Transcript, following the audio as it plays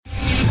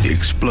The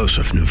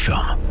explosive new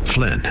film,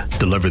 Flynn,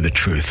 deliver the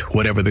truth,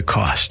 whatever the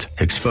cost,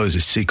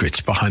 exposes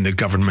secrets behind the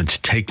government's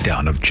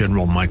takedown of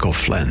General Michael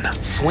Flynn.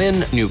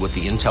 Flynn knew what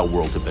the intel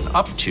world had been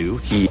up to.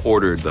 He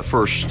ordered the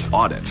first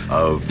audit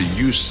of the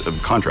use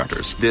of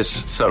contractors.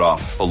 This set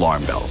off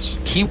alarm bells.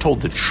 He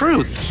told the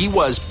truth. He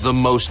was the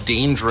most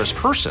dangerous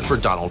person for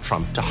Donald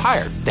Trump to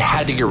hire. They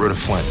had to get rid of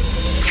Flynn.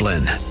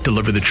 Flynn,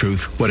 deliver the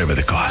truth, whatever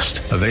the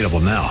cost. Available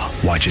now.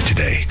 Watch it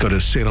today. Go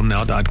to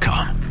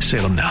salemnow.com.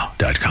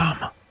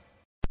 salemnow.com.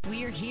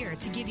 We're here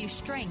to give you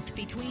strength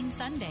between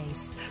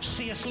Sundays.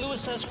 C.S. Lewis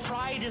says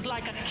pride is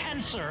like a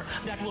cancer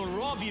that will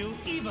rob you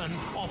even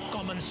of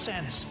common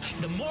sense.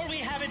 The more we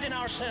have it in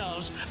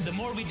ourselves, the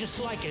more we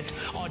dislike it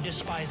or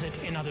despise it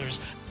in others.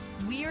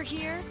 We're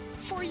here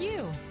for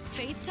you.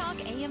 Faith Talk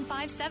AM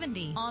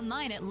 570.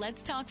 Online at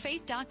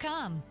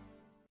letstalkfaith.com.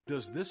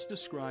 Does this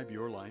describe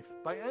your life?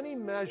 By any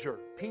measure,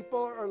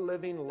 people are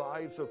living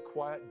lives of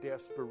quiet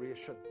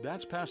desperation.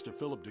 That's Pastor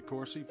Philip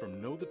DeCourcy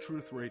from Know the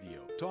Truth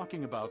Radio,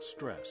 talking about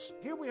stress.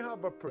 Here we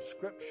have a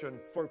prescription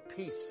for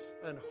peace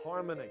and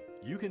harmony.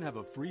 You can have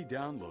a free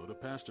download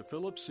of Pastor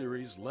Philip's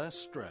series, Less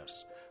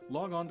Stress.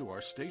 Log on to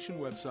our station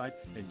website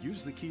and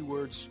use the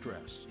keyword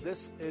stress.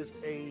 This is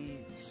a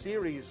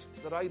series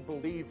that I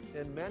believe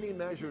in many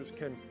measures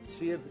can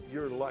save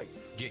your life.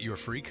 Get your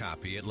free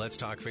copy at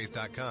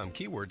letstalkfaith.com,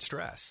 keyword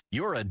stress.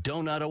 You're a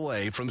donut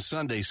away from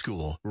Sunday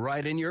school,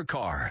 right in your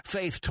car.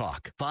 Faith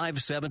Talk,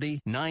 570,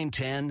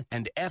 910,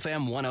 and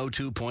FM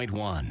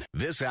 102.1.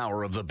 This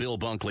hour of the Bill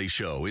Bunkley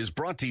Show is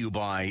brought to you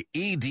by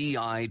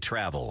EDI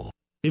Travel.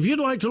 If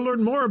you'd like to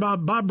learn more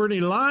about Bob Burney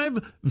Live,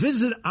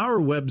 visit our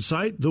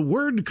website,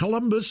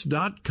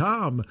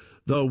 thewordcolumbus.com.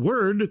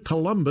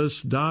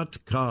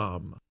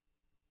 Thewordcolumbus.com.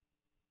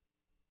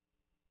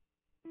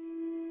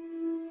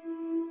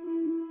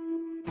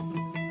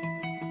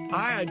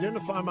 I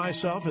identify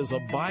myself as a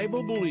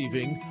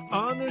Bible-believing,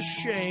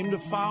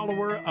 unashamed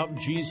follower of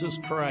Jesus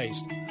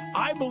Christ.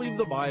 I believe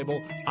the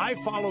Bible, I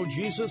follow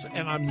Jesus,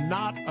 and I'm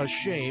not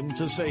ashamed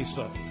to say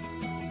so.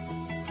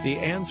 The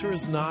answer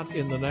is not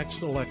in the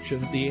next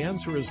election. The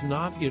answer is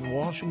not in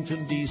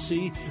Washington,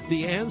 D.C.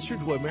 The answer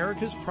to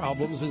America's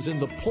problems is in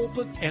the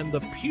pulpit and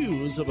the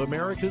pews of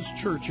America's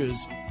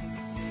churches.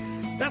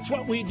 That's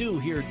what we do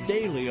here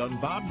daily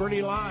on Bob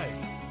Burney Live.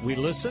 We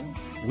listen,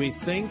 we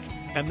think,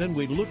 and then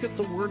we look at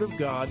the Word of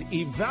God,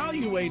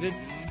 evaluate it,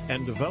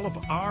 and develop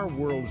our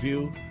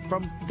worldview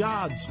from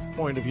God's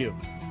point of view.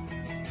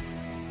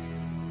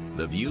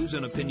 The views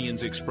and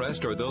opinions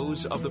expressed are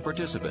those of the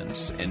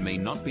participants and may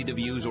not be the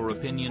views or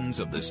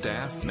opinions of the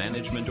staff,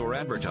 management, or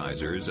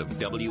advertisers of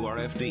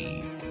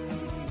WRFD.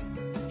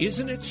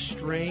 Isn't it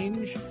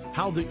strange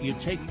how that you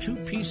take two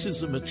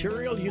pieces of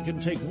material, you can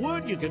take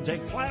wood, you can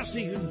take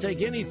plastic, you can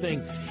take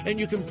anything, and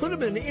you can put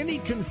them in any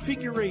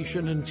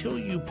configuration until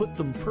you put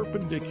them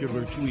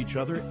perpendicular to each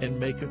other and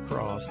make a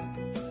cross.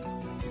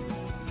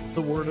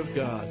 The Word of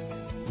God.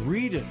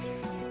 Read it.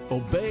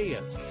 Obey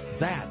it.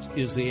 That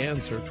is the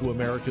answer to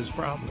America's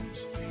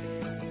problems.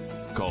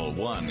 Call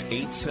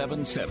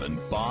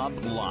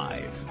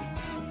 1-877-BOB-LIVE.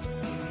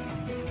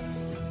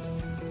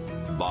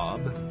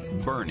 Bob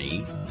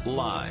Burney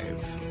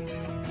Live.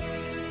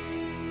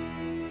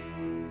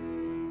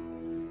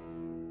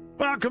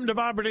 Welcome to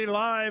Bob Burney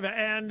Live,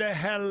 and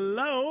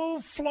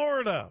hello,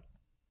 Florida.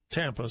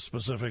 Tampa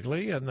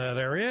specifically in that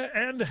area,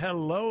 and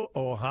hello,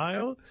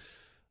 Ohio.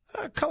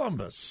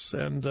 Columbus,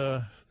 and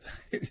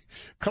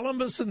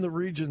Columbus and the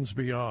regions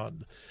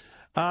beyond.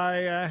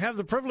 I have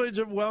the privilege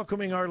of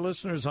welcoming our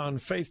listeners on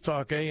Faith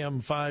Talk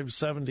AM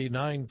 570,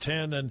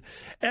 910, and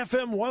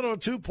FM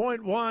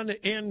 102.1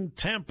 in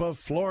Tampa,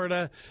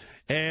 Florida.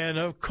 And,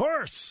 of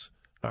course,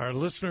 our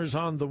listeners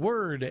on The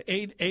Word,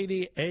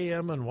 880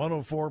 AM and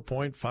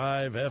 104.5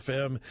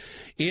 FM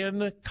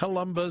in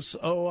Columbus,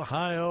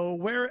 Ohio,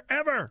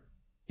 wherever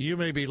you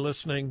may be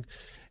listening.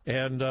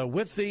 And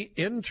with the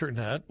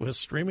Internet, with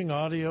streaming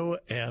audio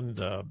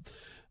and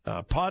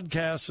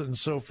podcasts and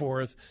so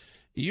forth,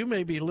 you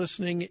may be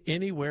listening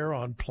anywhere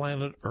on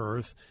planet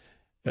Earth.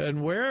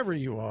 And wherever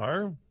you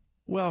are,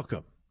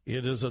 welcome.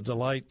 It is a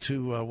delight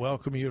to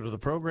welcome you to the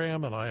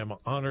program, and I am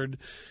honored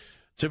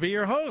to be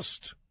your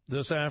host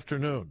this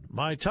afternoon.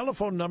 My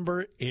telephone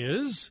number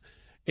is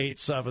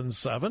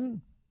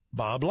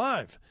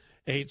 877-BOB-LIVE,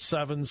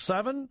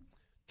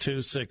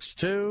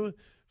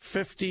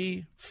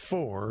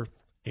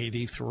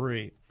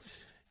 877-262-5483.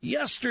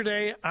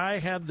 Yesterday, I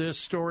had this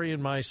story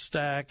in my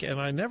stack,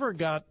 and I never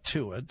got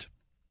to it,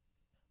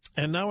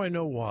 and now I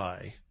know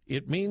why.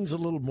 It means a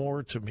little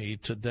more to me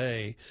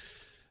today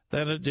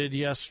than it did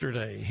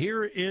yesterday.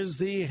 Here is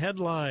the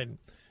headline,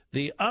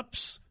 The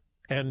Ups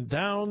and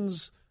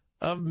Downs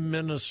of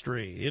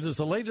Ministry. It is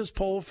the latest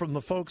poll from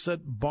the folks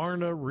at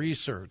Barna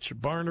Research.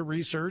 Barna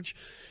Research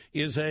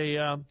is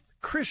a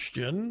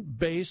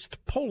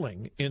Christian-based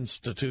polling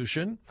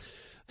institution.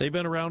 They've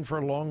been around for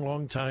a long,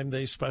 long time.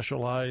 They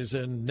specialize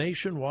in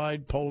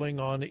nationwide polling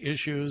on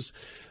issues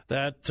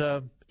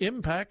that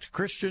impact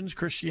Christians,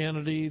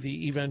 Christianity,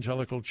 the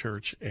evangelical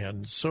church,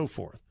 and so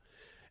forth.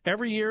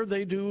 Every year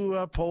they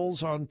do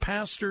polls on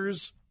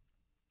pastors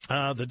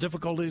the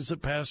difficulties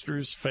that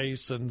pastors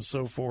face and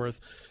so forth.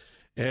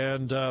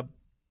 And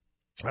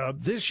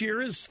this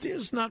year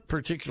is not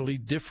particularly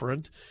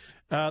different.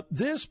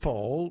 This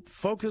poll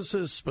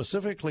focuses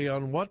specifically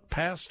on what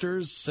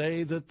pastors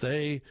say that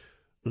they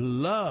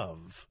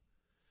love.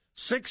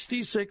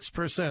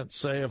 66%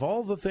 say of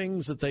all the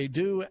things that they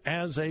do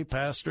as a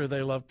pastor,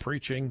 they love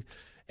preaching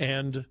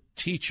and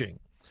teaching.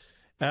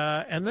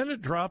 And then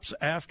it drops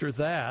after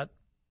that,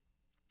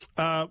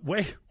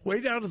 way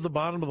down to the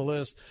bottom of the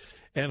list.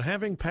 And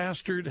having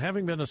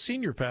been a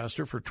senior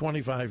pastor for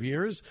 25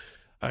 years,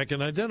 I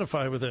can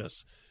identify with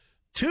this.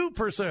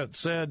 2%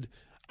 said,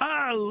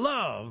 I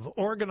love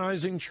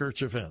organizing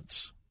church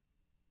events.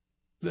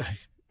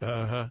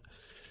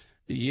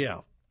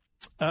 Yeah.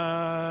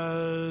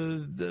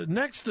 The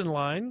next in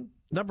line,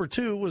 number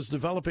 2 was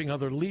developing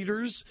other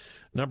leaders.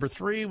 Number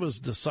 3 was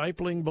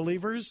discipling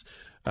believers.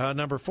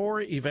 Number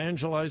 4,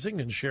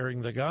 evangelizing and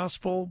sharing the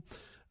gospel.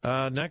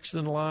 Next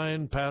in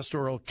line,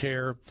 pastoral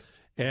care.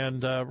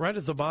 And right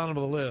at the bottom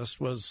of the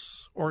list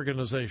was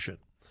organization.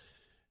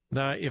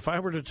 Now, if I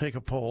were to take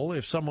a poll,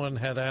 if someone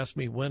had asked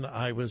me when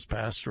I was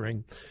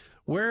pastoring,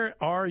 where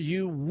are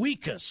you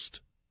weakest?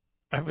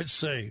 I would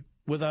say,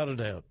 without a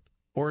doubt,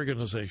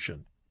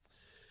 organization.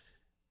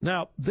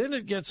 Now, then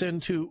it gets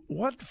into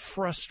what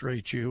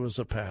frustrates you as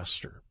a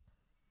pastor.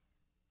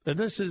 And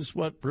this is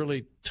what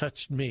really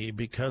touched me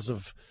because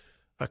of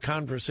a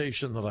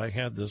conversation that I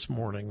had this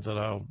morning that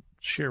I'll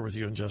share with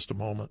you in just a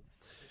moment.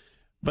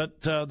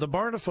 But the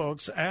Barna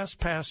folks asked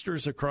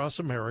pastors across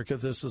America,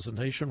 this is a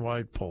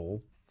nationwide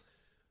poll,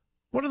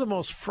 what are the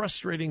most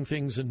frustrating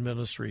things in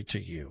ministry to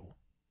you?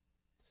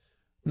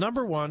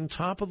 Number 1,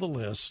 top of the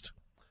list,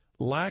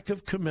 lack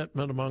of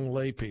commitment among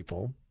lay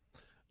people.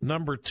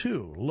 Number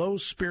 2, low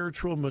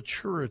spiritual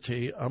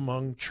maturity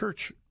among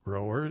church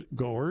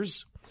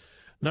goers.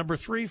 Number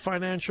 3,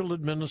 financial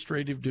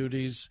administrative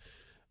duties.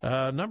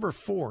 Number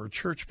 4,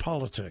 church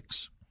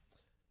politics.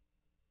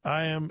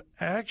 I am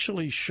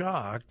actually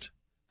shocked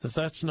that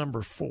that's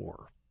number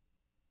 4,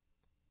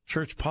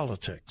 church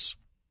politics.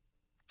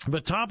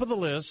 But top of the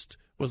list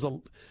was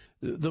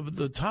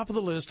the top of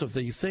the list of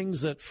the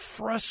things that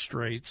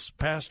frustrates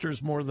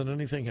pastors more than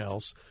anything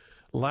else,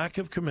 lack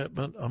of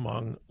commitment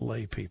among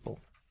lay people.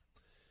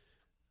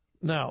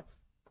 Now,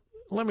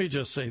 let me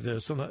just say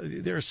this,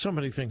 and there are so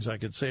many things I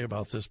could say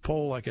about this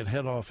poll. I could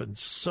head off in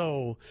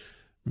so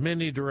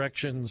many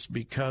directions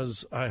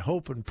because I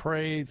hope and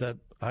pray that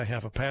I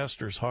have a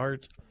pastor's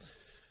heart.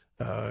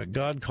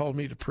 God called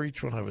me to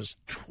preach when I was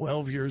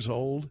 12 years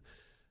old.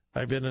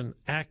 I've been in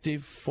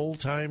active,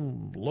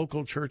 full-time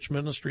local church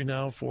ministry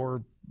now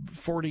for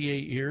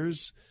 48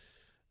 years.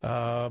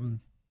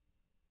 And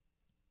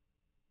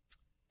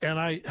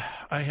I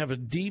have a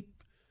deep,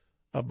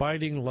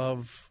 abiding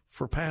love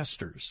for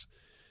pastors.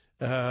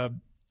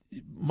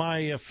 My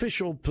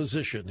official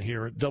position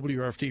here at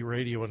WRFD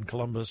Radio in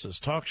Columbus is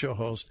talk show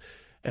host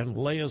and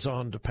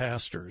liaison to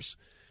pastors.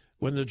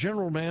 When the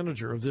general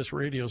manager of this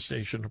radio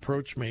station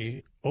approached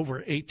me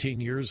over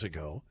 18 years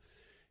ago,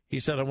 he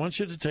said, I want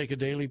you to take a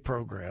daily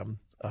program.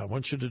 I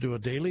want you to do a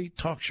daily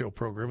talk show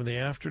program in the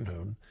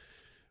afternoon,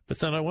 but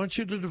then I want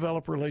you to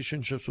develop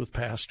relationships with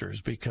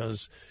pastors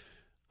because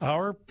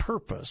our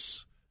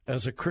purpose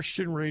as a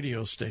Christian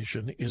radio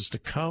station is to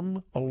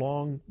come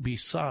along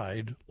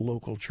beside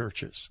local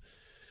churches.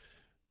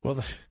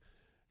 Well,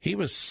 he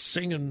was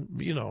singing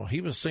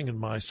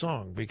my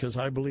song because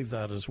I believe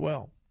that as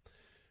well.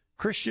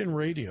 Christian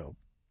radio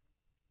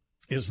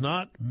is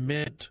not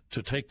meant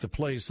to take the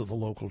place of the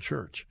local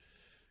church.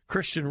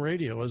 Christian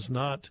radio is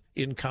not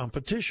in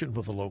competition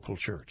with the local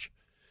church.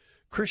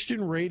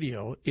 Christian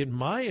radio, in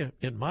my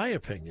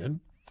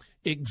opinion,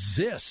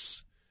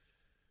 exists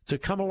to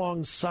come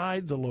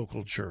alongside the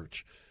local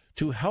church,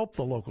 to help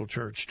the local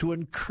church, to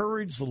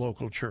encourage the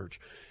local church.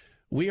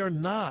 We are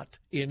not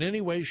in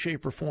any way,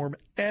 shape, or form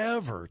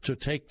ever to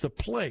take the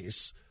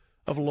place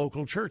of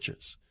local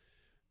churches.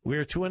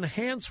 We're to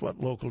enhance what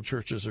local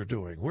churches are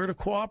doing. We're to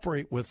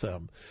cooperate with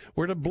them.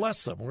 We're to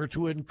bless them. We're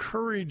to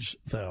encourage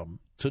them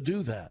to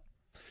do that.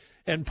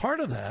 And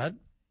part of that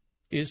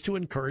is to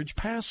encourage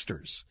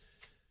pastors.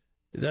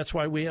 That's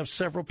why we have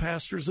several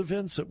pastors'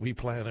 events that we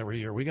plan every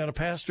year. We got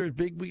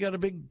a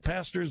big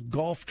pastors'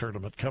 golf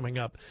tournament coming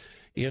up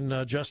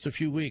in just a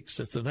few weeks.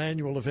 It's an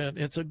annual event.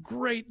 It's a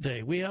great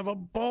day. We have a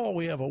ball.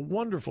 We have a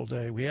wonderful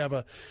day. We have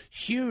a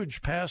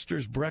huge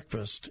pastors'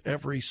 breakfast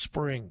every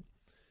spring.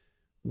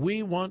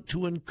 We want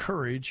to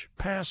encourage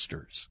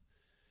pastors.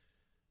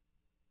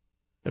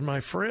 And my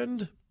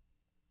friend,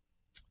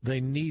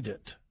 they need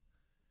it.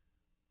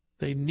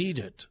 They need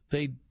it.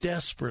 They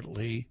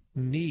desperately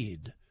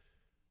need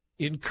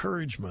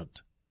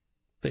encouragement.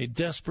 They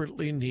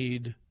desperately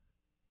need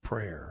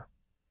prayer.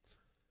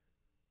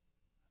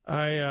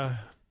 I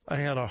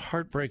had a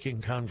heartbreaking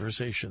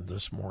conversation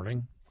this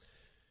morning,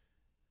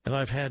 and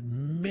I've had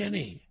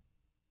many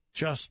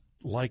just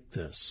like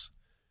this.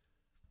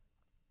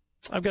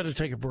 I've got to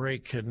take a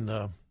break,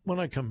 and when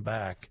I come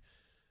back,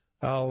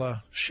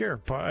 I'll share.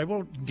 I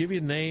won't give you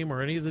a name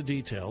or any of the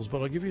details,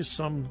 but I'll give you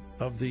some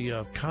of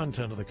the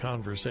content of the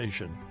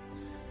conversation.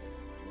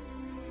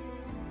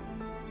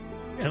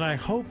 And I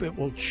hope it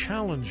will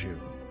challenge you.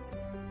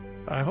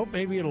 I hope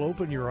maybe it'll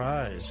open your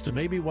eyes to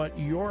maybe what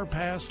your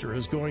pastor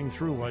is going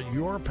through, what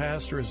your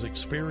pastor is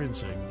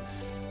experiencing,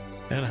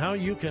 and how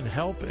you can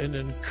help and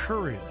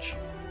encourage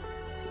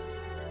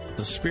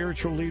the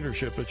spiritual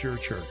leadership at your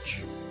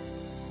church.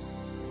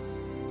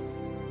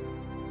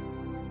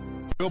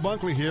 Bill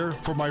Bunkley here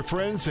for my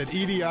friends at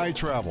EDI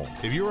Travel.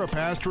 If you're a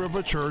pastor of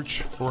a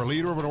church or a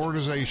leader of an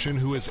organization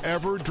who has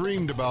ever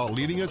dreamed about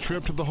leading a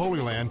trip to the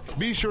Holy Land,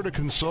 be sure to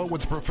consult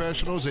with the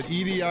professionals at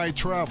EDI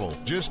Travel,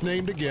 just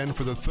named again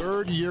for the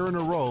third year in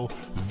a row,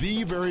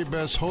 the very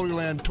best Holy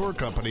Land tour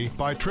company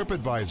by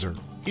TripAdvisor.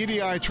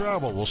 EDI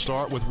Travel will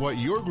start with what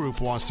your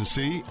group wants to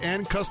see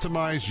and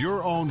customize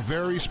your own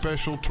very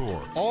special tour.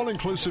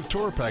 All-inclusive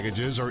tour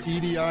packages are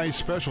EDI's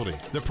specialty.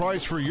 The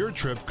price for your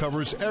trip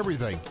covers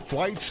everything: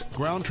 flights,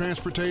 ground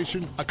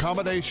transportation,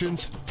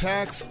 accommodations,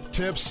 tax,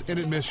 tips, and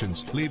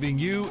admissions, leaving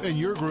you and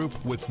your group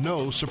with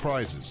no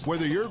surprises.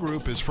 Whether your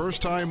group is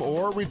first-time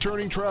or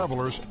returning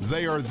travelers,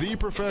 they are the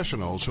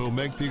professionals who will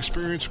make the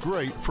experience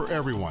great for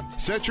everyone.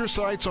 Set your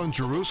sights on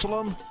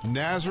Jerusalem,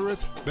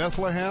 Nazareth,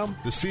 Bethlehem,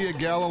 the Sea of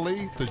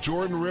Galilee, the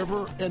Jordan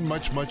River, and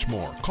much, much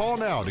more. Call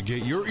now to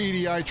get your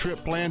EDI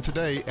trip planned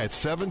today at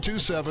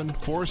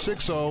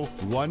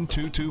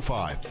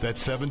 727-460-1225.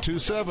 That's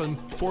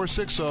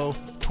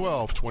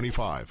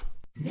 727-460-1225.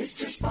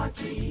 Mr.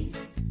 Sparky,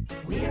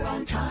 we're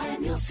on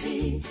time, you'll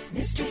see.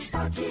 Mr.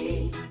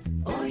 Sparky,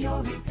 or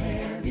your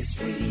repair is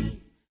free.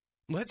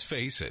 Let's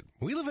face it,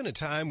 we live in a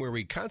time where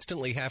we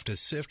constantly have to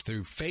sift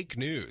through fake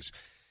news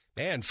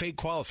and fake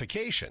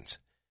qualifications.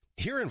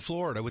 Here in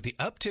Florida, with the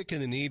uptick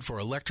in the need for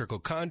electrical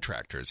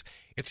contractors,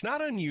 it's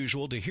not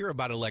unusual to hear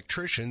about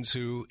electricians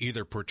who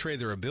either portray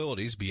their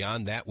abilities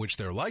beyond that which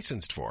they're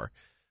licensed for,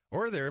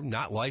 or they're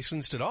not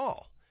licensed at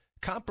all,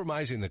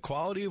 compromising the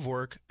quality of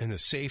work and the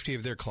safety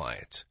of their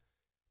clients.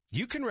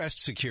 You can rest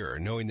secure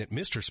knowing that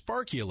Mr.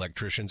 Sparky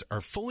electricians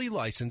are fully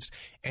licensed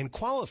and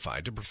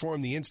qualified to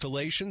perform the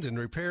installations and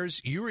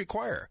repairs you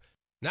require.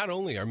 Not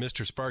only are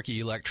Mr. Sparky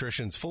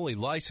electricians fully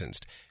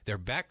licensed, they're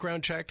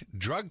background checked,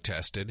 drug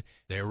tested,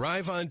 they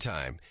arrive on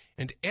time,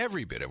 and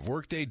every bit of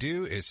work they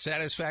do is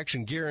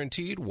satisfaction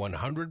guaranteed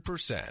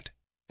 100%.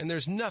 And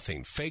there's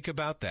nothing fake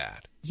about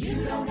that. You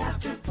don't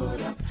have to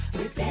put up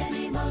with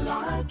any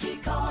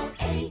malarkey. Call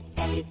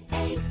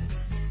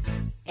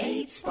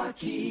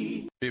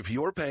 888-8-SPARKY. If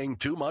you're paying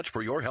too much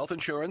for your health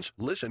insurance,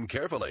 listen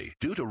carefully.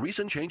 Due to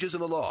recent changes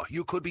in the law,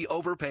 you could be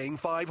overpaying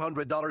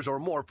 $500 or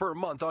more per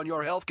month on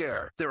your health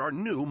care. There are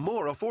new,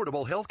 more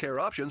affordable health care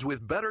options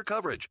with better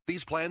coverage.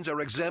 These plans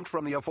are exempt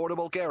from the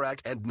Affordable Care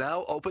Act and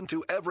now open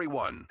to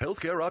everyone. Health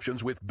care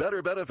options with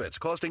better benefits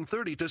costing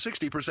 30 to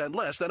 60%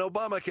 less than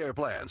Obamacare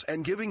plans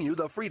and giving you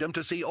the freedom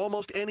to see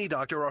almost any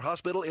doctor or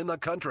hospital in the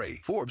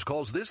country. Forbes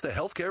calls this the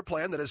health care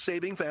plan that is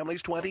saving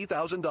families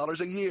 $20,000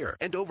 a year.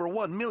 And over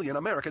 1 million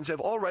Americans have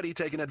already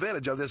taken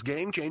advantage of this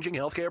game-changing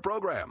healthcare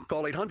program.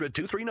 Call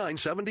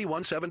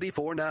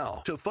 800-239-7174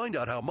 now to find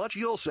out how much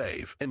you'll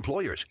save.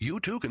 Employers, you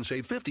too can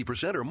save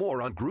 50% or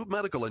more on group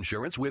medical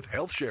insurance with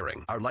health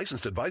sharing. Our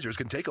licensed advisors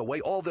can take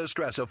away all the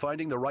stress of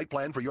finding the right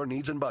plan for your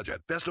needs and budget.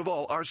 Best of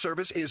all, our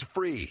service is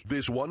free.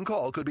 This one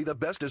call could be the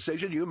best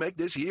decision you make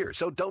this year,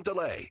 so don't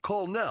delay.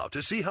 Call now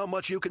to see how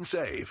much you can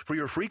save. For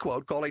your free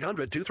quote, call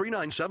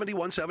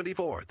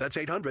 800-239-7174. That's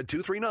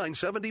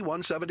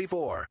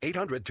 800-239-7174.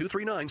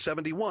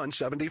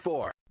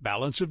 800-239-7174.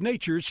 Balance of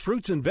Nature's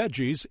fruits and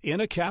veggies in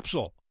a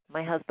capsule.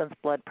 My husband's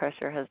blood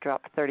pressure has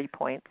dropped 30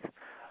 points.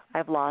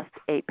 I've lost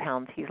 8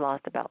 pounds. He's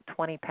lost about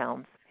 20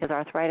 pounds. His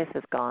arthritis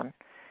is gone.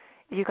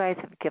 You guys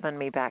have given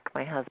me back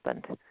my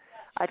husband.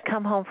 I'd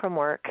come home from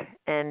work,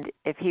 and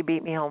if he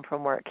beat me home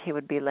from work, he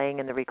would be laying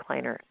in the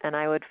recliner, and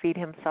I would feed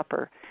him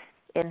supper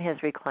in his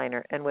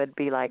recliner and would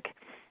be like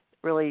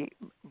really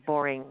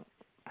boring,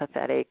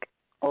 pathetic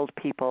old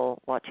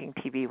people watching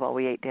TV while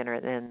we ate dinner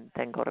and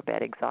then go to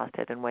bed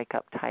exhausted and wake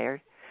up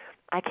tired.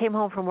 I came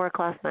home from work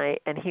last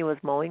night, and he was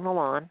mowing the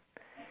lawn.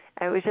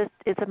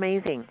 It's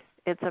amazing.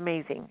 It's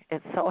amazing.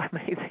 It's so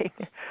amazing.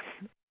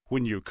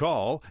 When you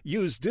call,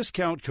 use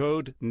discount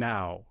code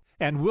NOW,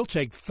 and we'll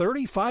take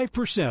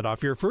 35%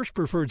 off your first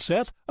preferred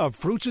set of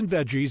fruits and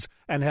veggies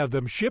and have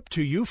them shipped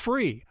to you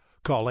free.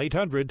 Call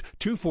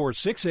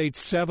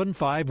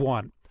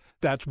 800-246-8751.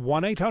 That's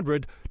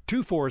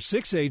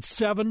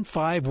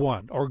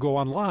 1-800-246-8751, or go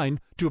online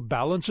to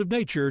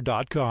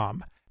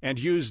balanceofnature.com and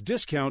use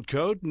discount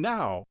code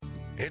NOW.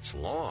 It's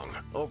long,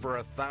 over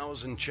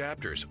 1,000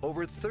 chapters,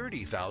 over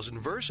 30,000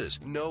 verses.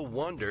 No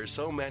wonder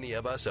so many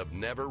of us have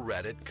never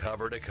read it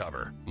cover to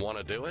cover. Want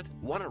to do it?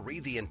 Want to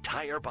read the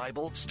entire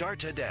Bible? Start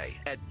today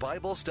at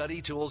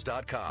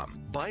BibleStudyTools.com.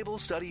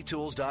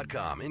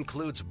 BibleStudyTools.com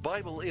includes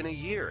Bible in a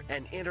Year,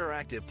 an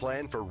interactive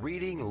plan for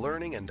reading,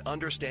 learning, and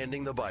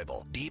understanding the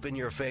Bible. Deepen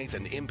your faith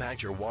and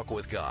impact your walk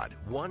with God,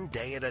 one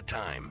day at a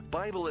time.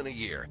 Bible in a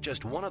Year,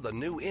 just one of the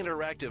new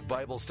interactive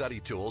Bible study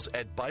tools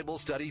at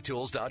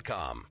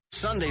BibleStudyTools.com.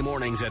 Sunday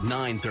mornings at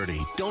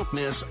 9:30. Don't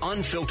miss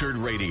Unfiltered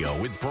Radio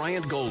with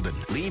Bryant Golden,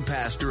 lead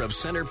pastor of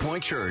Center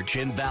Point Church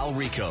in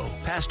Valrico.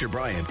 Pastor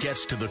Bryant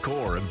gets to the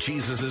core of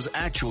Jesus'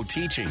 actual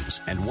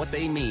teachings and what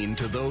they mean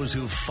to those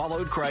who've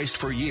followed Christ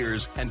for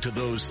years and to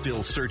those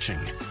still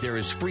searching. There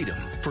is freedom,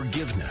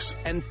 forgiveness,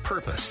 and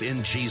purpose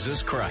in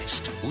Jesus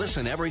Christ.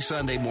 Listen every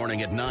Sunday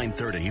morning at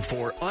 9:30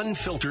 for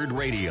Unfiltered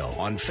Radio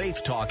on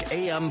Faith Talk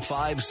AM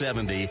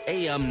 570,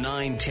 AM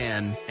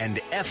 910,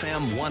 and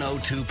FM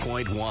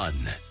 102.1.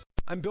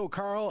 I'm Bill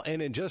Carl,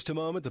 and in just a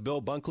moment, the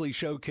Bill Bunkley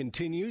Show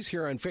continues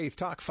here on Faith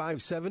Talk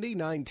 570,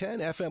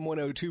 910, FM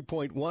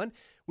 102.1.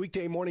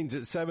 Weekday mornings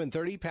at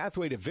 7:30,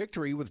 Pathway to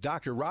Victory with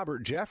Dr.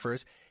 Robert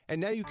Jeffress. And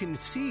now you can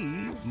see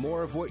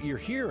more of what you're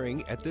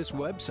hearing at this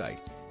website,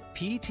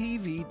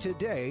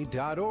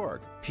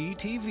 ptvtoday.org,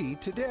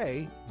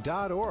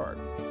 ptvtoday.org.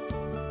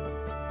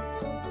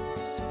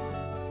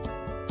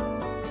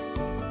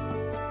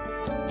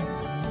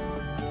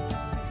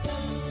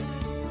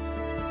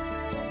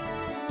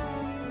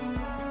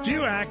 Do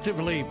you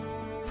actively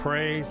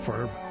pray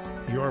for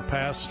your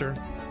pastor?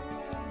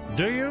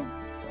 Do you?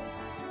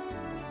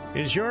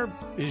 Is your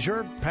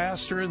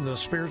pastor in the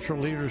spiritual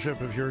leadership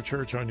of your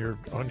church on your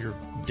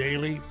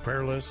daily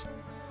prayer list?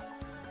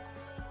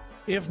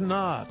 If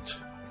not,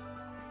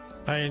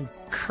 I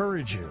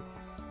encourage you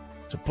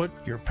to put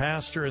your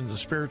pastor and the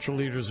spiritual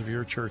leaders of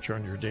your church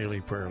on your daily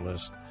prayer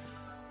list.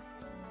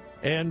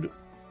 And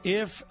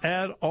if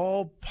at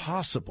all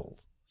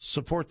possible,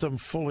 support them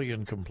fully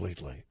and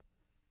completely.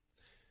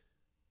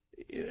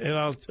 And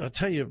I'll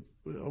tell you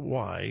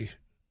why.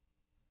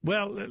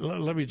 Well,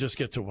 let me just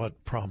get to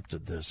what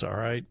prompted this, all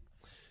right?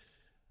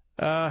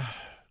 I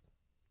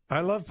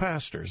love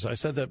pastors. I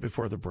said that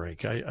before the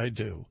break. I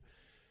do.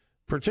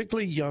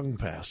 Particularly young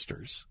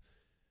pastors.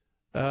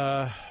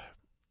 And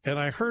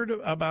I heard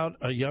about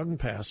a young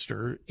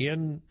pastor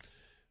in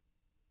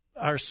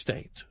our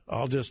state.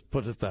 I'll just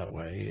put it that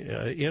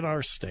way. In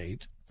our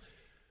state,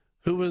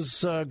 who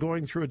was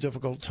going through a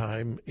difficult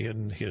time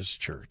in his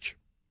church.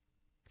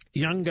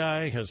 Young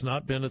guy, has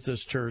not been at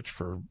this church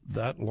for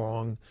that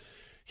long,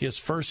 his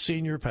first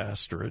senior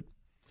pastorate.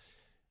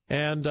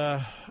 And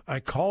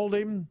I called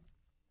him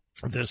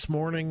this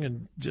morning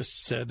and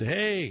just said,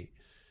 hey,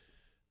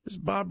 this is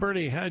Bob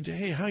Birdie. How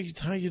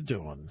you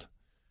doing?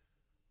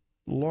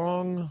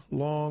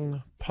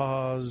 Long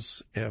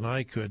pause, and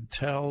I could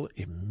tell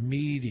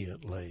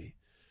immediately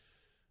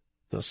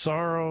the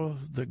sorrow,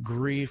 the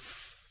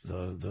grief,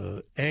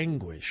 the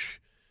anguish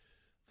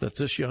that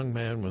this young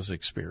man was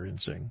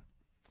experiencing.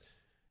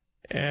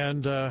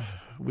 And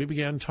we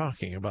began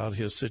talking about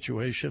his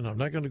situation. I'm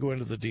not going to go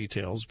into the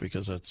details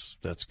because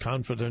that's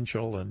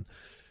confidential, and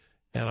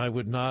I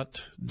would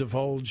not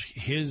divulge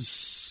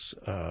his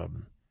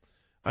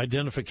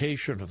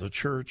identification of the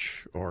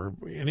church or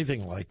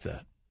anything like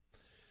that.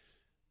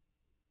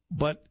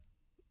 But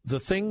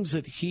the things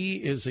that he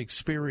is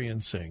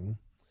experiencing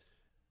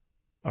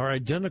are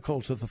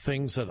identical to the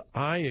things that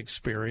I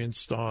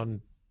experienced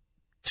on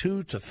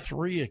 2 to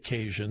 3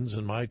 occasions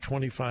in my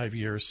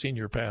 25-year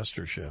senior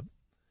pastorship.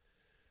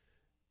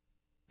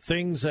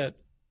 Things that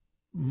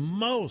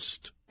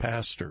most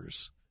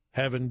pastors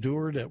have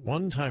endured at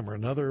one time or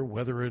another,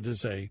 whether it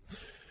is a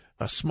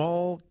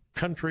small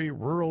country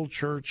rural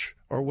church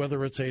or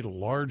whether it's a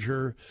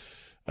larger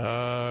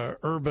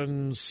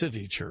urban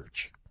city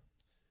church.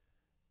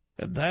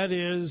 And that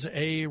is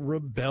a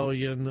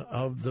rebellion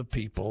of the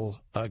people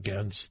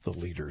against the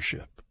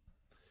leadership.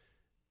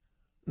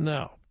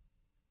 Now,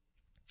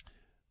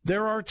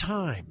 there are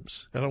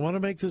times, and I want to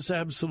make this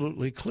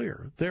absolutely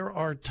clear, there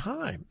are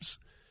times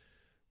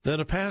that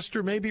a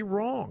pastor may be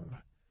wrong.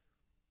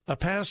 A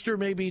pastor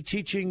may be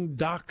teaching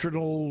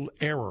doctrinal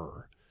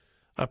error.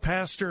 A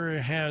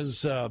pastor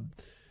has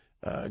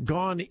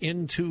gone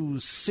into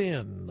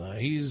sin.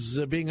 He's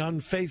being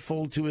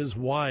unfaithful to his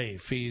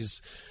wife.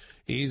 He's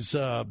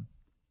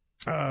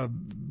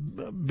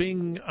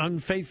being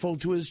unfaithful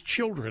to his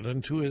children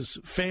and to his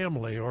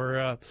family,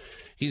 or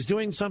he's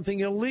doing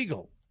something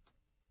illegal.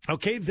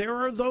 Okay, there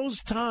are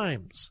those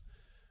times.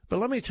 But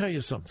let me tell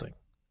you something.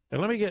 And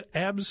let me get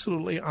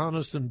absolutely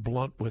honest and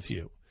blunt with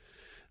you.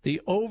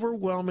 The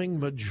overwhelming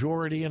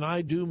majority, and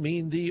I do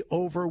mean the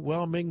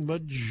overwhelming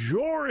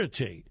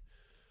majority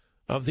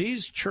of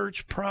these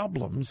church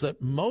problems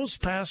that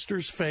most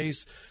pastors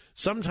face,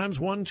 sometimes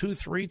 1, 2,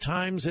 3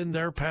 times in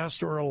their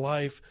pastoral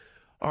life,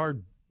 are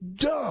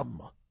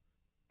dumb,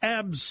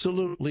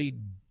 absolutely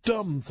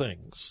dumb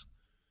things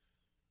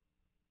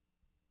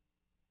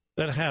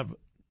that have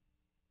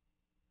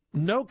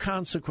no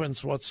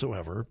consequence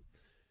whatsoever.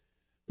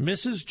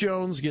 Mrs.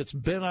 Jones gets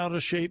bent out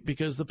of shape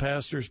because the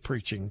pastor's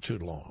preaching too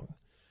long.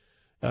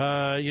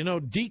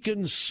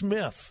 Deacon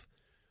Smith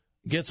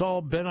gets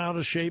all bent out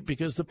of shape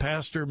because the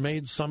pastor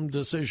made some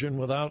decision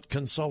without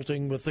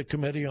consulting with the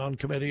committee on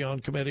committee on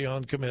committee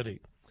on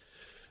committee.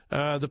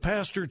 The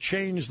pastor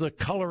changed the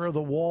color of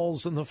the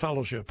walls in the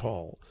fellowship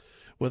hall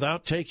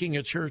without taking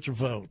a church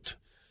vote.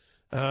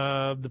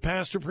 The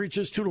pastor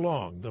preaches too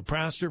long. The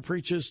pastor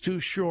preaches too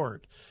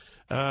short.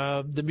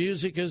 The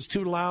music is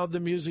too loud.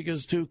 The music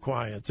is too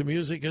quiet. The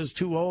music is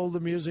too old. The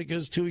music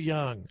is too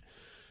young.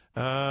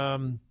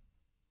 I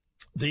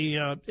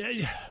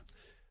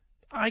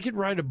could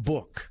write a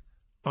book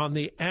on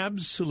the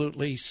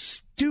absolutely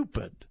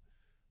stupid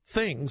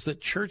things that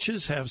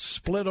churches have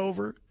split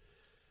over,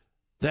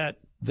 that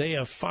they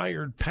have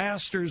fired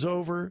pastors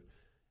over,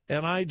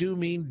 and I do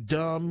mean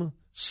dumb,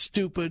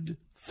 stupid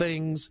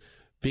things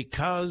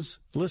because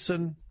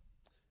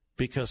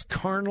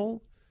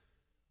carnal,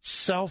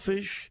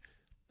 selfish,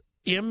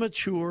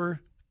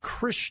 immature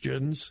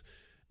Christians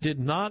did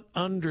not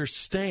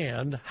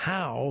understand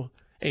how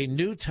a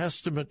New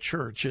Testament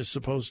church is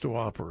supposed to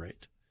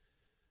operate.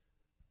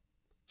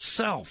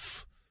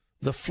 Self,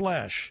 the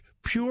flesh,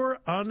 pure,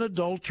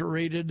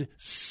 unadulterated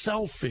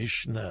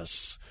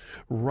selfishness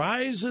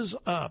rises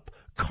up.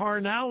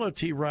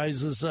 Carnality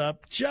rises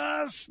up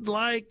just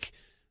like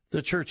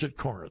the church at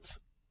Corinth.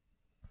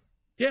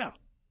 Yeah,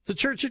 the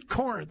church at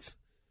Corinth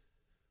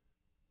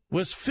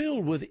was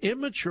filled with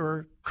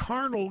immature,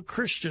 carnal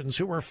Christians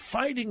who were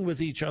fighting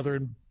with each other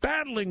and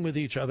battling with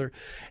each other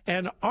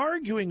and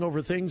arguing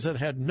over things that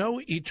had no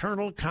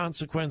eternal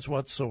consequence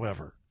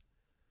whatsoever.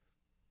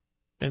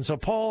 And so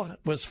Paul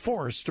was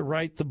forced to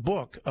write the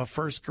book of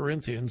 1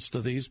 Corinthians to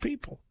these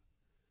people.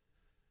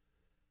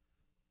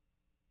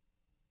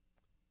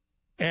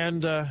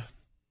 And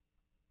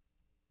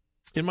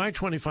in my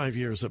 25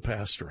 years of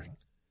pastoring,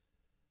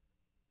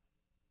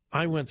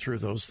 I went through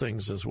those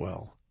things as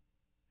well.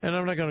 And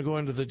I'm not going to go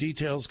into the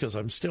details because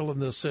I'm still in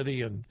this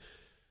city, and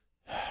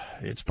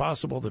it's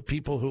possible that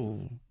people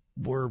who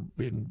were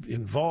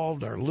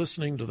involved are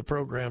listening to the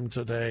program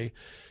today.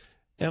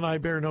 And I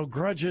bear no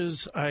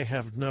grudges. I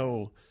have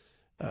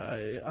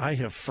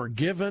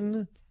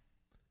forgiven.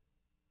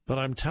 But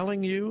I'm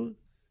telling you,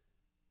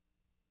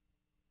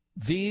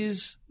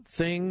 these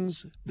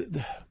things,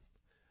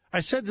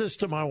 I said this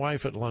to my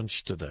wife at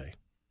lunch today.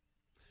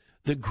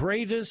 The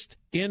greatest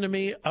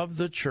enemy of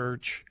the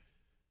church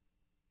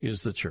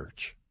is the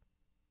church.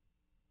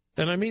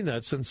 And I mean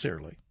that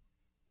sincerely.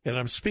 And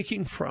I'm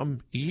speaking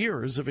from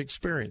years of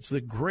experience.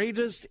 The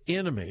greatest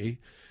enemy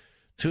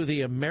to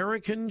the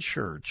American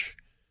church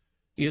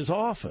is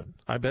often,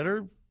 I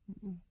better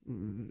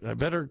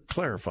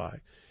clarify,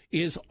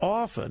 is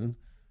often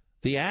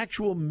the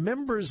actual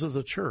members of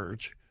the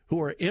church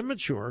who are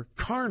immature,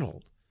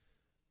 carnal,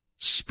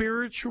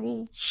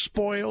 spiritual,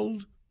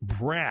 spoiled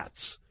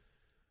brats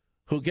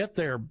who get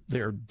their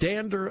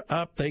dander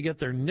up, they get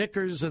their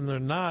knickers and they're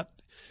not,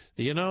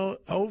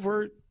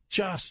 over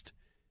just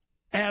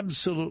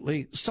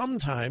absolutely,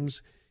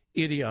 sometimes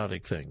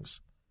idiotic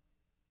things.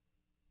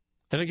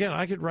 And again,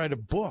 I could write a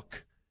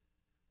book.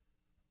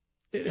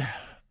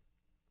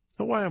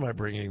 Why am I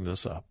bringing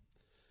this up?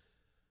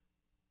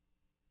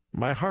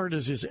 My heart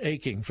is just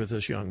aching for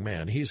this young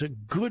man. He's a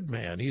good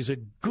man. He's a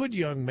good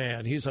young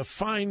man. He's a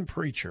fine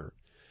preacher.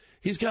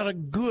 He's got a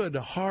good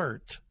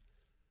heart.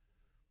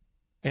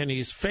 And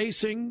he's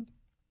facing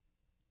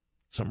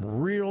some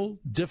real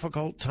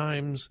difficult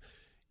times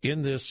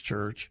in this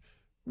church,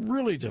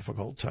 really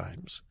difficult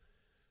times.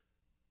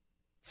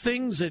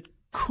 Things that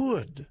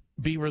could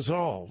be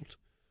resolved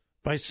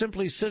by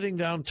simply sitting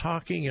down,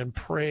 talking, and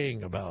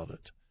praying about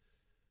it.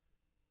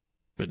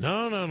 But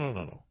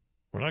no.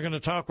 We're not going to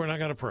talk. We're not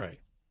going to pray.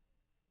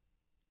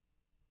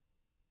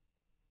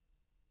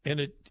 And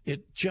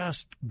it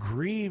just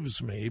grieves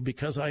me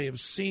because I have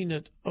seen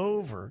it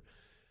over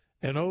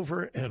and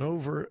over and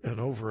over and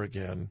over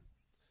again.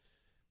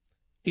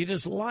 It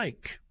is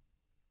like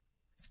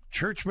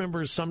church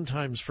members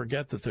sometimes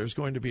forget that there's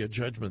going to be a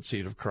judgment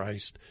seat of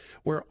Christ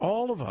where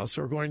all of us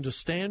are going to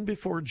stand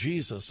before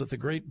Jesus at the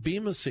great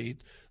bema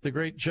seat, the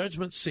great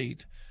judgment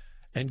seat,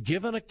 and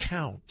give an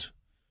account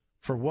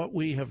for what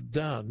we have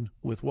done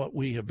with what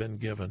we have been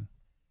given.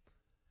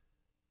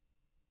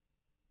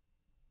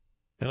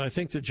 And I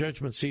think the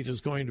judgment seat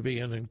is going to be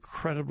an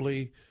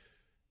incredibly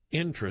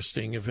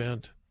interesting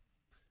event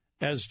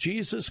as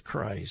Jesus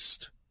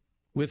Christ,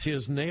 with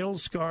his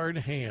nail-scarred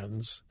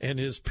hands and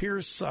his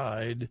pierced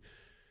side,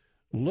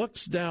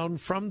 looks down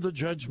from the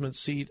judgment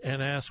seat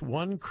and asks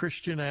one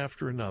Christian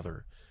after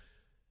another,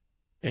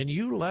 "And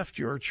you left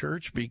your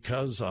church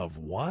because of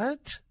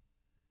what?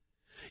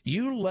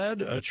 You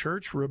led a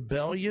church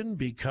rebellion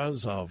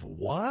because of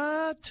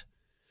what?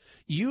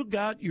 You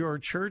got your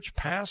church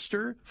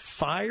pastor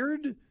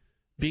fired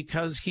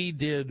because he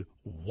did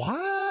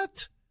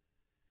what?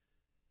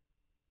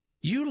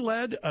 You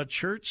led a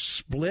church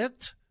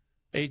split,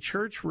 a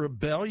church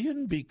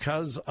rebellion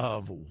because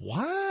of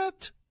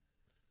what?"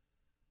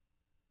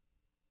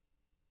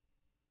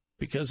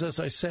 Because, as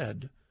I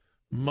said,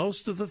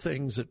 most of the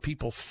things that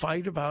people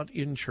fight about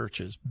in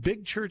churches,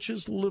 big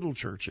churches, little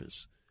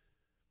churches,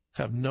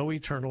 have no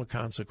eternal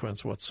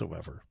consequence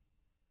whatsoever.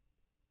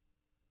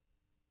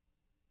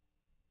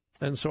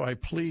 And so I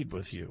plead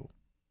with you,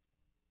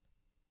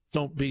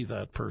 don't be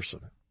that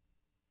person.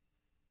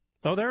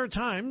 Now, there are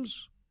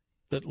times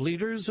that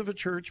leaders of a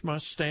church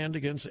must stand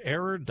against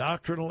error,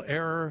 doctrinal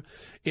error,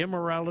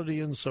 immorality,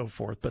 and so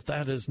forth, but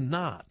that is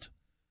not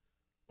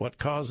what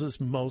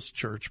causes most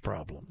church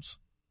problems.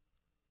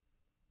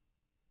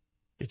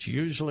 It's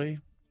usually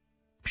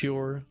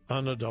pure,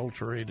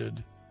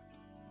 unadulterated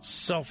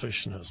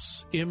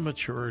selfishness,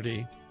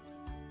 immaturity,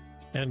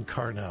 and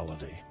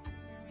carnality.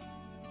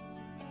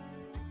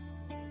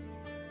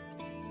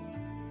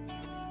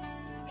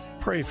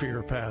 Pray for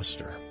your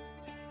pastor.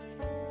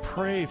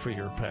 Pray for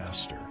your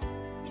pastor.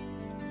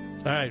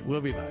 All right, we'll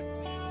be back.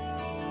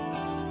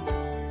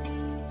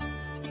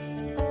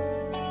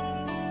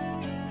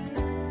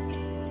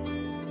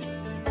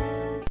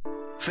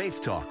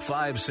 Faith Talk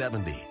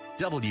 570,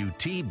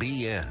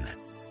 WTBN.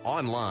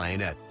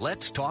 Online at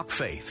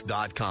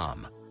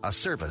letstalkfaith.com, a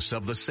service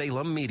of the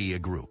Salem Media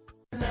Group.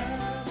 With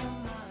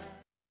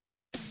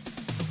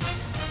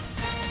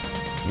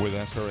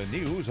SRN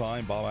News,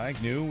 I'm Bob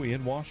Agnew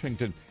in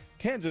Washington.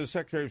 Kansas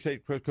Secretary of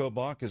State Chris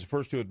Kobach is the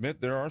first to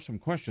admit there are some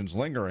questions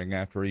lingering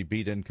after he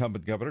beat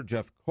incumbent Governor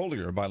Jeff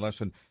Collier by less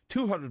than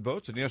 200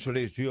 votes in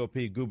yesterday's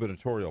GOP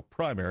gubernatorial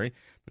primary.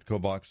 But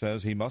Kobach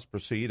says he must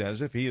proceed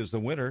as if he is the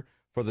winner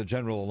for the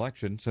general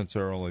election, since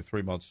there are only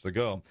 3 months to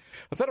go.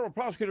 A federal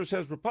prosecutor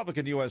says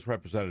Republican U.S.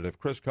 Representative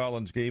Chris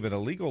Collins gave an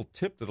illegal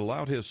tip that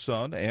allowed his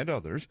son and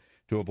others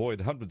to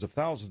avoid hundreds of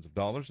thousands of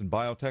dollars in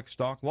biotech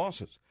stock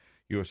losses.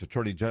 U.S.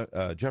 Attorney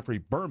Jeffrey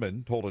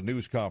Berman told a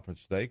news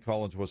conference today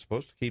Collins was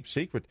supposed to keep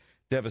secret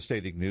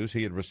devastating news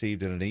he had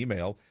received in an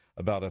email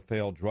about a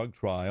failed drug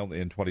trial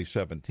in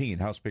 2017.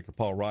 House Speaker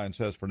Paul Ryan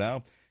says for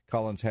now,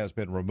 Collins has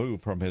been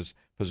removed from his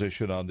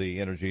position on the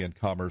Energy and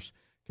Commerce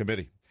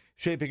Committee.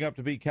 Shaping up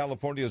to be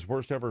California's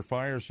worst ever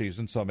fire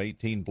season, some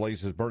 18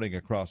 blazes burning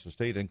across the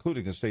state,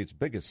 including the state's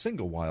biggest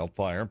single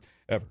wildfire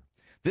ever.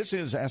 This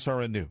is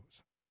SRN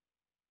News.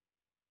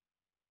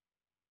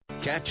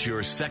 Catch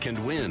your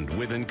second wind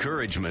with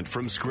encouragement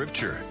from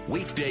Scripture.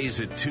 Weekdays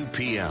at 2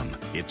 p.m.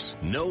 It's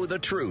Know the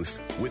Truth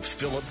with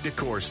Philip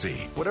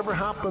DeCourcy. Whatever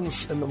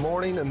happens in the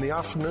morning and the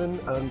afternoon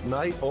and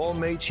night, all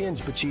may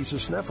change, but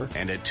Jesus never.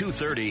 And at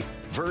 2:30,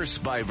 Verse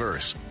by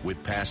Verse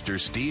with Pastor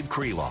Steve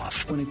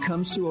Kreloff. When it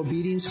comes to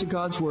obedience to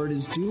God's Word,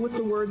 is do what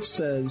the Word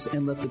says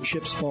and let the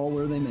chips fall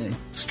where they may.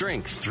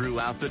 Strength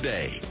throughout the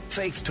day.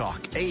 Faith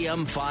Talk,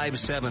 AM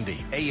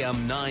 570,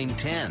 AM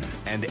 910,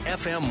 and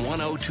FM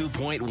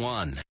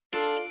 102.1.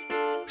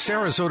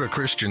 Sarasota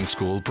Christian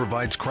School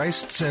provides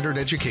Christ-centered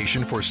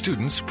education for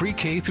students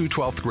pre-K through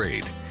 12th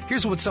grade.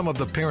 Here's what some of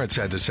the parents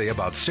had to say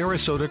about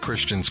Sarasota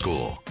Christian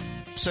School.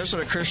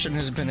 Sarasota Christian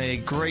has been a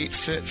great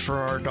fit for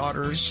our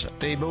daughters.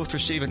 They both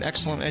receive an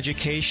excellent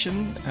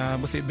education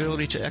with the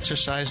ability to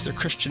exercise their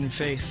Christian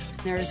faith.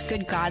 There's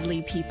good,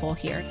 godly people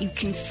here. You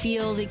can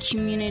feel the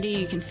community.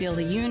 You can feel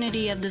the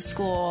unity of the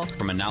school.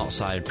 From an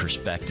outside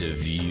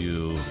perspective,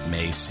 you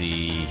may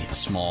see a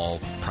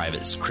small,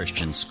 private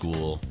Christian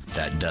school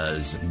that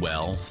does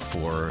well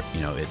for,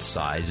 its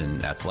size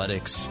and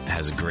athletics,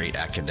 has a great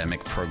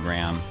academic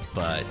program,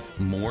 but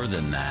more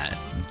than that,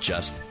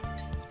 just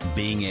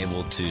being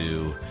able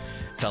to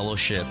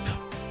fellowship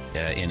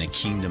in a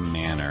kingdom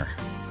manner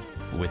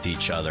with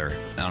each other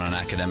on an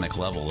academic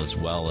level as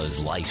well as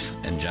life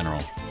in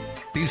general.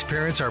 These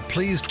parents are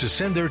pleased to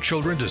send their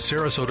children to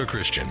Sarasota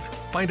Christian.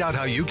 Find out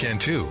how you can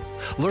too.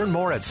 Learn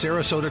more at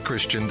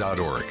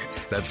sarasotachristian.org.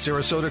 That's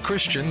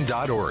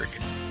sarasotachristian.org.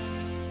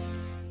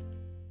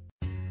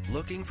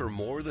 Looking for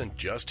more than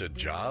just a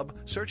job?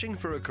 Searching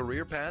for a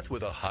career path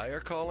with a higher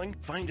calling?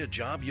 Find a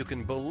job you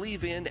can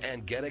believe in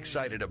and get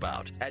excited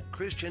about at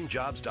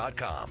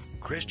ChristianJobs.com.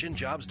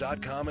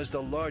 ChristianJobs.com is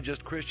the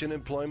largest Christian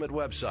employment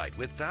website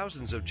with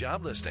thousands of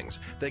job listings.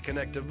 They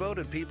connect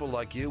devoted people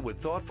like you with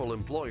thoughtful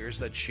employers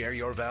that share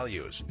your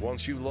values.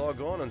 Once you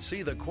log on and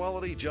see the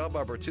quality job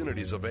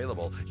opportunities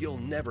available, you'll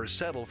never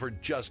settle for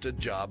just a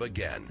job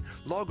again.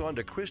 Log on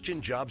to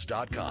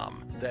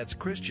ChristianJobs.com. That's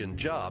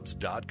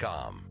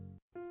ChristianJobs.com.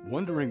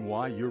 Wondering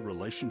why your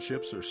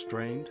relationships are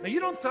strained? Now,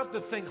 you don't have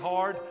to think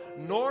hard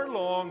nor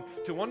long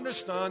to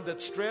understand that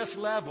stress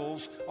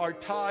levels are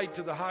tied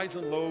to the highs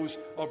and lows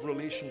of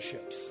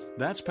relationships.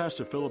 That's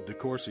Pastor Philip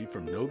DeCourcy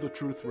from Know the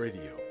Truth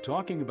Radio,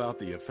 talking about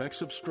the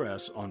effects of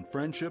stress on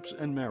friendships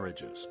and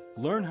marriages.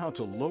 Learn how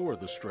to lower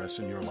the stress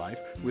in your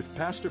life with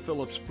Pastor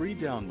Philip's free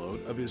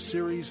download of his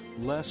series,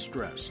 Less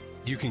Stress.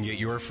 You can get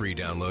your free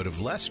download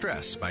of Less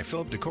Stress by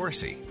Philip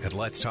DeCourcy at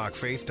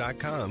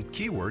letstalkfaith.com,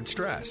 keyword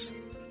stress.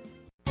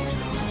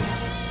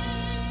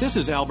 This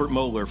is Albert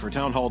Mohler for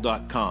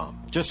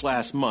Townhall.com. Just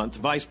last month,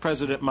 Vice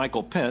President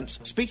Michael Pence,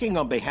 speaking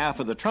on behalf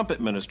of the Trump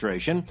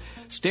administration,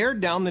 stared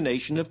down the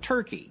nation of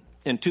Turkey.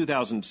 In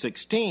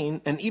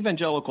 2016, an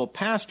evangelical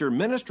pastor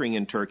ministering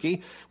in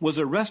Turkey was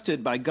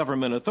arrested by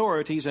government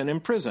authorities and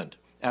imprisoned.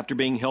 After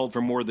being held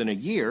for more than a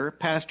year,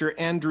 Pastor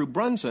Andrew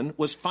Brunson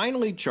was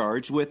finally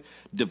charged with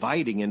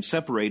dividing and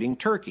separating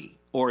Turkey,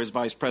 or as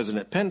Vice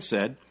President Pence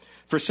said,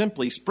 for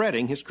simply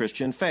spreading his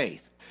Christian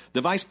faith. The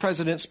Vice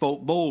President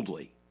spoke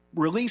boldly.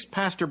 Release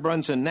Pastor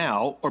Brunson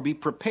now or be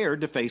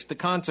prepared to face the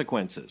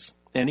consequences.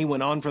 And he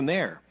went on from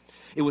there.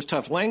 It was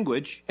tough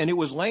language, and it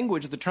was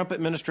language the Trump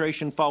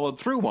administration followed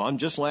through on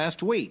just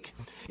last week.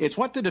 It's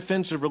what the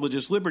defense of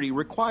religious liberty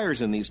requires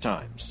in these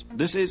times.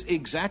 This is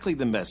exactly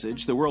the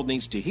message the world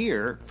needs to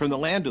hear from the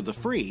land of the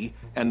free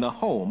and the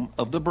home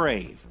of the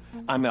brave.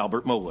 I'm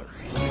Albert Mohler.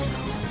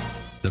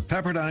 The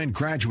Pepperdine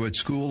Graduate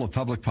School of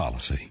Public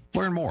Policy.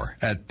 Learn more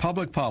at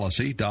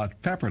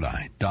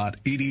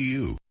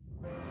publicpolicy.pepperdine.edu.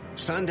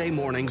 Sunday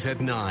mornings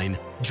at 9,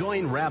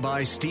 join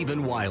Rabbi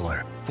Stephen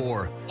Weiler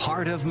for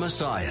Heart of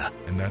Messiah.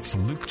 And that's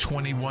Luke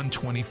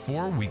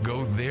 21:24. We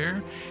go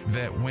there,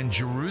 that when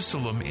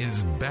Jerusalem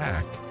is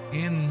back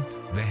in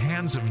the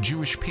hands of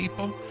Jewish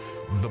people,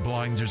 the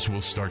blinders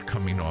will start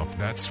coming off.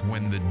 That's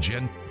when the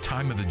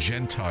time of the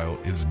Gentile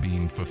is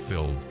being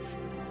fulfilled.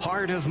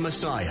 Heart of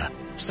Messiah,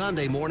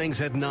 Sunday mornings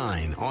at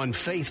 9 on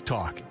Faith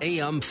Talk,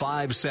 AM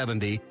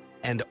 570,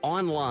 and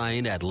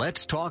online at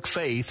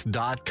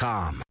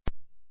letstalkfaith.com.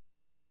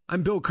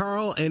 I'm Bill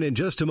Carl, and in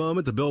just a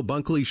moment, the Bill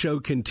Bunkley Show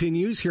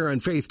continues here on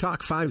Faith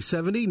Talk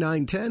 570,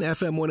 910,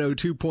 FM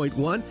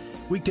 102.1.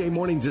 Weekday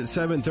mornings at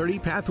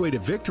 7:30, Pathway to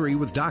Victory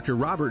with Dr.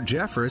 Robert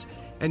Jeffress.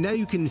 And now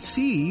you can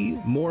see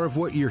more of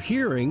what you're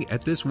hearing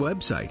at this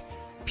website,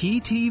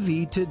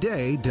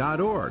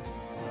 ptvtoday.org.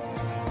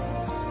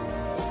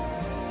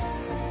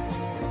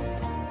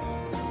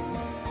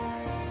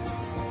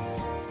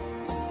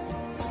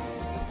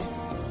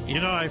 You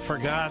know, I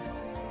forgot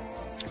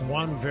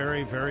one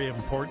very, very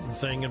important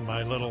thing in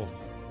my little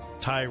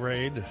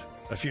tirade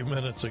a few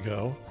minutes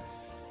ago.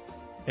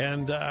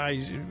 And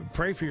I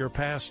pray for your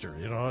pastor.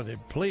 You know,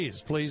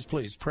 please, please,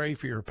 please pray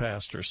for your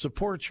pastor.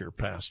 Support your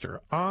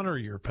pastor. Honor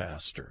your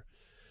pastor.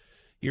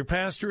 Your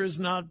pastor is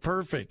not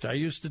perfect. I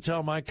used to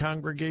tell my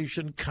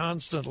congregation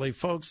constantly,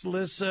 folks,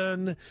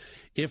 listen,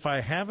 if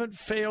I haven't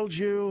failed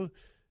you,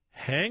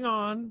 hang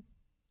on,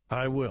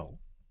 I will.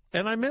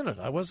 And I meant it.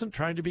 I wasn't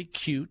trying to be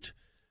cute.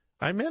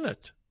 I meant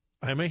it.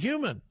 I'm a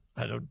human.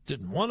 I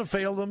didn't want to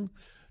fail them,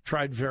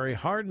 tried very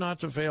hard not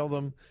to fail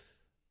them,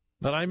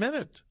 but I meant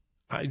it.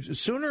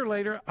 Sooner or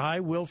later, I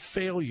will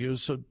fail you,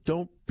 so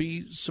don't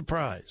be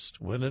surprised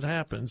when it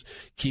happens.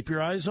 Keep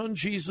your eyes on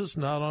Jesus,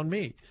 not on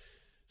me.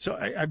 So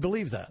I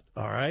believe that,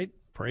 all right?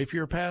 Pray for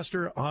your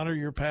pastor, honor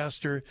your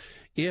pastor.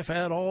 If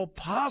at all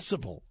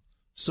possible,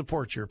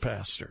 support your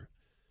pastor.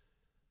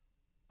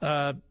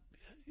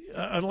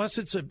 Unless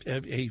it's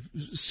a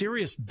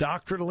serious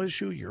doctrinal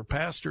issue, your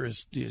pastor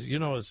is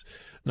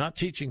not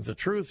teaching the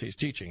truth, he's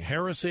teaching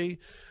heresy,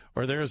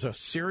 or there's a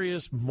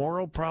serious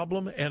moral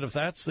problem, and if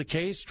that's the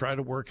case, try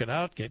to work it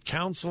out, get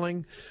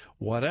counseling,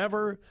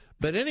 whatever.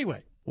 But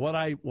anyway, what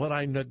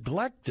I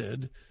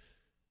neglected,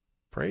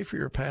 pray for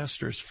your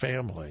pastor's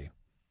family,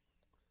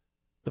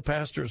 the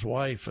pastor's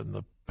wife and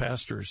the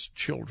pastor's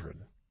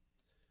children.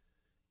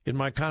 In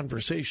my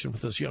conversation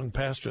with this young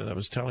pastor that I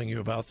was telling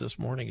you about this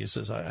morning, he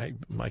says,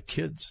 my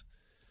kids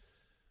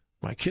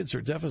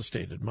are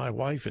devastated. My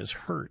wife is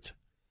hurt.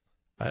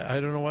 I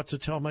don't know what to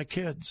tell my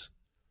kids.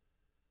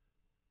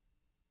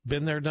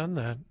 Been there, done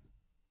that.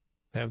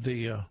 Have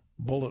the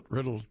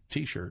bullet-riddled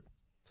T-shirt.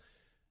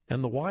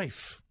 And the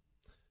wife.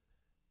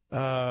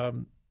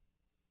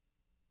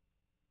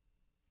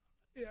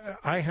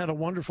 I had a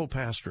wonderful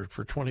pastorate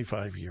for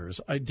 25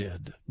 years. I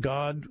did.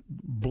 God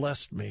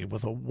blessed me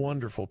with a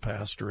wonderful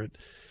pastorate.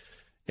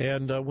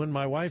 And when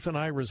my wife and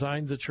I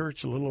resigned the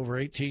church a little over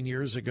 18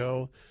 years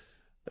ago,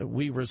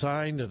 we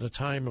resigned at a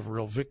time of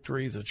real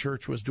victory. The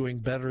church was doing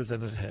better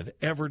than it had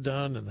ever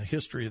done in the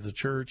history of the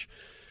church.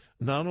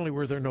 Not only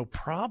were there no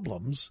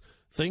problems,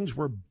 things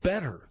were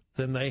better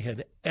than they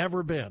had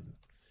ever been.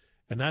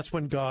 And that's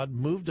when God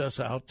moved us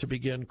out to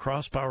begin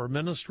Cross Power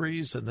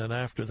Ministries, and then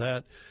after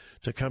that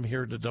to come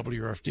here to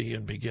WRFD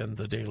and begin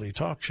the daily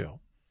talk show.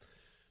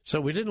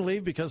 So we didn't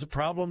leave because of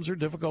problems or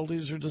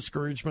difficulties or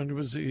discouragement. It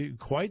was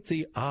quite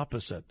the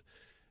opposite.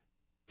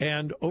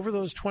 And over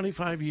those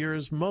 25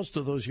 years, most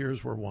of those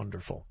years were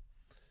wonderful.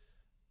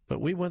 But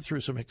we went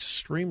through some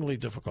extremely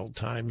difficult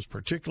times,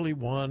 particularly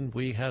one.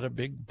 We had a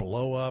big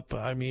blow up.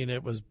 I mean,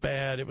 it was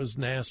bad. It was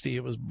nasty.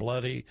 It was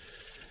bloody.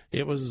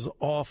 It was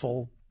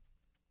awful.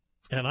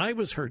 And I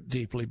was hurt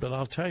deeply, but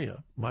I'll tell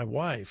you, my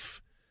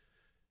wife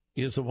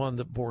is the one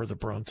that bore the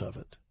brunt of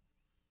it.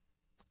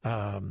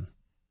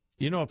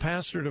 A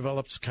pastor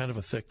develops kind of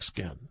a thick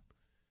skin.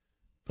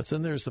 But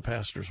then there's the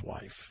pastor's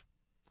wife.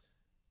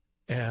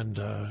 And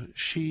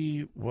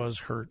she was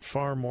hurt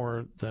far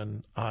more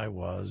than I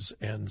was.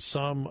 And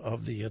some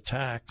of the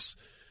attacks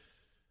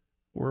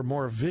were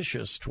more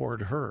vicious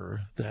toward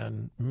her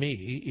than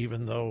me,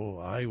 even though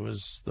I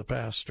was the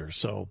pastor.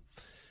 So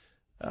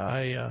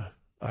I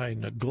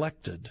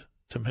neglected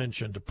to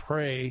mention to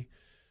pray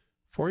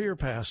for your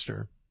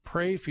pastor,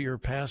 pray for your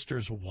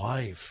pastor's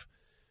wife,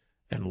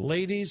 and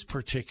ladies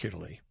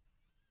particularly,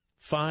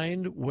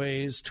 find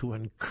ways to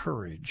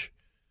encourage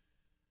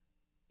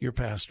your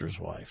pastor's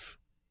wife.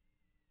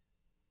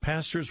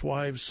 Pastors'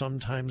 wives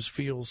sometimes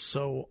feel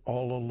so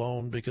all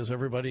alone because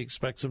everybody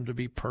expects them to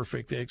be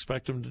perfect. They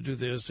expect them to do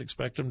this,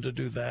 expect them to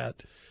do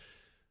that.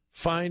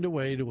 Find a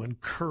way to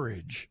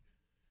encourage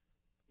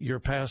your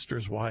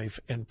pastor's wife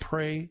and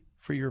pray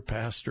for your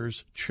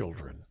pastor's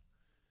children.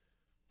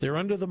 They're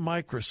under the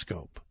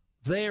microscope.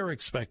 They are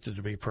expected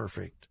to be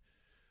perfect.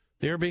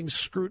 They're being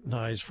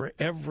scrutinized for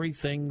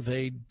everything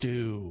they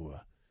do.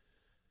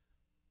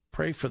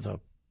 Pray for the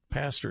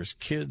pastor's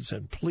kids,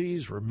 and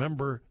please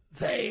remember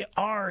they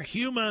are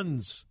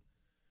humans.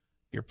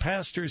 Your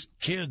pastor's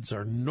kids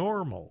are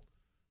normal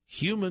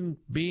human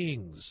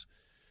beings,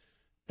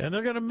 and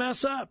they're going to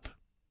mess up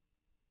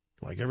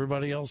like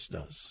everybody else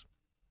does.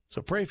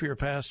 So pray for your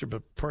pastor,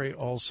 but pray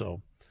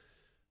also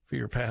for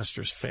your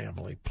pastor's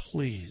family.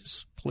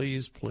 Please,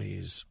 please,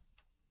 please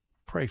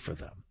pray for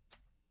them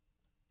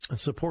and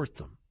support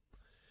them.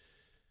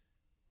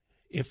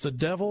 If the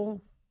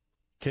devil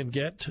can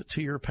get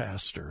to your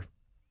pastor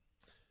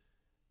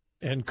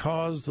and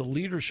cause the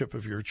leadership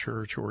of your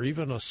church, or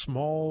even a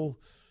small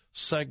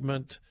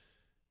segment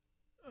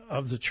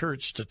of the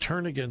church, to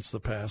turn against the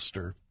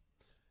pastor,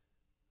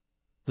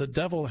 the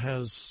devil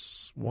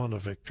has won a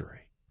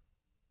victory.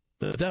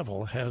 The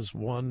devil has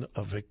won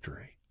a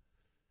victory.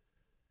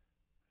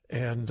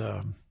 And,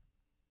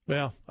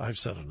 well, I've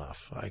said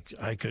enough.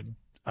 I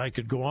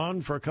could go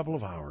on for a couple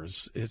of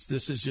hours.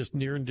 This is just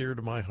near and dear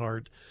to my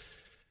heart.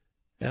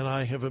 And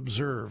I have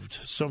observed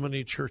so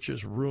many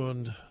churches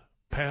ruined,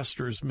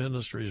 pastors'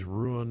 ministries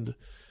ruined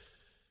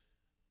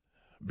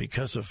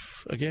because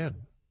of, again,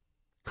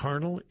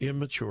 carnal,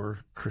 immature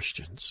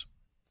Christians.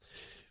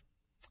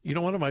 You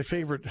know, one of my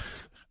favorite,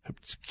 I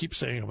keep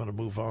saying I'm going to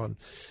move on.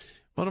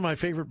 One of my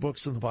favorite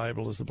books in the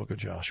Bible is the book of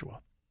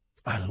Joshua.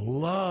 I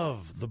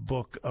love the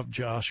book of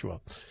Joshua.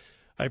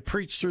 I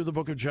preached through the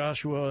book of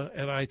Joshua,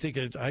 and I think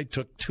I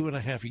took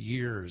 2.5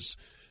 years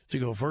to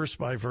go verse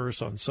by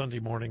verse on Sunday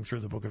morning through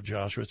the book of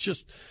Joshua. It's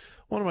just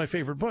one of my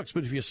favorite books.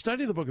 But if you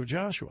study the book of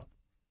Joshua,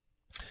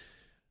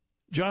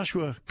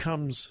 Joshua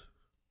comes,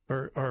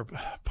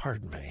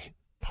 pardon me,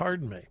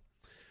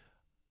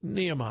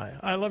 Nehemiah.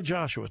 I love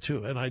Joshua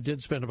too, and I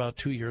did spend about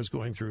 2 years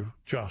going through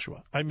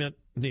Joshua. I meant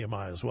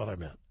Nehemiah is what I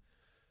meant.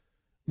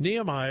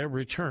 Nehemiah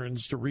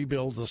returns to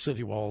rebuild the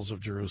city walls of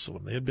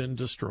Jerusalem. They had been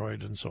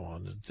destroyed and so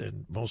on,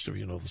 and most of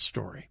you know the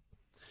story.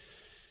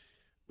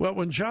 Well,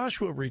 when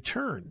Joshua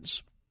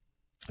returns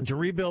to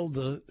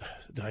rebuild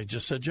I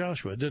just said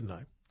Joshua, didn't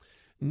I?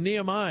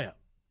 Nehemiah.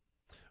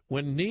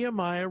 When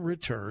Nehemiah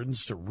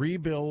returns to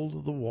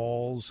rebuild the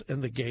walls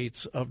and the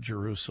gates of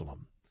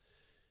Jerusalem,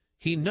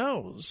 he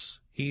knows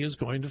he is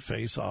going to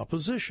face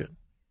opposition,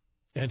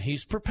 and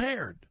he's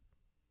prepared.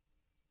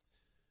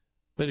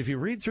 But if you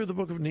read through the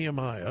book of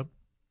Nehemiah,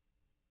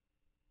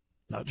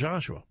 not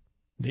Joshua,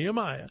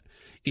 Nehemiah,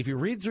 if you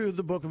read through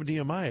the book of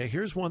Nehemiah,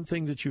 here's one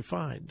thing that you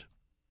find.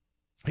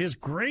 His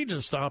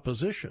greatest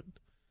opposition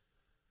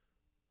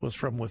was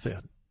from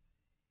within.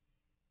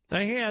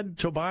 They had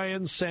Tobiah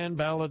and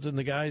Sanballat and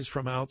the guys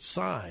from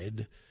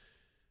outside,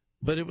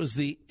 but it was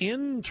the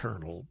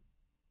internal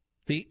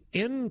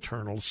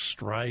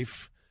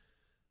strife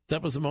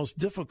that was the most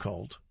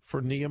difficult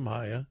for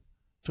Nehemiah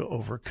to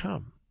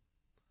overcome.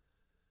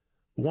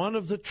 One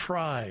of the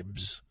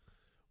tribes,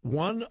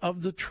 one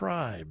of the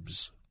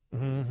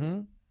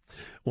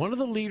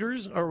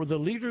leaders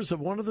of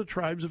one of the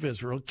tribes of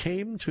Israel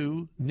came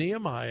to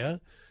Nehemiah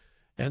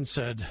and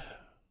said,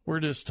 "We're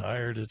just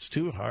tired. It's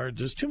too hard.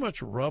 There's too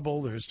much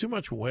rubble. There's too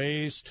much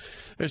waste.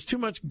 There's too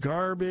much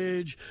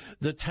garbage.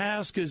 The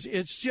task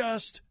it's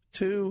just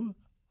too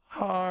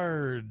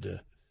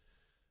hard."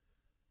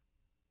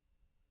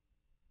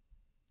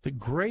 The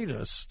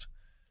greatest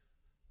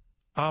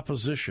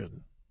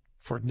opposition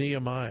for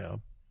Nehemiah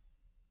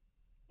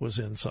was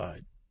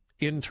inside,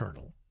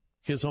 internal,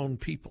 his own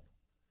people.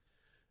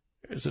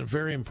 It's a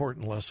very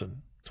important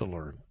lesson to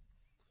learn.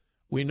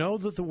 We know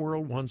that the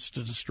world wants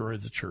to destroy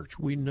the church.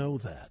 We know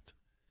that.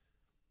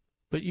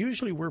 But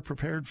usually we're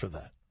prepared for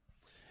that.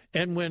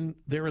 And when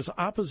there is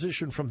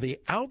opposition from the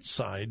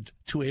outside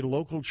to a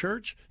local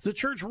church, the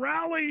church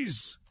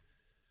rallies.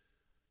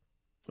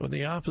 When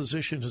the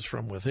opposition is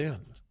from within,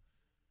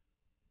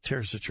 it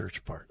tears the church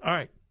apart. All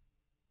right,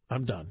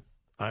 I'm done.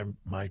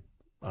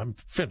 I'm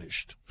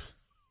finished.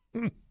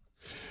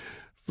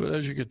 But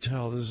as you can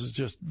tell, this is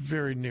just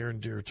very near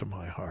and dear to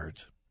my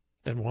heart.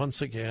 And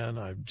once again,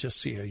 I just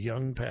see a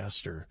young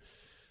pastor.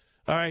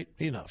 All right,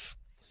 enough.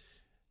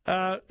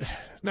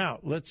 Now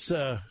let's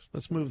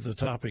move the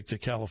topic to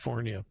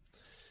California.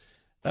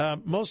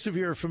 Most of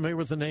you are familiar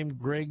with the name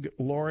Greg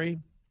Laurie,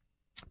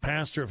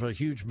 pastor of a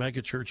huge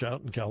megachurch out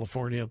in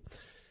California.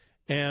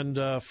 And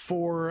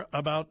for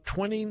about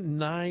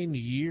 29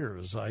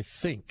 years, I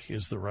think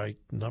is the right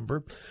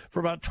number,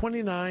 for about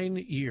 29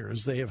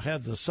 years, they have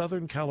had the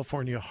Southern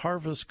California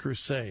Harvest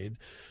Crusade,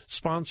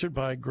 sponsored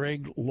by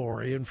Greg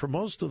Laurie. And for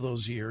most of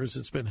those years,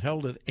 it's been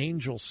held at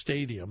Angel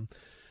Stadium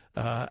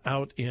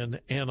out in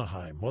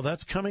Anaheim. Well,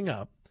 that's coming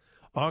up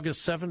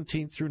August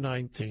 17th through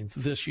 19th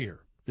this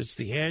year. It's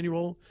the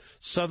annual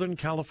Southern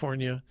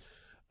California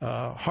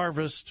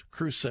Harvest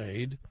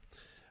Crusade.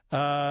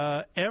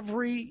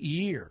 Every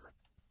year,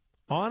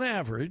 on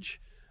average,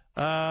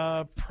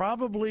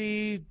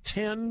 probably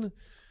 10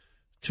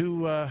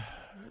 to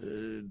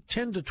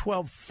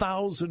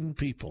 12,000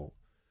 people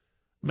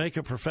make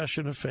a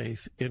profession of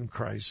faith in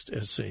Christ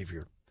as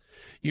Savior.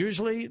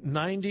 Usually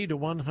 90 to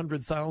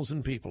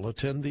 100,000 people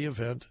attend the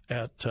event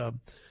at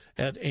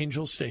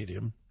Angel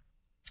Stadium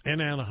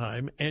in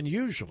Anaheim, and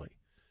usually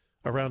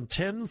around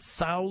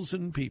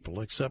 10,000 people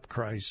accept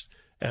Christ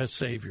as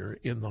Savior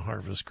in the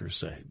Harvest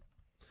Crusade.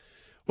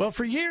 Well,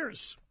 for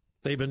years,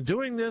 they've been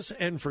doing this,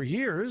 and for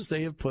years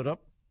they have put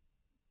up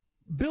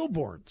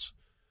billboards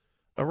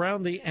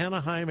around the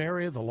Anaheim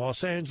area, the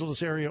Los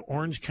Angeles area,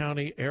 Orange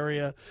County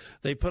area.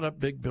 They put up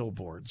big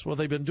billboards. Well,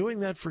 they've been doing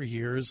that for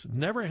years,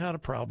 never had a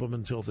problem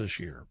until this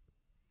year.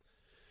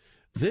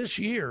 This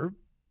year,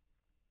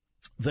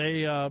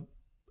 they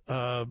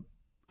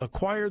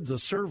acquired the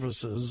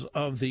services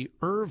of the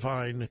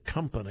Irvine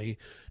Company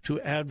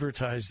to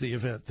advertise the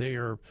event. They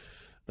are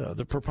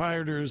the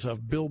proprietors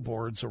of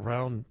billboards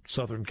around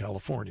Southern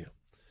California.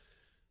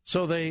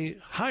 So they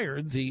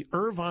hired the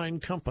Irvine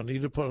Company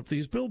to put up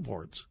these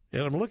billboards.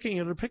 And I'm looking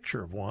at a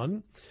picture of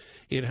one.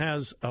 It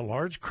has a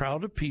large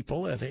crowd of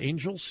people at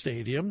Angel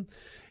Stadium,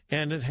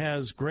 and it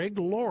has Greg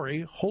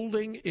Laurie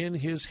holding in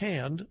his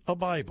hand a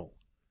Bible.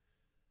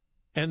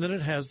 And then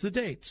it has the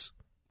dates.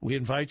 We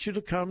invite you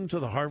to come to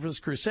the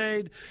Harvest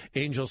Crusade,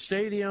 Angel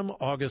Stadium,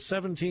 August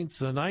 17th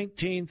to the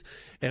 19th.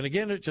 And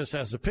again, it just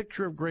has a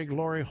picture of Greg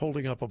Laurie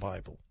holding up a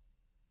Bible.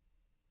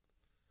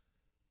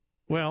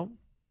 Well,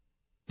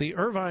 the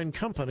Irvine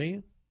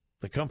Company,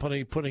 the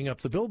company putting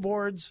up the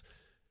billboards,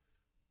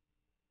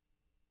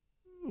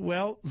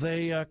 well,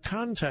 they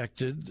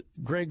contacted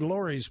Greg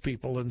Laurie's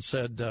people and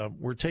said,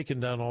 we're taking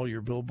down all your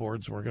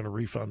billboards. We're going to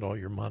refund all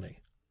your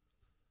money.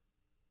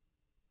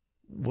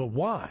 Well,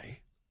 why?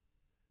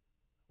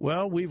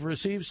 Well, we've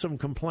received some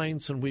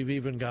complaints, and we've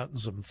even gotten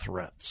some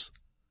threats.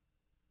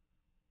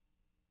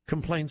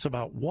 Complaints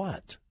about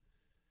what?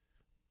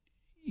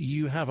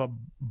 You have a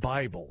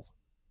Bible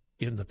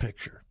in the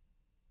picture.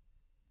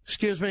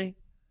 Excuse me?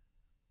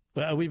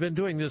 Well, we've been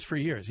doing this for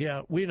years.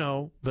 Yeah, we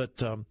know,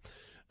 but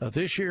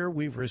this year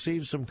we've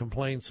received some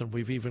complaints, and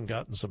we've even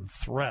gotten some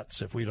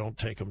threats if we don't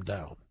take them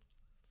down.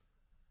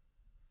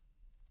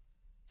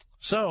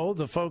 So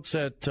the folks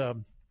at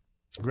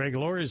Greg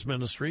Laurie's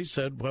ministry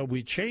said, well,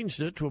 we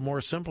changed it to a more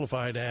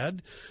simplified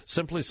ad,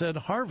 simply said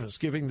Harvest,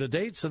 giving the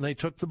dates, and they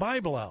took the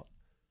Bible out.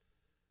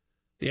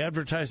 The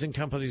advertising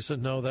company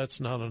said, no, that's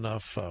not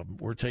enough.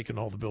 We're taking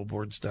all the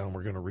billboards down.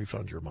 We're going to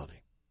refund your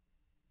money.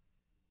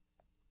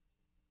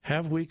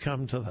 Have we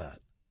come to that?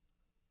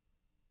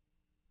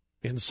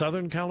 In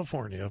Southern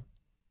California,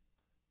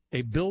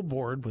 a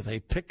billboard with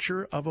a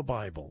picture of a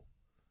Bible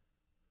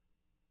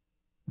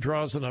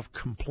draws enough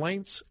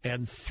complaints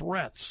and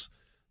threats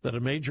that a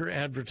major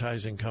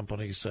advertising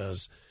company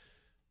says,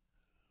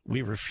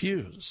 we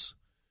refuse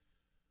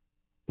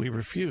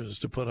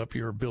to put up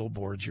your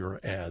billboards, your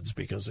ads,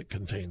 because it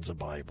contains a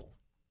Bible.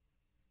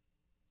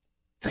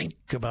 Think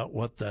about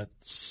what that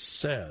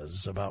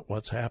says about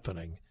what's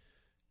happening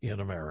in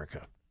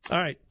America. All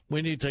right,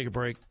 we need to take a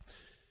break.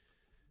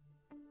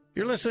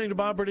 You're listening to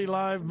Bob Burney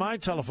Live. My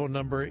telephone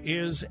number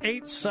is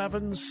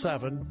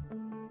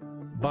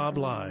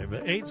 877-BOB-LIVE,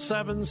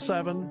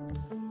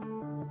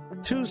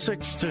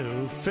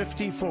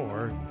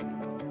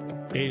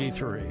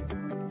 877-262-5483.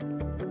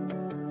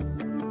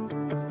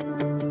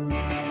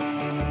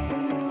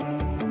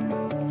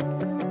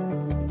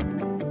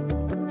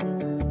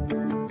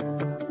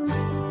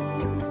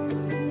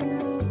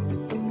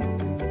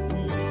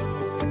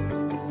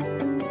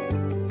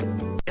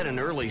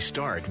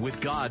 Start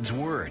with God's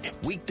Word.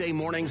 Weekday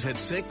mornings at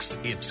 6,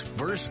 it's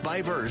Verse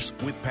by Verse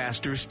with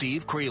Pastor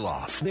Steve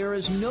Kreloff. There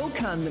is no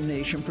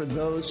condemnation for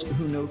those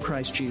who know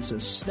Christ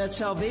Jesus. That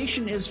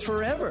salvation is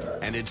forever.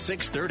 And at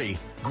 6:30,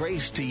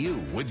 Grace to You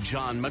with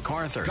John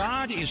MacArthur.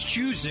 God is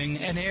choosing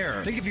an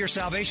heir. Think of your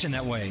salvation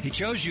that way. He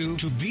chose you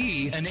to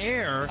be an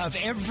heir of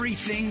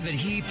everything that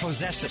He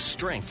possesses.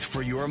 Strength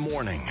for your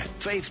morning.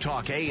 Faith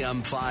Talk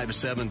AM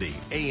 570,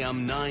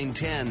 AM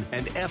 910,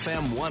 and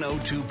FM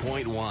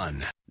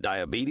 102.1.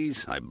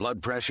 Diabetes, high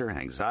blood pressure,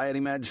 anxiety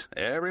meds,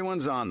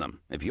 everyone's on them.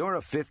 If you're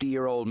a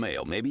 50-year-old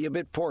male, maybe a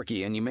bit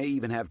porky, and you may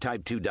even have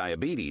type 2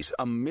 diabetes,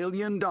 $1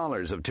 million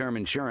of term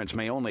insurance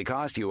may only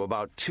cost you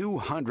about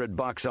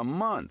 $200 a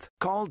month.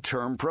 Call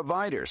Term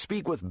Provider.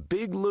 Speak with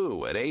Big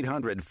Lou at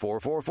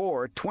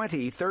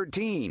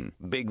 800-444-2013.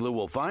 Big Lou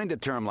will find a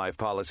term life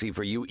policy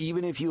for you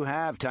even if you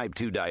have type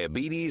 2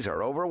 diabetes,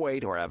 are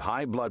overweight, or have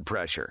high blood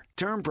pressure.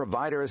 Term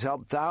Provider has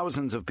helped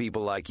thousands of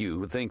people like you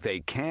who think they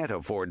can't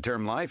afford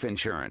term life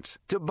insurance.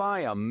 To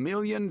buy $1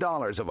 million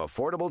of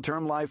affordable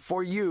term life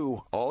for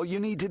you, all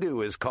you need to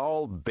do is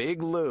call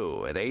Big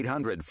Lou at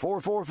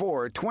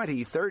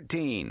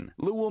 800-444-2013.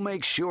 Lou will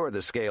make sure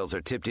the scales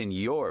are tipped in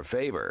your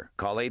favor.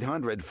 Call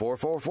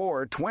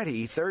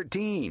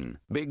 800-444-2013.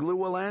 Big Lou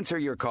will answer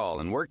your call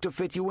and work to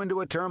fit you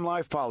into a term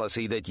life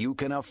policy that you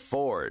can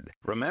afford.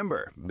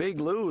 Remember, Big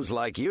Lou's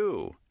like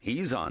you.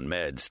 He's on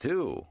meds,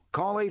 too.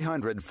 Call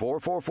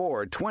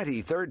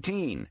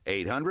 800-444-2013.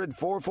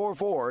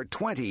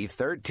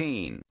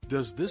 800-444-2013.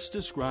 Does this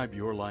describe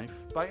your life?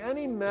 By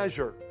any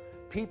measure,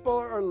 People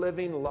are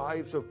living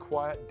lives of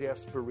quiet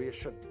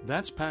desperation.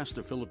 That's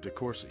Pastor Philip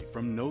DeCourcy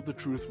from Know the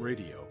Truth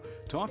Radio,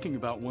 talking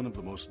about one of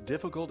the most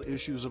difficult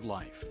issues of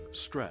life,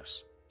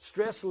 stress.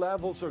 Stress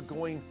levels are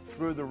going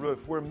through the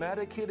roof. We're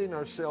medicating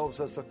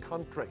ourselves as a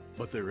country.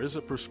 But there is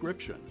a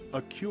prescription,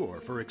 a cure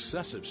for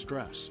excessive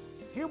stress.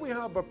 Here we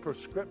have a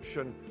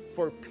prescription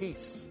for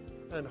peace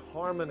and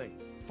harmony,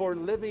 for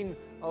living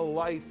a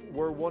life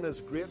where one is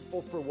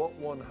grateful for what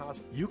one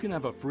has. You can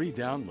have a free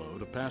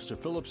download of Pastor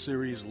Philip's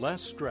series, Less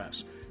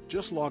Stress.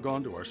 Just log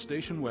on to our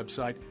station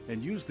website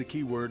and use the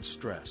keyword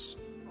stress.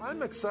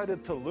 I'm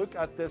excited to look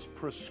at this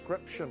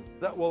prescription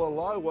that will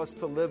allow us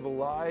to live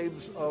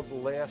lives of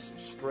less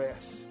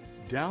stress.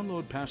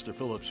 Download Pastor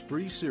Philip's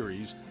free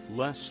series,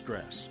 Less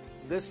Stress.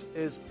 This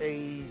is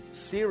a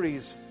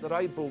series that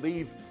I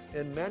believe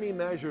in many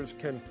measures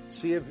can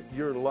save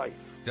your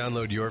life.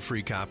 Download your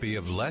free copy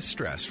of Less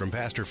Stress from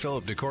Pastor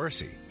Philip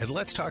DeCourcy at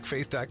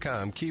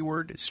letstalkfaith.com,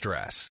 keyword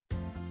stress.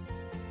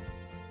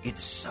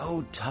 It's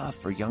so tough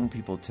for young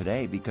people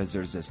today because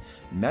there's this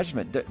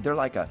measurement. They're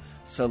like a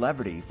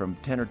celebrity from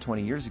 10 or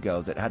 20 years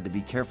ago that had to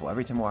be careful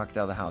every time I walked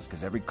out of the house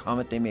because every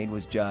comment they made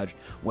was judged,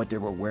 what they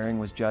were wearing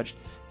was judged.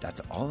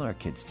 That's all our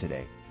kids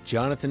today.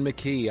 Jonathan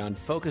McKee on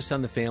Focus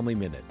on the Family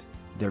Minute.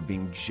 They're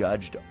being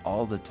judged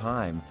all the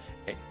time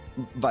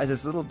by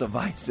this little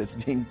device that's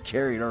being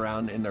carried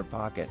around in their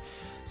pocket.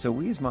 So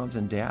we as moms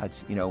and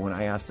dads, when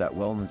I asked that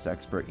wellness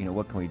expert,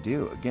 what can we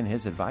do? Again,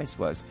 his advice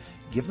was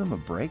give them a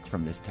break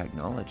from this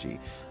technology.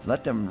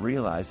 Let them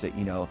realize that,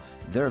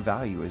 their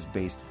value is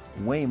based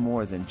way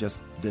more than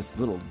just this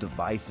little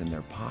device in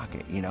their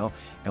pocket,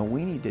 And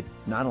we need to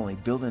not only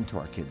build into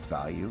our kids'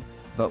 value,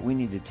 but we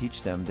need to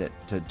teach them that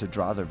to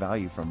draw their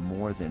value from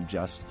more than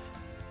just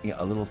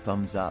a little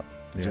thumbs up,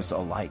 just a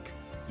like,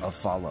 a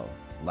follow.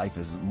 Life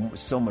is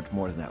so much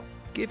more than that.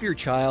 Give your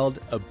child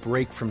a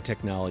break from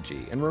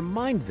technology and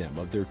remind them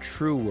of their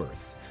true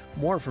worth.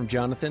 More from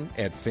Jonathan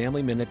at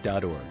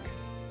FamilyMinute.org.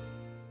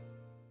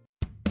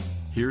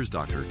 Here's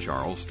Dr.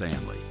 Charles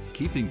Stanley,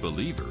 keeping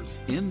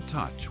believers in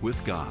touch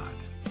with God.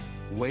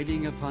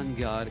 Waiting upon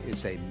God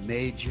is a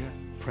major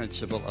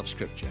principle of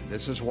Scripture.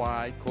 This is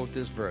why I quote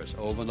this verse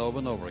over and over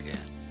and over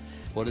again.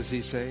 What does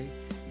he say?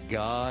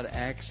 God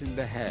acts in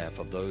behalf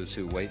of those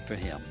who wait for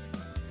him.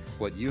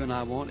 What you and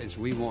I want is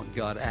we want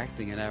God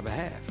acting in our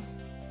behalf.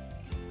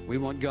 We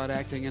want God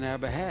acting in our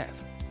behalf.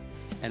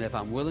 And if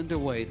I'm willing to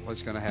wait,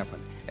 what's going to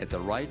happen? At the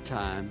right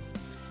time,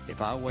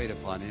 if I wait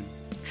upon him,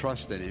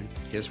 trust in him,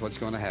 here's what's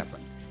going to happen.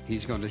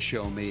 He's going to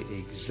show me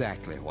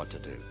exactly what to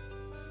do.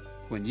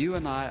 When you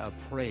and I are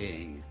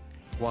praying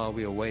while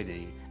we are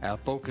waiting, our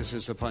focus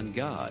is upon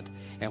God.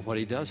 And what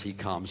he does, he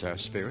calms our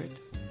spirit.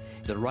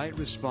 The right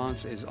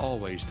response is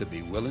always to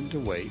be willing to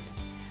wait,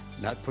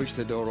 not push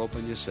the door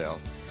open yourself,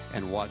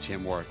 and watch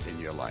him work in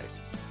your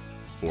life.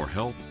 For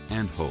help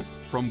and hope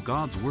from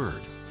God's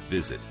Word,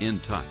 visit In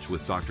Touch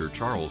with Dr.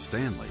 Charles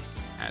Stanley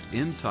at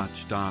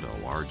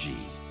intouch.org.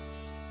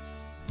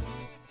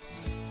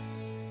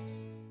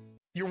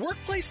 Your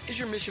workplace is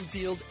your mission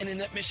field, and in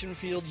that mission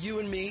field, you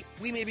and me,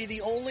 we may be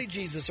the only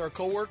Jesus our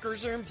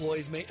coworkers or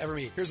employees may ever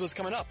meet. Here's what's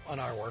coming up on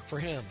I Work for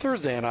Him.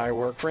 Thursday on I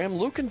Work for Him,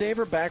 Luke and Dave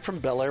are back from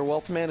Bel Air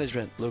Wealth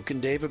Management. Luke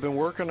and Dave have been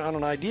working on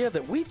an idea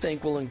that we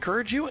think will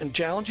encourage you and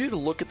challenge you to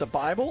look at the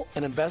Bible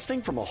and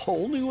investing from a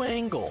whole new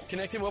angle.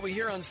 Connecting what we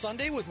hear on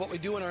Sunday with what we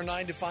do in our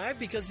 9 to 5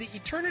 because the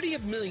eternity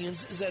of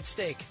millions is at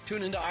stake.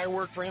 Tune into I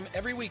Work for Him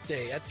every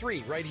weekday at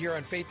 3 right here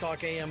on Faith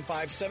Talk AM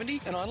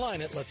 570 and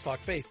online at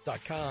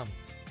letstalkfaith.com.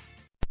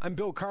 I'm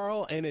Bill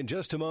Carl, and in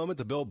just a moment,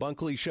 the Bill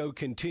Bunkley Show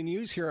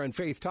continues here on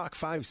Faith Talk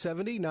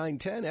 570,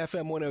 910,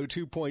 FM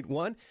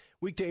 102.1.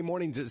 Weekday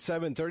mornings at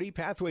 7:30,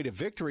 Pathway to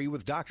Victory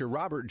with Dr.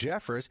 Robert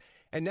Jeffress.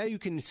 And now you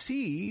can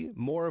see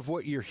more of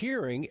what you're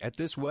hearing at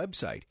this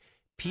website,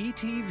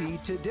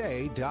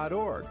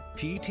 ptvtoday.org,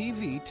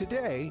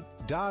 ptvtoday.org.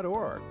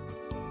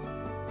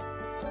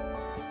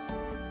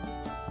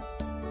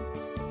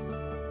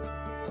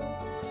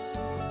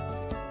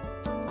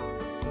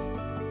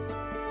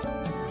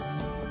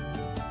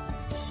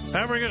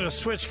 Now we're going to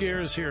switch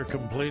gears here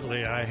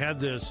completely. I had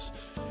this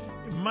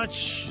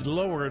much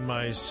lower in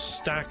my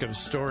stack of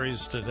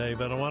stories today,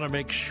 but I want to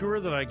make sure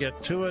that I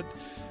get to it.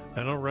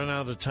 I don't run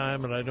out of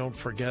time and I don't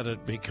forget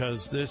it,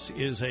 because this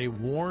is a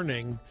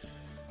warning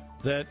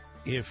that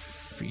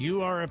if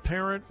you are a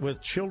parent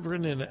with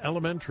children in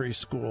elementary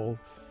school,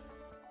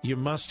 you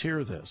must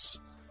hear this.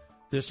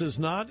 This is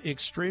not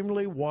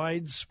extremely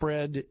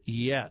widespread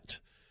yet,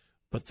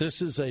 but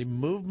this is a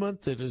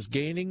movement that is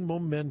gaining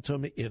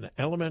momentum in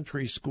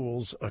elementary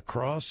schools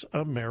across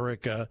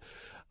America.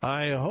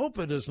 I hope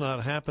it is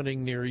not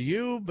happening near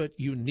you, but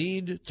you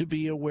need to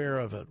be aware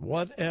of it.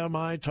 What am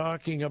I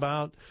talking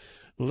about?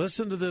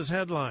 Listen to this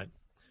headline.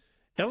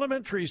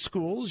 Elementary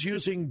schools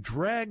using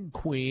drag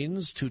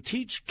queens to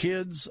teach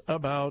kids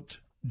about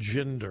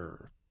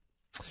gender.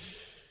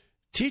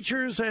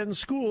 Teachers and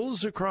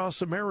schools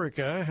across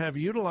America have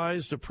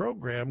utilized a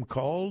program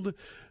called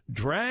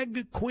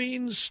Drag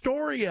Queen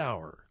Story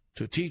Hour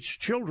to teach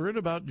children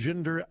about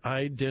gender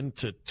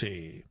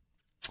identity.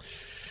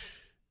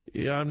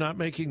 Yeah, I'm not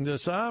making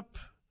this up.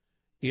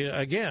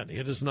 Again,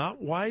 it is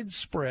not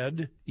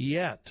widespread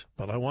yet,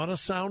 but I want to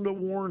sound a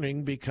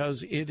warning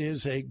because it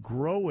is a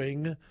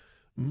growing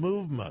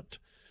movement.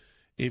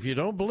 If you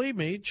don't believe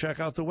me, check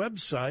out the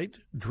website,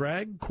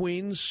 Drag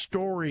Queen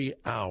Story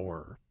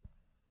Hour.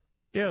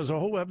 Yeah, there's a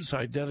whole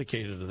website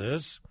dedicated to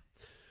this.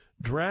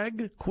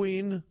 Drag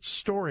Queen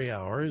Story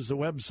Hour is the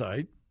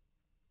website.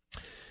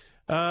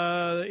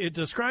 It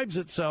describes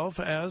itself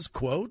as,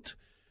 quote,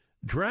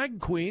 drag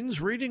queens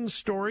reading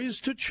stories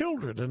to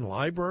children in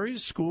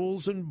libraries,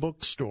 schools, and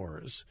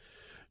bookstores.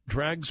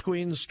 Drag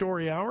Queen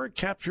Story Hour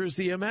captures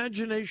the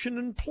imagination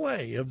and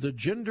play of the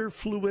gender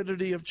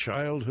fluidity of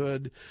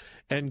childhood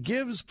and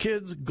gives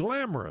kids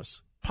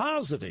glamorous,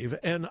 positive,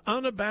 and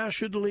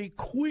unabashedly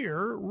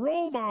queer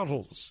role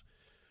models.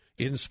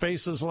 In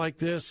spaces like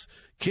this,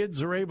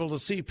 kids are able to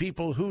see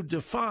people who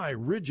defy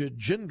rigid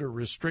gender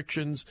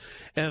restrictions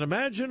and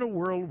imagine a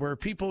world where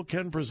people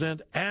can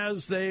present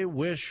as they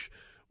wish,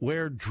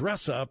 where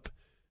dress-up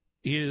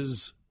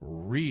is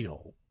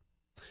real.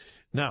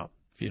 Now,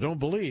 if you don't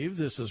believe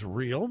this is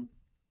real,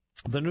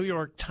 the New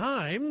York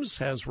Times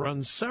has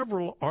run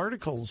several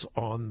articles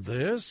on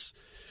this.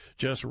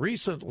 Just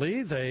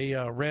recently, they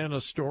ran a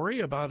story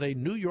about a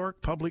New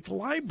York public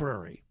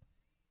library.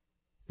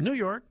 New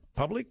York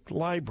Public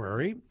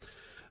Library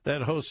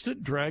that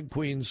hosted Drag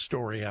Queen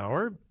Story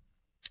Hour.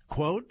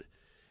 Quote,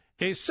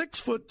 a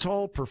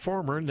 6-foot-tall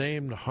performer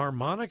named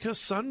Harmonica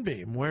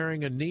Sunbeam,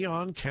 wearing a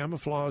neon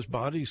camouflage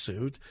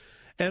bodysuit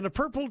and a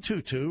purple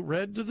tutu,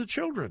 read to the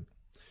children.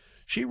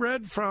 She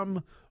read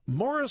from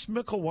Morris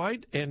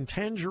Micklewhite and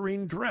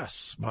Tangerine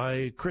Dress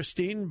by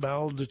Christine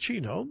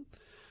Baldacchino.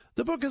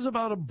 The book is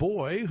about a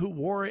boy who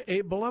wore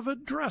a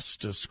beloved dress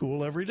to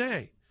school every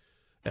day.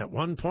 At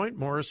one point,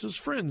 Morris's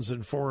friends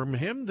inform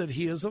him that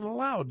he isn't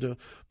allowed to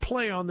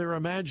play on their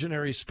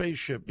imaginary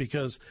spaceship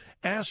because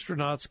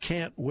astronauts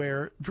can't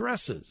wear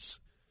dresses.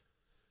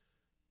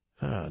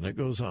 And it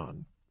goes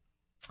on.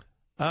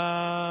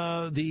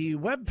 The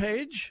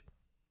webpage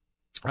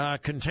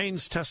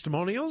contains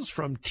testimonials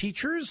from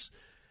teachers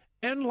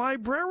and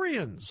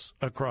librarians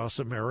across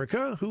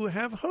America who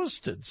have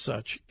hosted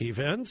such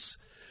events.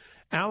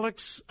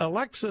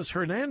 Alexis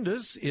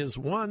Hernandez is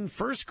one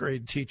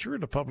first-grade teacher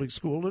at a public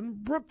school in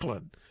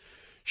Brooklyn.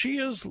 She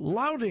is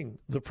lauding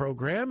the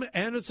program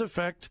and its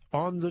effect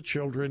on the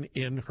children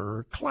in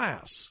her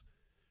class.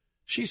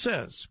 She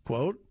says,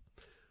 quote,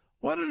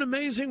 what an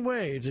amazing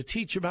way to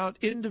teach about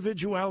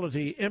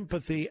individuality,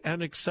 empathy,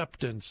 and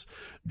acceptance.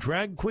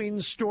 Drag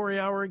Queen Story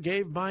Hour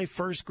gave my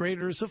first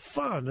graders a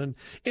fun and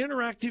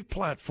interactive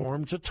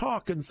platform to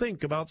talk and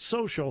think about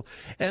social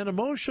and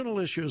emotional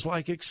issues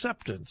like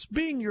acceptance,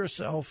 being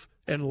yourself,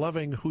 and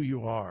loving who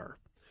you are.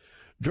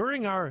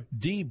 During our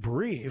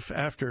debrief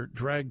after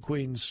Drag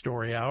Queen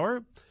Story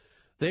Hour,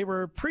 they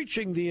were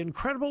preaching the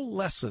incredible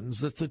lessons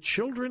that the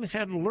children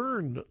had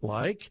learned,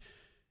 like,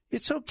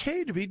 it's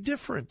okay to be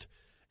different.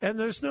 And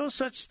there's no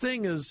such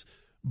thing as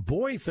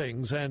boy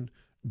things and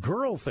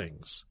girl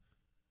things.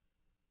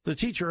 The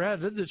teacher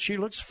added that she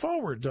looks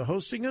forward to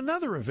hosting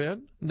another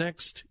event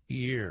next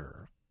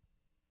year.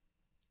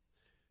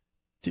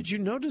 Did you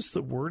notice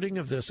the wording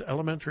of this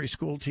elementary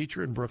school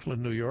teacher in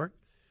Brooklyn, New York?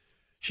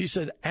 She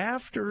said,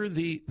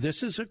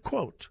 this is a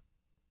quote.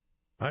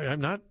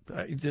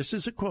 This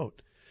is a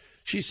quote.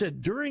 She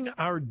said, during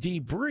our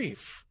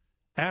debrief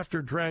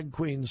after Drag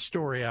Queen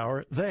Story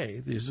Hour,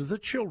 these are the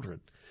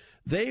children,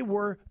 they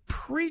were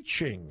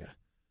preaching.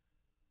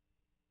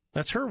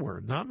 That's her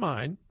word, not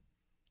mine.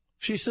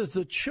 She says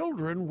the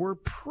children were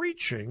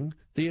preaching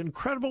the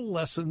incredible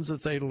lessons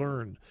that they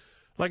learned.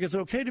 Like it's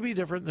okay to be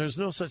different. There's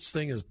no such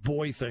thing as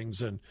boy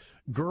things and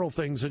girl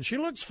things. And she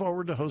looks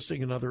forward to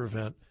hosting another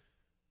event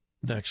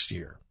next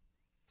year.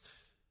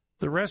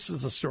 The rest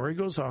of the story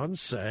goes on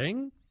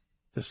saying,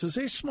 this is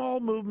a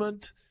small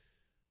movement,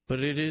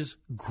 but it is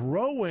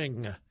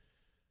growing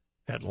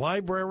at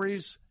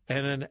libraries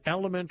and in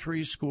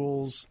elementary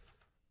schools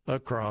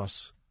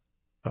across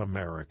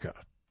America.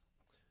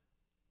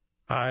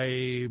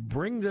 I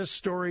bring this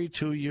story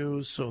to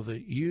you so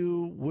that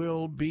you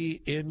will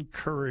be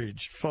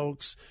encouraged.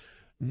 Folks,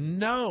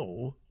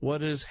 know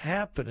what is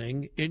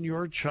happening in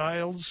your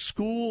child's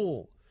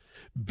school.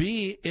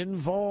 Be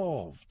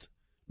involved.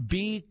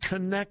 Be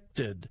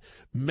connected.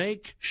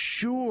 Make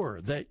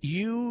sure that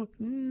you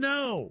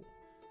know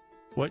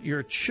what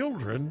your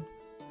children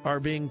are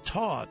being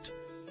taught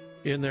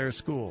in their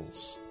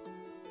schools.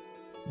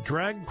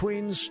 Drag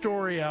Queen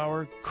Story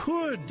Hour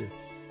could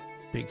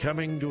be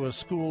coming to a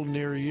school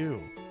near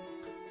you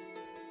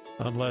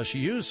unless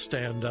you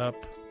stand up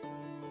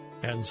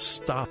and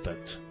stop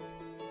it.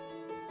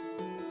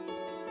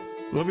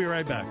 We'll be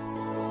right back.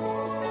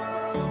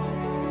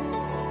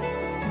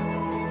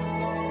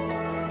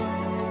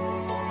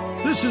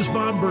 This is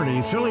Bob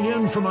Burney filling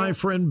in for my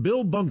friend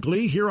Bill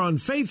Bunkley here on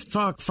Faith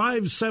Talk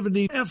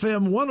 570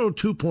 FM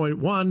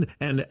 102.1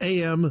 and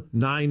AM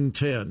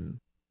 910.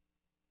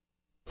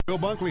 Bill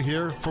Bunkley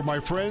here for my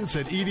friends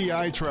at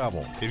EDI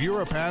Travel. If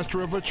you're a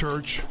pastor of a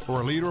church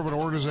or a leader of an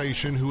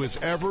organization who has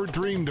ever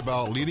dreamed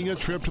about leading a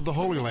trip to the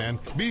Holy Land,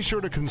 be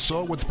sure to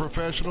consult with the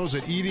professionals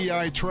at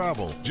EDI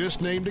Travel,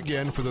 just named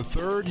again for the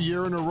third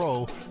year in a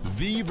row,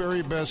 the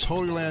very best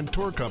Holy Land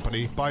tour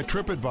company by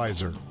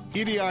TripAdvisor.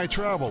 EDI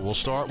Travel will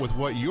start with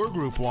what your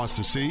group wants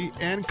to see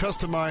and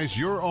customize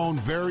your own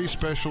very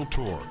special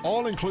tour.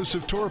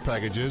 All-inclusive tour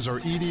packages are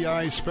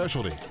EDI's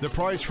specialty. The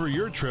price for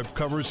your trip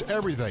covers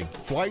everything: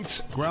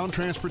 flights, ground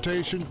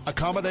transportation,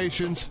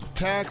 accommodations,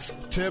 tax,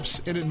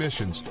 tips, and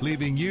admissions,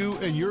 leaving you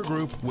and your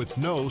group with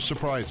no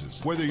surprises.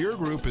 Whether your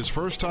group is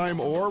first-time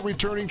or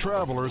returning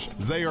travelers,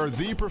 they are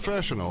the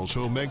professionals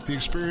who will make the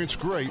experience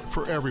great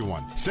for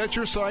everyone. Set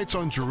your sights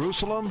on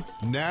Jerusalem,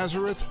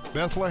 Nazareth,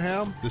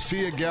 Bethlehem, the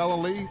Sea of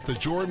Galilee, the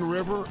Jordan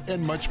River,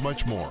 and much,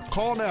 much more.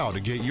 Call now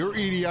to get your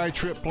EDI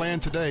trip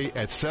planned today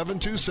at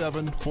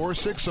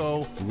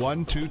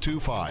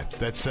 727-460-1225.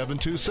 That's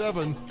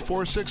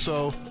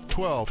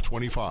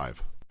 727-460-1225.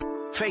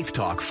 Faith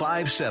Talk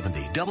 570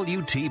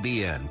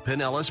 WTBN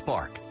Pinellas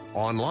Park.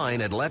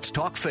 Online at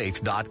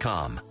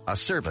letstalkfaith.com, a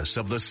service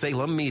of the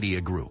Salem Media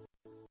Group.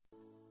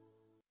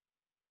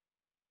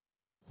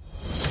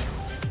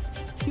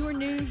 Your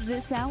news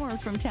this hour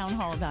from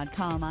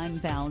townhall.com. I'm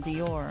Val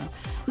Dior.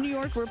 New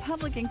York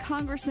Republican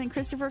Congressman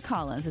Christopher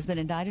Collins has been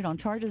indicted on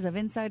charges of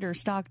insider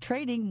stock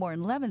trading.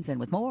 Morton Levinson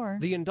with more.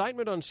 The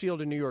indictment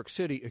unsealed in New York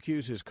City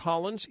accuses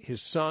Collins,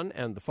 his son,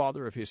 and the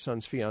father of his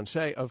son's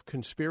fiancée of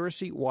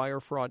conspiracy, wire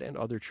fraud, and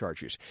other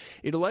charges.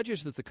 It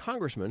alleges that the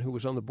congressman, who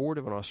was on the board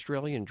of an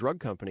Australian drug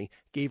company,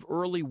 gave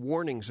early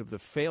warnings of the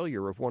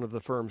failure of one of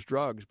the firm's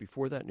drugs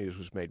before that news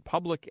was made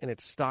public, and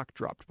its stock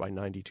dropped by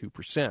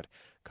 92%.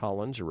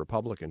 Collins, a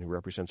Republican who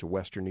represents a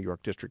western New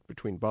York district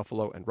between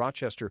Buffalo and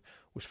Rochester,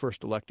 was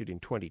first elected in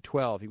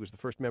 2012. He was the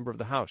first member of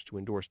the House to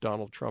endorse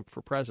Donald Trump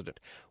for president.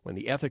 When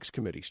the Ethics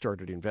Committee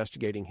started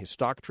investigating his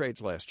stock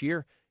trades last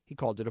year, he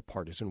called it a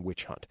partisan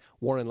witch hunt.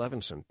 Warren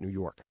Levinson, New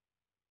York.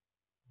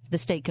 The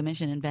State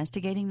Commission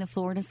investigating the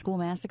Florida school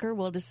massacre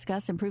will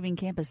discuss improving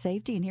campus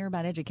safety and hear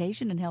about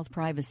education and health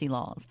privacy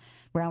laws.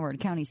 Broward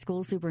County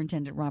School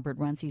Superintendent Robert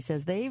Runcie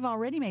says they've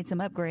already made some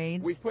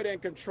upgrades. We've put in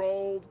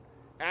controlled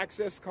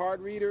access card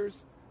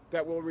readers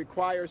that will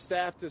require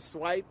staff to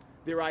swipe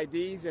their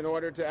IDs in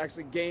order to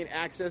actually gain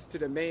access to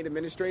the main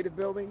administrative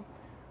building.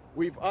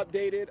 We've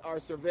updated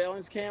our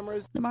surveillance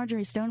cameras. The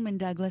Marjorie Stoneman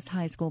Douglas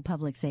High School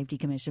Public Safety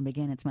Commission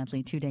began its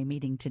monthly two-day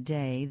meeting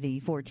today.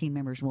 The 14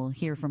 members will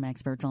hear from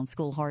experts on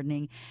school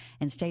hardening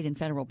and state and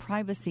federal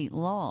privacy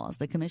laws.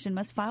 The commission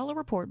must file a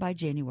report by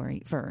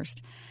January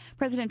 1st.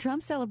 President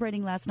Trump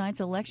celebrating last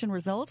night's election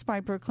results by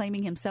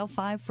proclaiming himself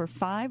 5 for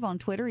 5 on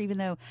Twitter, even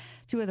though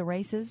two of the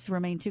races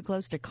remain too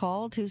close to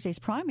call. Tuesday's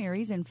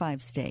primaries in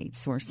 5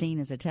 states were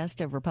seen as a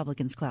test of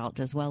Republicans' clout,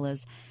 as well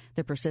as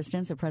the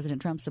persistence of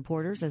President Trump's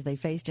supporters as they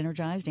faced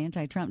energized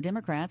anti-Trump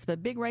Democrats.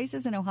 But big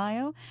races in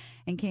Ohio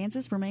and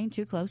Kansas remain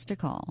too close to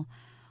call.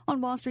 On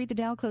Wall Street, the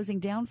Dow closing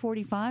down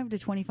 45 to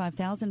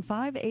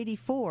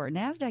 25,584.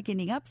 NASDAQ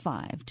ending up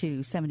 5 to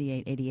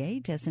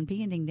 78.88.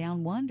 S&P ending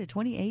down 1 to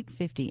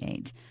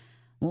 28.58.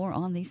 More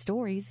on these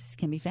stories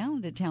can be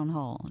found at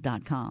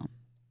townhall.com.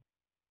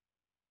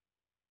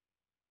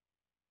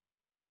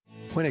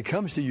 When it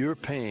comes to your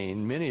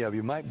pain, many of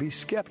you might be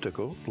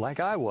skeptical, like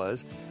I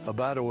was,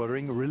 about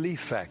ordering Relief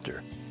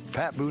Factor.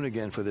 Pat Boone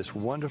again for this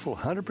wonderful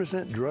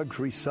 100%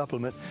 drug-free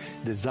supplement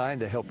designed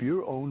to help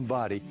your own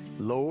body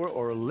lower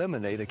or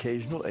eliminate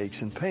occasional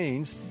aches and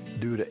pains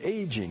due to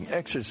aging,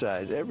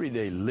 exercise,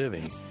 everyday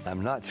living.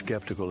 I'm not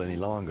skeptical any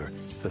longer.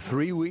 The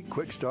 3-week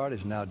quick start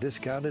is now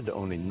discounted to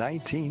only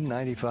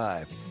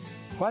 $19.95.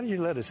 Why don't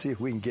you let us see if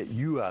we can get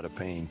you out of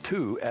pain,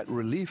 too, at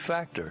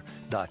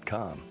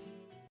ReliefFactor.com.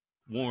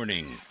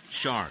 Warning,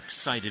 sharks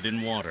sighted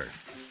in water.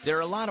 There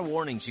are a lot of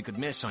warnings you could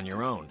miss on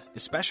your own,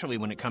 especially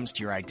when it comes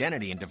to your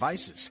identity and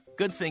devices.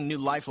 Good thing new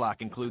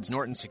LifeLock includes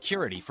Norton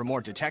Security for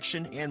more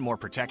detection and more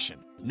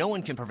protection. No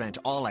one can prevent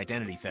all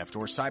identity theft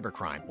or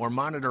cybercrime or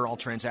monitor all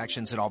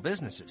transactions at all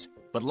businesses.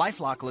 But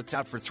LifeLock looks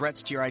out for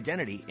threats to your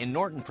identity, and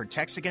Norton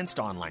protects against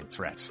online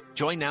threats.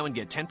 Join now and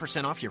get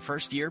 10% off your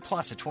first year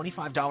plus a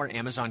 $25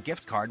 Amazon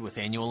gift card with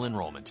annual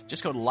enrollment.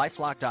 Just go to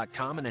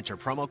LifeLock.com and enter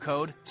promo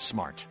code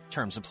SMART.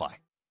 Terms apply.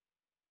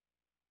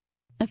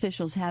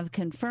 Officials have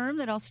confirmed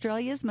that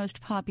Australia's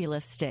most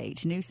populous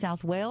state, New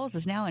South Wales,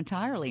 is now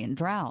entirely in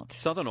drought.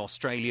 Southern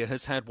Australia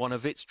has had one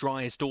of its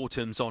driest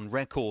autumns on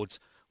record.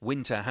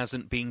 Winter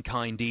hasn't been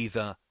kind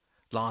either.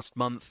 Last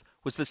month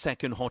was the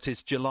second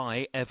hottest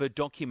July ever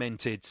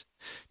documented.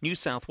 New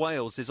South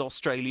Wales is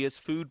Australia's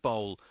food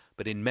bowl,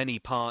 but in many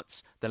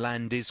parts the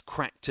land is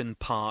cracked and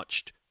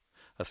parched.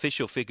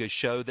 Official figures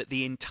show that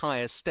the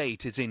entire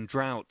state is in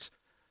drought.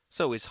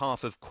 So is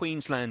half of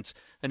Queensland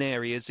and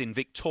areas in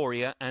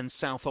Victoria and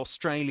South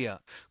Australia.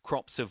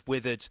 Crops have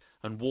withered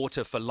and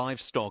water for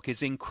livestock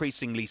is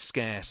increasingly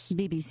scarce.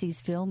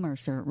 BBC's Phil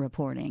Mercer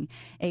reporting.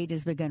 Aid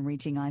has begun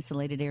reaching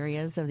isolated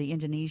areas of the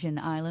Indonesian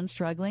island,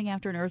 struggling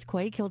after an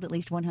earthquake killed at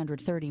least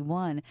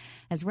 131.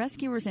 As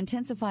rescuers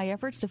intensify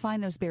efforts to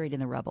find those buried in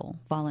the rubble,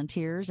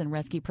 volunteers and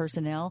rescue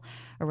personnel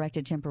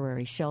erected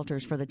temporary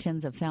shelters for the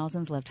tens of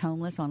thousands left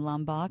homeless on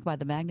Lombok by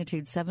the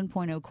magnitude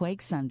 7.0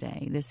 quake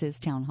Sunday. This is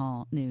Town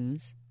Hall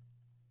News.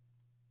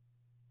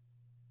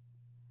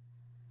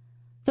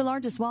 The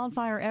largest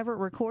wildfire ever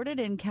recorded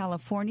in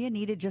California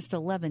needed just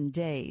 11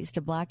 days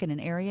to blacken an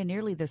area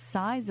nearly the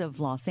size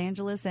of Los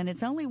Angeles, and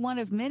it's only one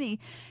of many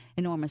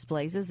enormous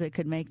blazes that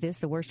could make this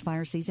the worst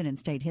fire season in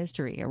state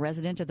history. A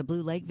resident of the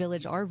Blue Lake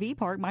Village RV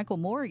Park, Michael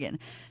Morgan,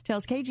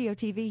 tells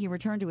KGO-TV he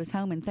returned to his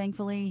home, and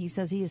thankfully, he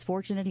says he is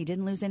fortunate he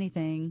didn't lose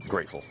anything.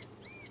 Grateful.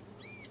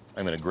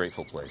 I'm in a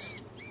grateful place.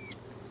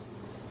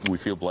 We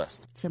feel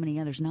blessed. So many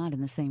others not in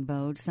the same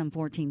boat. Some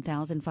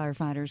 14,000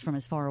 firefighters from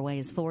as far away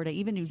as Florida,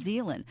 even New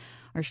Zealand,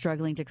 are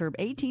struggling to curb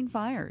 18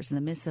 fires in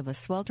the midst of a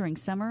sweltering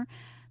summer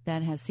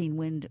that has seen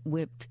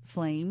wind-whipped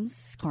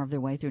flames carve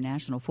their way through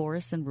national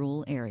forests and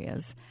rural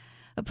areas.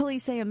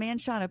 Police say a man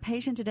shot a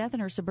patient to death in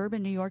her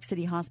suburban New York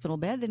City hospital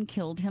bed, then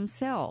killed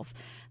himself.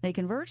 They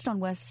converged on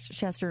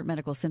Westchester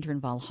Medical Center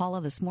in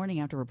Valhalla this morning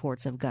after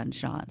reports of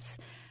gunshots.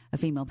 A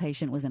female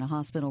patient was in a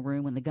hospital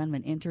room when the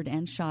gunman entered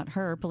and shot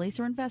her. Police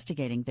are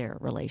investigating their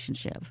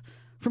relationship.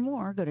 For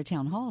more, go to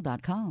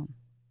townhall.com.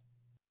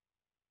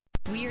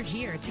 We're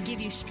here to give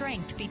you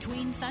strength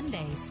between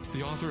Sundays.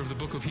 The author of the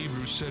book of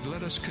Hebrews said,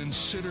 "Let us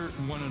consider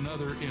one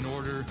another in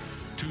order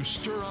to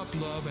stir up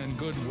love and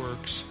good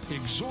works,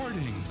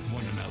 exhorting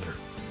one another."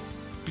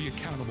 Be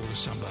accountable to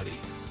somebody.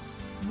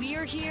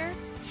 We're here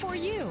for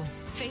you.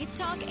 Faith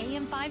Talk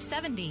AM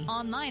 570.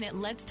 Online at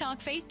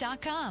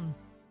letstalkfaith.com.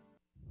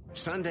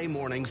 Sunday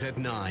mornings at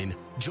 9,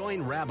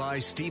 join Rabbi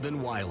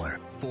Stephen Weiler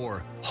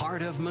for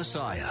Heart of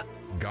Messiah.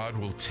 God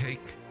will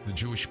take the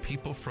Jewish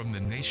people from the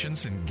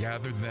nations and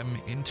gather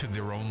them into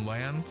their own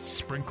land,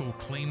 sprinkle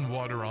clean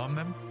water on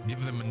them,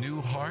 give them a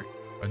new heart,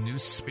 a new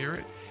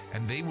spirit,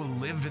 and they will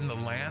live in the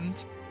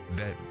land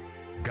that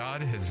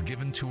God has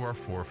given to our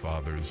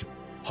forefathers.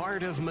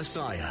 Heart of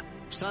Messiah,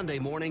 Sunday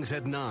mornings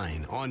at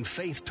 9 on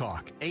Faith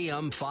Talk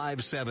AM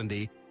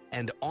 570.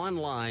 And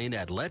online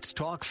at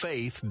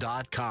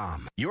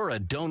letstalkfaith.com. You're a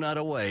donut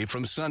away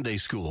from Sunday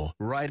school,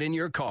 right in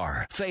your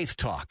car. Faith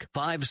Talk,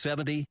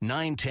 570,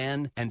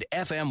 910, and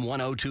FM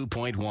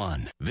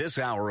 102.1. This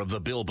hour of the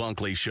Bill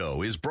Bunkley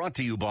Show is brought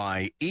to you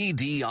by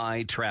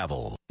EDI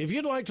Travel. If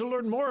you'd like to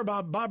learn more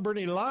about Bob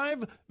Burney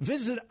Live,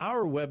 visit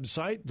our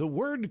website,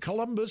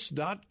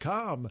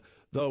 thewordcolumbus.com.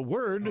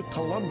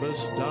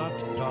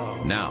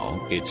 Thewordcolumbus.com.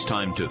 Now it's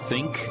time to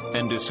think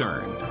and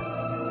discern.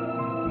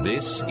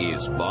 This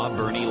is Bob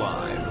Burney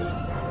Live.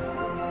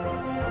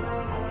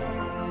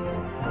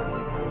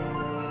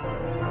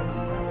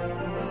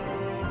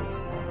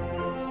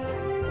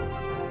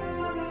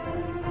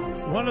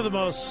 One of the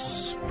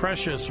most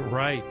precious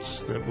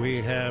rights that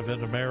we have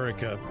in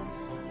America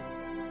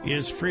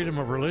is freedom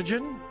of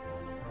religion,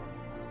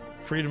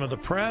 freedom of the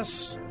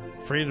press,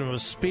 freedom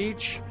of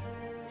speech,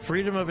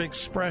 freedom of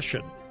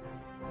expression.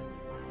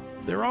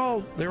 They're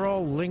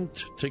all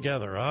linked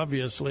together.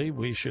 Obviously,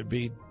 we should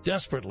be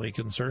desperately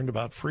concerned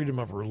about freedom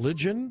of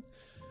religion,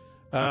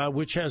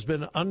 which has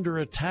been under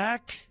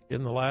attack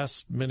in the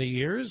last many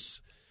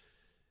years.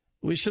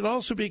 We should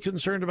also be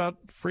concerned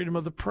about freedom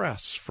of the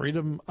press,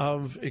 freedom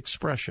of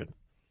expression.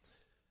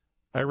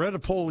 I read a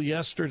poll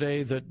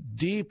yesterday that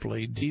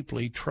deeply,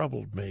 deeply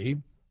troubled me.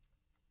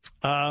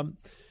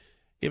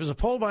 It was a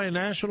poll by a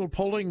national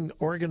polling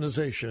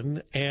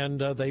organization, and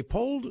they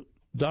polled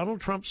Donald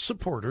Trump's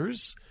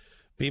supporters,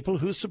 people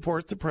who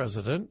support the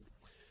president,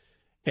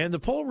 and the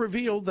poll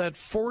revealed that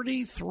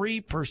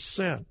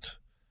 43%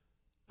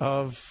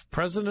 of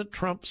President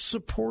Trump's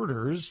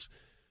supporters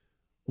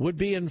would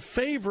be in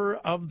favor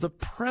of the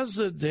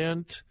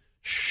president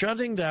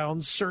shutting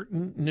down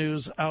certain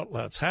news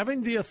outlets,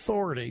 having the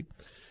authority.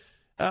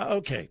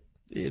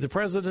 The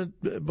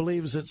president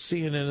believes that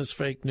CNN is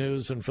fake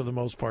news, and for the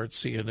most part,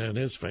 CNN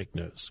is fake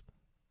news.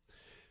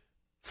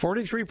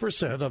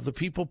 43% of the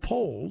people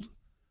polled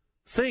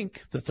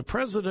think that the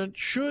president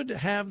should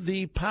have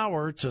the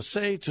power to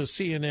say to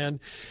CNN,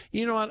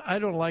 you know what, I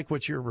don't like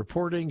what you're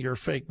reporting, you're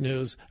fake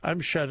news, I'm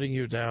shutting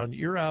you down,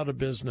 you're out of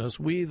business,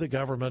 we, the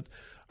government,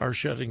 are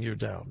shutting you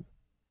down.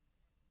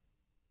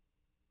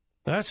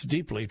 That's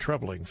deeply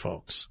troubling,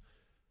 folks.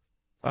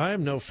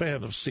 I'm no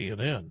fan of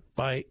CNN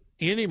by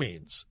any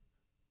means.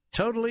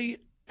 Totally,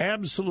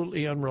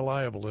 absolutely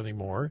unreliable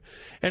anymore,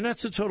 and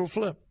that's a total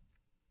flip.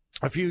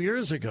 A few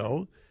years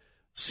ago,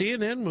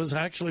 CNN was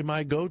actually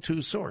my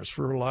go-to source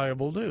for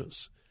reliable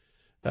news,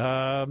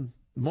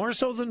 more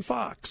so than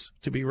Fox,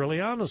 to be really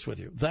honest with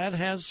you. That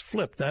has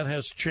flipped. That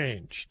has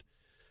changed.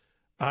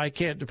 I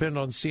can't depend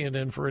on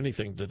CNN for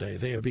anything today.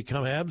 They have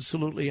become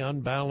absolutely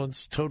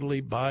unbalanced, totally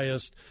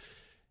biased,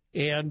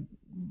 and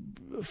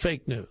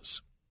fake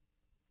news.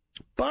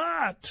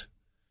 But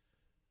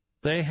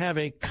they have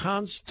a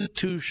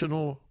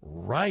constitutional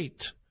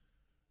right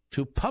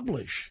to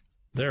publish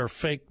They're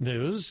fake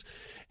news.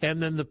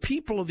 And then the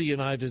people of the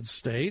United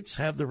States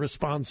have the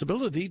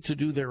responsibility to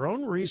do their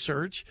own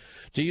research,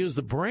 to use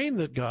the brain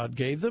that God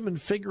gave them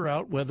and figure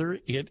out whether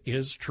it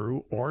is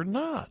true or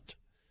not.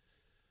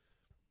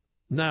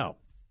 Now,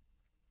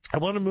 I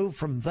want to move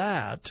from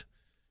that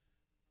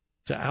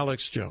to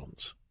Alex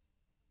Jones.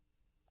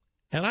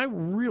 And I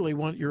really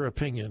want your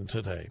opinion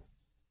today.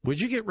 Would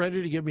you get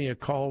ready to give me a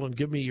call and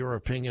give me your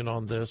opinion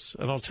on this?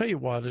 And I'll tell you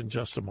what in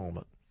just a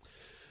moment.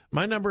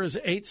 My number is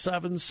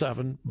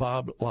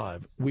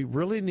 877-BOB-LIVE. We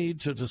really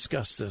need to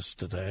discuss this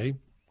today.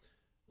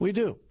 We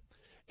do.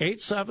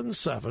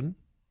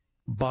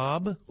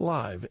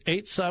 877-BOB-LIVE.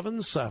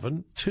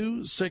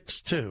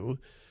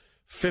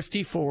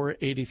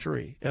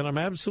 877-262-5483. And I'm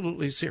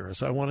absolutely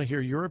serious. I want to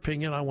hear your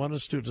opinion. I want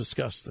us to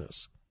discuss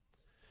this.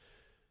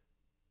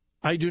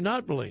 I do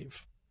not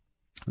believe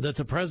that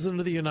the President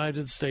of the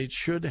United States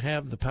should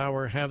have the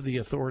power, have the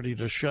authority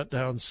to shut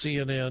down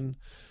CNN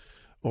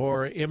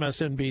or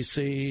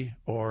MSNBC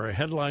or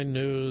Headline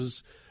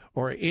News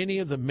or any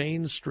of the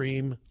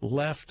mainstream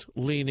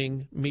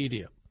left-leaning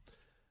media.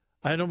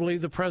 I don't believe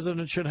the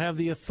president should have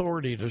the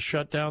authority to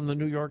shut down the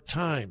New York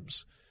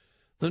Times.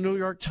 The New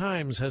York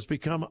Times has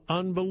become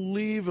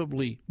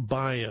unbelievably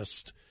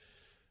biased.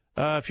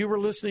 If you were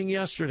listening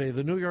yesterday,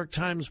 the New York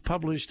Times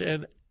published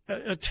a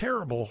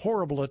terrible,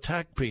 horrible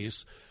attack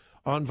piece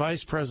on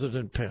Vice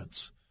President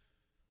Pence.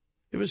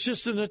 It was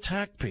just an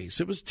attack piece.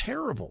 It was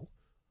terrible.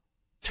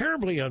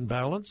 Terribly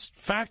unbalanced,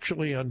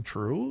 factually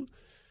untrue,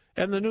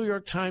 and the New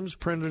York Times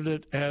printed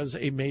it as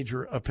a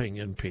major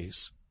opinion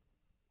piece.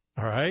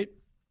 All right?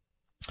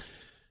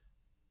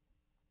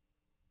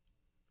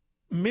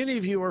 Many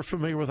of you are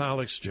familiar with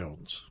Alex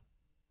Jones.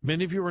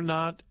 Many of you are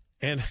not,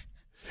 and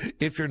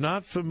if you're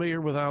not familiar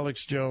with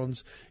Alex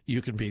Jones,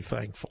 you can be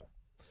thankful.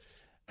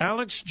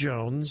 Alex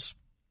Jones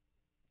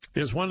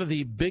is one of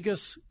the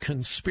biggest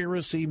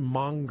conspiracy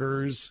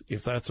mongers,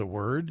 if that's a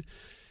word,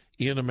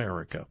 in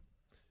America.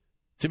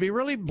 To be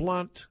really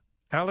blunt,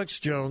 Alex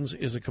Jones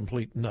is a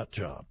complete nut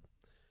job.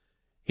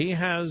 He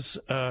has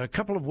a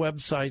couple of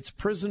websites,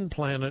 Prison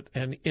Planet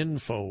and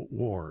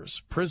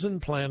InfoWars. Prison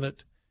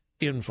Planet,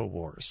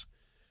 InfoWars.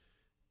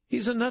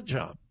 He's a nut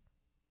job.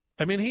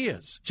 I mean, he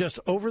is. Just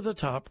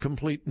over-the-top,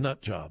 complete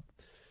nut job.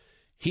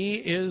 He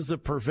is the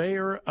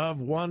purveyor of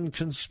one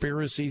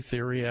conspiracy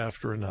theory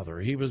after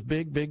another. He was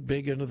big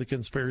into the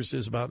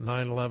conspiracies about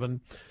 9/11.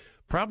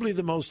 Probably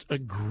the most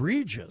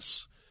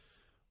egregious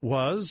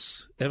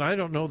was, and I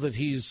don't know that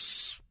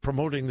he's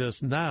promoting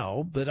this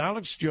now, but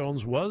Alex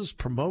Jones was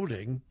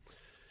promoting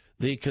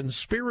the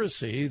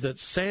conspiracy that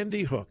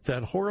Sandy Hook,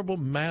 that horrible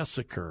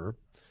massacre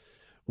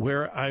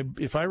where,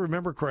 if I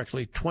remember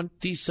correctly,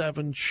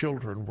 27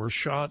 children were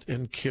shot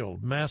and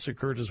killed,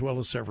 massacred, as well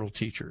as several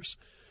teachers.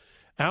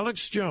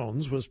 Alex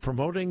Jones was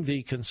promoting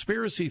the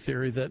conspiracy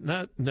theory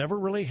that never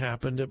really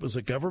happened. It was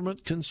a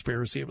government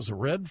conspiracy. It was a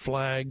red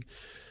flag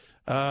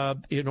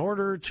in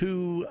order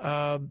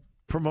to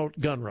promote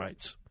gun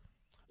rights.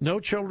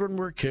 No children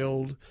were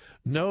killed.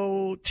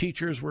 No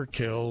teachers were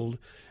killed.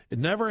 It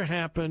never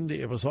happened.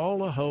 It was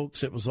all a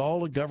hoax. It was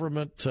all a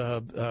government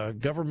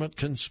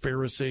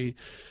conspiracy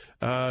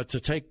to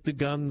take the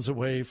guns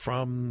away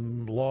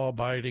from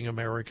law-abiding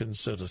American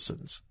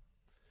citizens.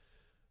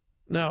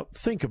 Now,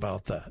 think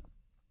about that.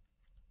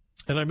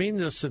 And I mean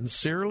this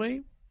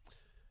sincerely.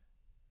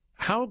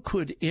 How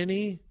could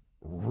any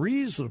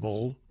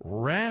reasonable,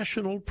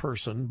 rational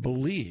person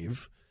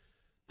believe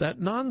that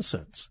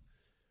nonsense?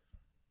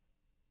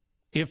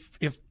 If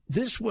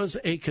this was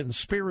a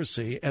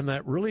conspiracy and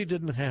that really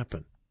didn't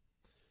happen,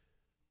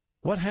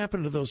 what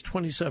happened to those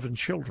 27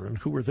 children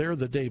who were there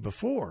the day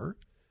before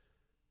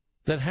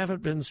that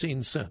haven't been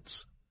seen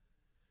since?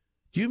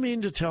 Do you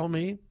mean to tell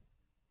me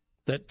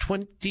that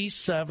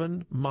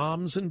 27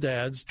 moms and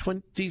dads,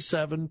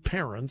 27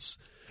 parents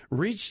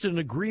reached an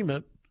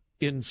agreement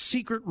in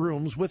secret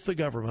rooms with the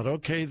government?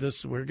 Okay,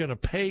 we're going to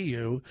pay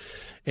you,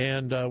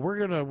 and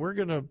we're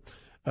going to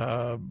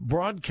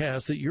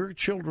broadcast that your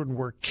children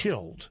were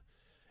killed,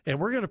 and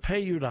we're going to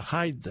pay you to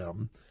hide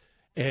them.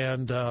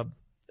 And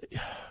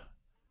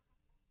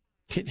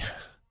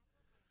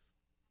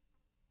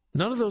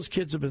none of those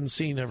kids have been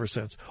seen ever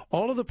since.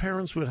 All of the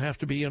parents would have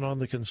to be in on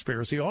the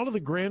conspiracy. All of the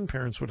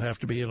grandparents would have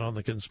to be in on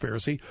the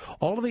conspiracy.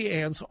 All of the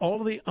aunts, all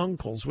of the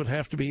uncles would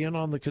have to be in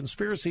on the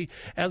conspiracy,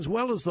 as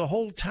well as the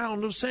whole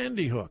town of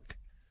Sandy Hook.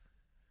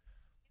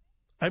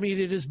 I mean,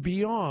 it is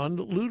beyond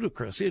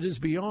ludicrous. It is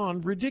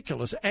beyond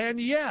ridiculous. And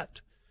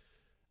yet,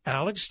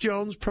 Alex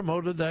Jones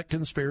promoted that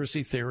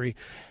conspiracy theory,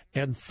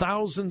 and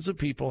thousands of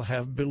people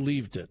have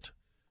believed it.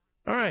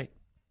 All right.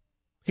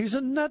 He's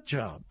a nut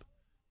job.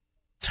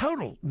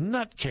 Total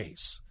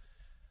nutcase.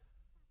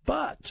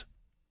 But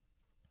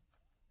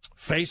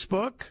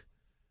Facebook,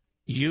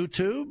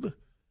 YouTube,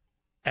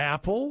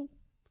 Apple,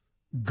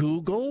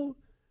 Google,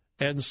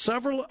 and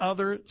several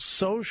other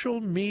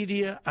social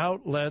media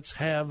outlets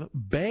have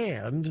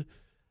banned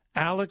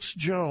Alex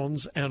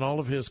Jones and all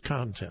of his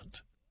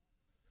content.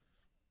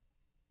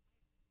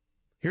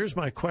 Here's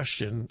my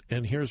question,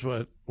 and here's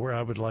where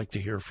I would like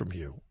to hear from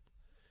you.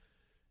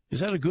 Is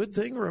that a good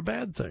thing or a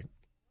bad thing?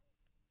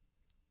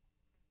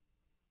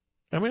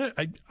 I mean,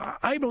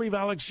 I believe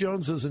Alex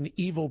Jones is an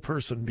evil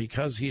person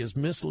because he is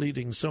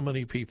misleading so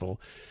many people,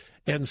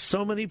 and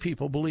so many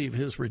people believe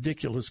his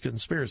ridiculous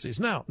conspiracies.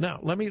 Now,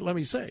 let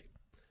me say,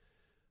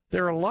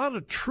 there are a lot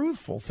of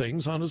truthful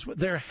things on his.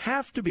 There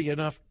have to be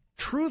enough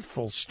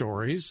truthful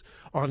stories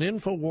on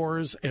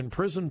InfoWars and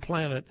Prison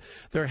Planet.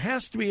 There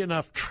has to be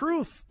enough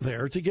truth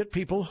there to get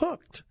people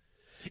hooked.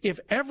 If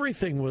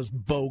everything was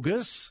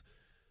bogus,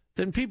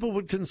 then people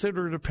would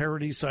consider it a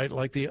parody site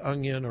like The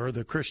Onion or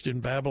the Christian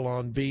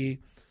Babylon Bee.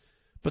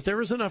 But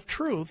there is enough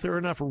truth, there are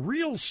enough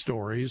real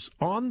stories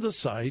on the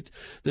site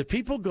that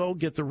people go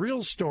get the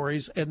real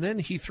stories, and then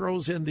he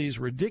throws in these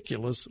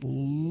ridiculous,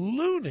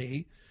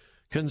 loony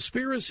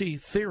conspiracy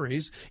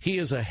theories. He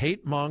is a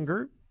hate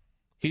monger.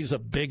 He's a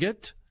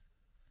bigot.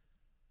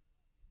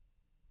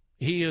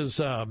 He is,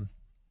 well,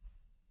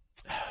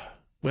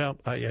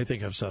 I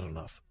think I've said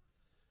enough.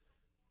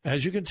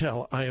 As you can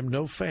tell, I am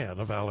no fan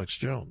of Alex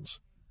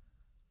Jones.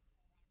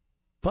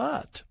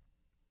 But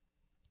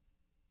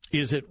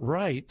is it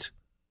right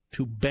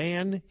to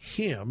ban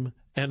him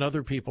and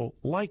other people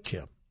like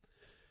him?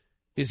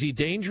 Is he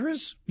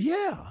dangerous?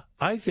 Yeah,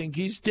 I think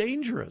he's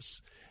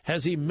dangerous.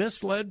 Has he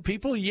misled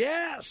people?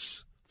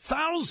 Yes.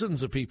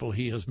 Thousands of people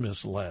he has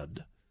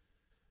misled.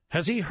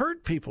 Has he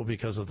hurt people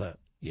because of that?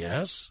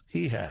 Yes,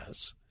 he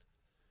has.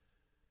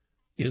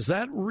 Is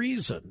that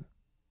reason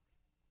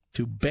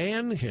to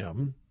ban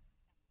him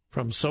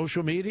from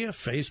social media,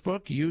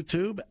 Facebook,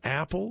 YouTube,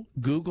 Apple,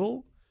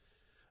 Google?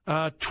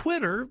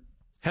 Twitter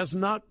has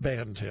not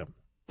banned him.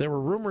 There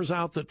were rumors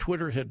out that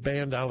Twitter had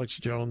banned Alex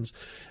Jones.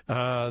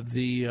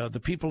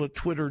 The people at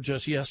Twitter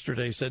just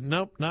yesterday said,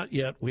 nope, not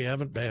yet. We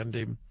haven't banned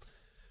him.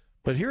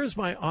 But here's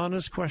my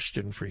honest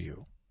question for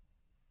you.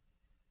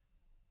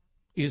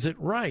 Is it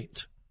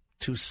right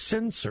to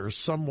censor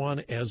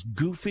someone as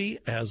goofy,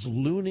 as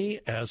loony,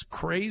 as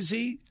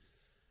crazy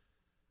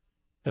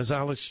as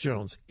Alex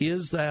Jones?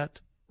 Is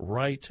that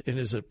right, and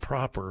is it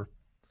proper?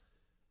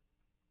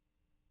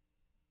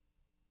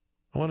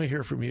 I want to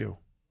hear from you.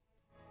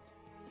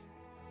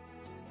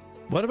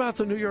 What about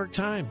the New York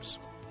Times?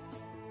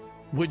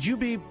 Would you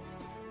be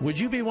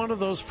one of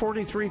those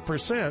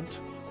 43%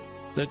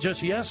 that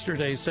just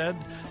yesterday said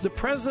the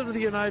President of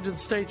the United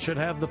States should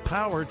have the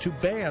power to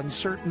ban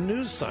certain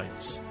news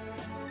sites?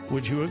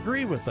 Would you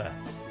agree with that?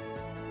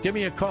 Give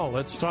me a call.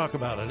 Let's talk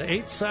about it.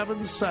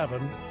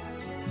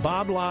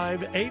 877-BOB-LIVE,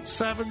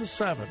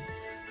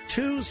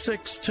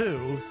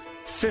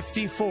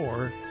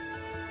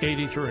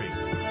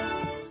 877-262-5483.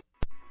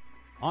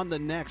 On the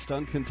next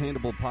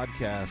Uncontainable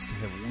podcast,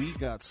 have we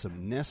got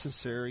some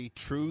necessary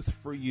truth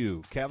for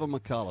you? Kevin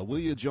McCullough, will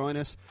you join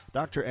us?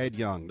 Dr. Ed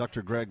Young,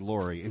 Dr. Greg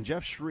Laurie, and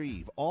Jeff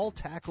Shreve all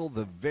tackle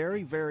the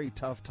very, very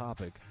tough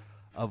topic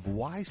of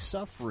why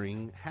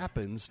suffering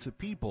happens to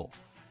people.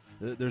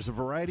 There's a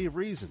variety of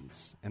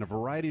reasons and a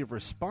variety of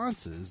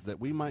responses that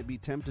we might be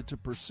tempted to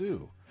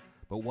pursue.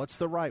 But what's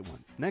the right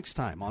one? Next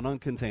time on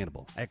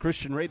Uncontainable at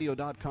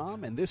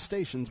ChristianRadio.com and this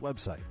station's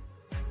website.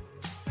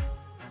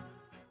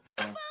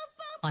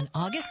 On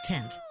August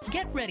 10th,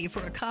 get ready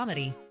for a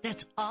comedy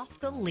that's off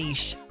the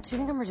leash. Do you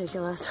think I'm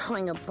ridiculous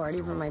throwing a party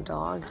for my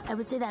dog? I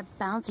would say that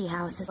bouncy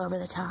house is over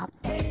the top.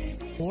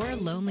 Or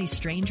lonely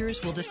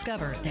strangers will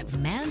discover that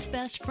man's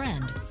best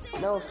friend...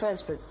 No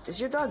offense, but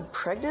is your dog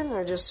pregnant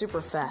or just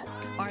super fat?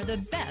 ...are the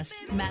best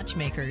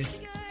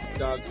matchmakers.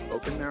 Dogs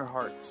open their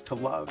hearts to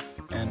love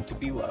and to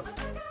be loved.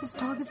 This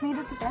dog has made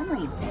us a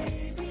family.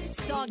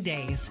 Dog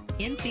Days,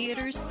 in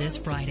theaters this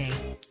Friday.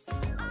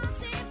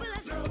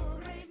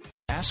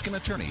 Ask an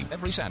Attorney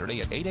every Saturday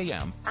at 8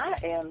 a.m. I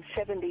am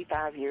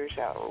 75 years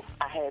old.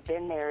 I have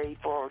been married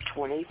for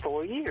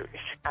 24 years.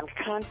 I'm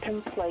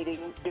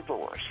contemplating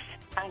divorce.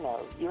 I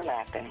know, you're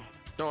laughing.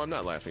 No, I'm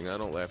not laughing. I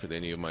don't laugh at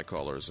any of my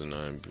callers, and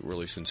I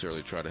really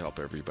sincerely try to help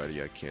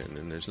everybody I can.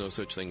 And there's no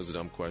such thing as a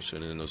dumb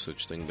question, and no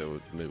such thing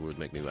that would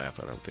make me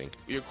laugh, I don't think.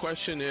 Your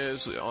question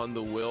is on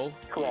the will.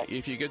 Correct.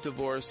 If you get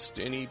divorced,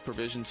 any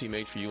provisions he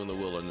made for you in the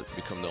will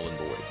become null and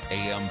void.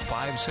 AM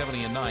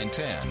 570 and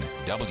 910,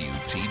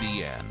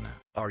 WTBN.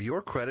 Are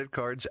your credit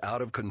cards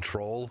out of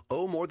control?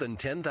 Owe more than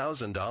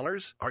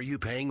 $10,000? Are you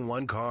paying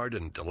one card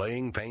and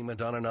delaying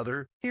payment on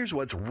another? Here's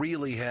what's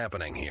really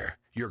happening here.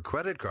 Your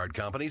credit card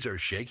companies are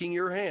shaking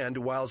your hand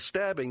while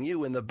stabbing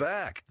you in the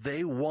back.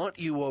 They want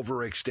you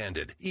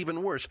overextended.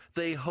 Even worse,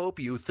 they hope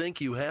you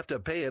think you have to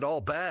pay it all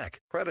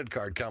back. Credit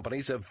card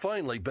companies have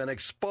finally been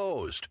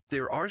exposed.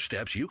 There are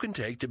steps you can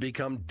take to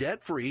become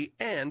debt-free,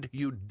 and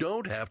you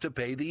don't have to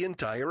pay the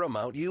entire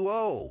amount you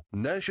owe.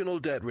 National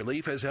Debt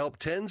Relief has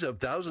helped tens of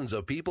thousands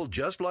of people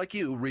just like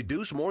you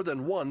reduce more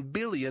than $1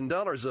 billion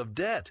of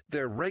debt.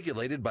 They're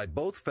regulated by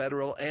both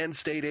federal and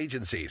state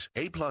agencies,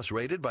 A+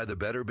 rated by the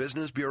Better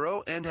Business Bureau,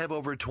 now and have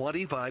over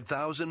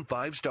 25,000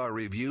 5-star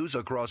reviews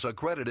across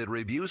accredited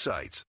review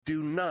sites.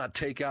 Do not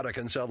take out a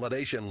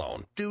consolidation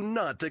loan. Do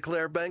not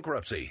declare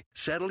bankruptcy.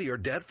 Settle your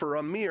debt for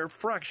a mere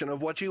fraction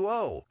of what you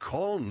owe.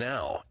 Call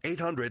now.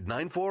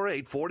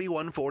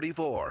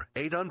 800-948-4144.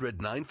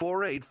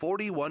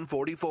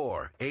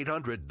 800-948-4144.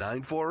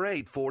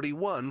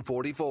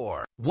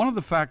 800-948-4144. One of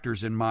the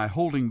factors in my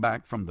holding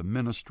back from the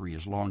ministry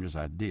as long as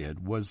I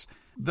did was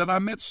that I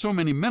met so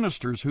many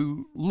ministers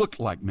who looked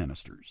like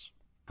ministers.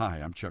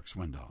 Hi, I'm Chuck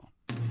Swindoll.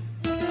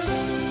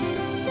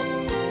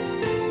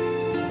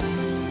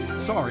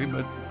 Sorry,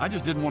 but I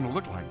just didn't want to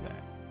look like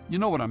that. You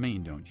know what I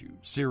mean, don't you?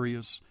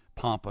 Serious,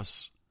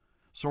 pompous,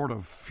 sort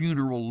of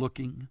funeral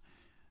looking.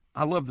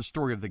 I love the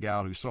story of the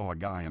gal who saw a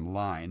guy in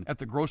line at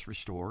the grocery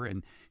store,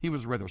 and he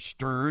was rather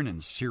stern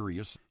and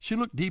serious. She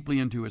looked deeply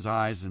into his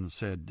eyes and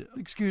said,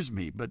 "Excuse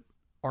me, but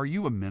are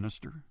you a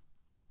minister?"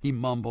 He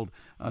mumbled,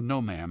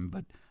 "No, ma'am,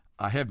 but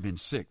I have been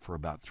sick for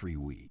about 3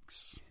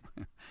 weeks."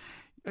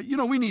 You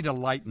know, we need to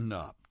lighten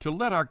up, to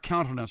let our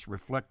countenance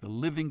reflect the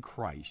living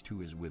Christ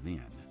who is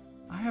within.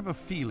 I have a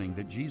feeling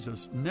that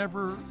Jesus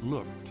never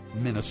looked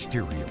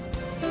ministerial.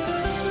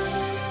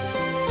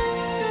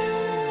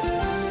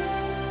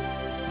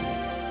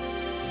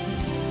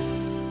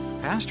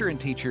 Pastor and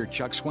teacher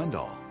Chuck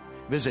Swindoll.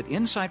 Visit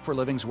Insight for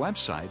Living's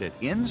website at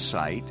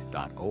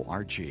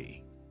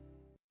insight.org.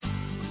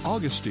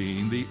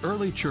 Augustine, the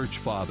early church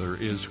father,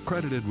 is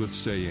credited with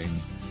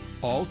saying,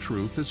 "All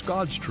truth is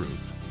God's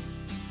truth."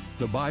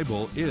 The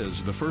Bible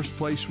is the first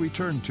place we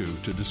turn to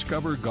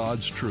discover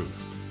God's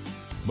truth.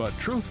 But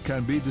truth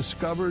can be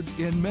discovered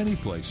in many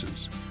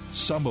places,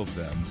 some of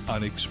them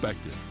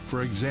unexpected.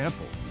 For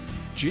example,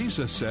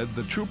 Jesus said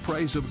the true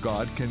praise of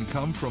God can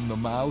come from the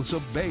mouths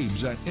of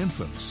babes and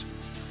infants.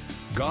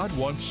 God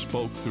once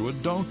spoke through a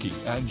donkey,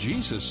 and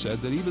Jesus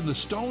said that even the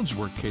stones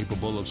were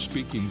capable of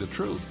speaking the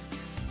truth.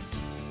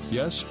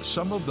 Yes,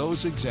 some of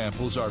those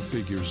examples are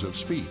figures of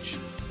speech,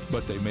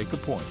 but they make a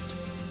point.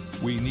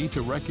 We need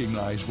to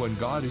recognize when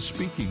God is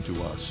speaking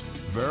to us,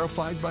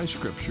 verified by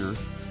Scripture,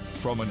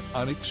 from an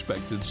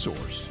unexpected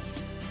source.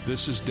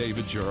 This is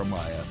David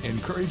Jeremiah,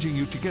 encouraging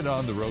you to get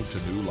on the road to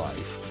new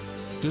life.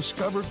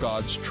 Discover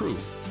God's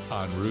truth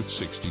on Route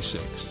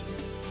 66.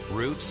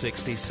 Route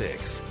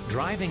 66,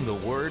 driving the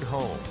word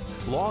home.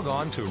 Log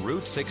on to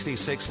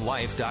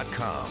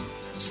Route66Life.com.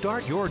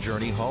 Start your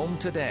journey home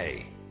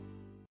today.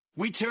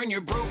 We turn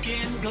your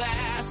broken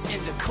glass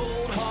into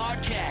cold,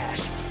 hard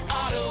cash.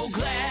 Auto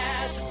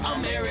Glass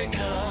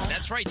America.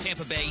 That's right,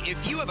 Tampa Bay.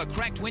 If you have a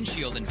cracked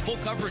windshield and full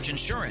coverage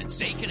insurance,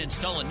 they can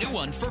install a new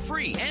one for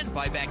free and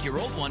buy back your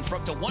old one for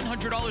up to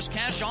 $100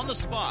 cash on the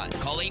spot.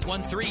 Call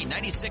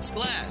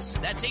 813-96-GLASS.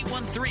 That's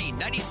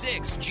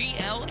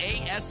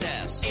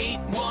 813-96-GLASS.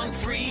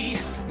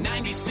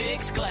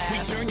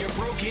 813-96-GLASS. We turn your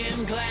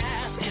broken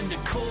glass into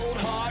cold,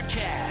 hard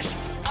cash.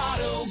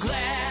 Auto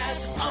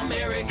Glass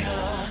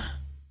America.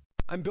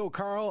 I'm Bill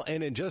Carl,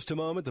 and in just a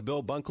moment, the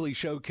Bill Bunkley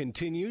Show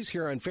continues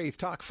here on Faith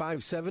Talk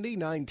 570,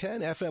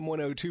 910, FM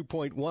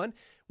 102.1.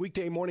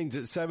 Weekday mornings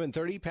at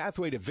 7:30,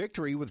 Pathway to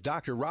Victory with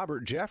Dr.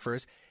 Robert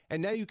Jeffress.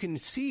 And now you can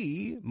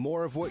see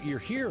more of what you're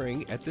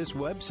hearing at this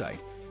website,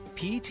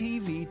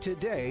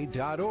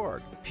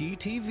 ptvtoday.org,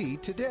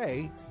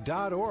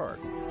 ptvtoday.org.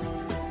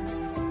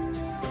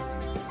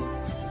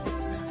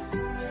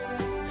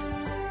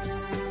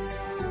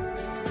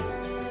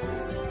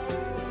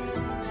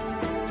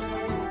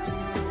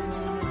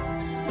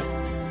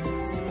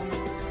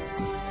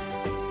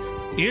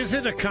 Is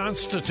it a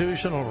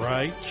constitutional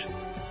right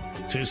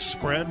to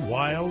spread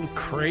wild,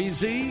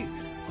 crazy,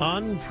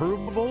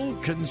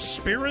 unprovable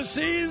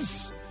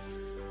conspiracies?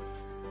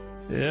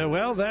 Yeah,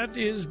 well, that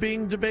is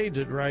being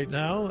debated right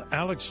now.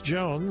 Alex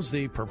Jones,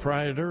 the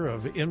proprietor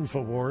of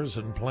InfoWars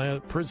and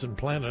Prison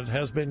Planet,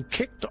 has been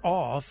kicked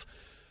off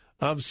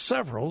of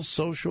several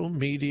social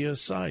media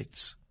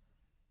sites.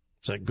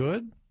 Is that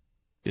good?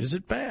 Is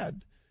it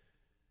bad?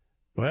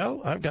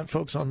 Well, I've got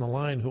folks on the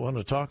line who want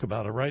to talk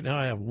about it. Right now,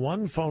 I have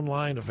one phone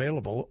line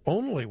available,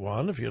 only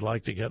one, if you'd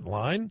like to get in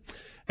line,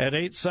 at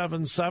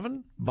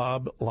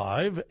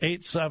 877-BOB-LIVE,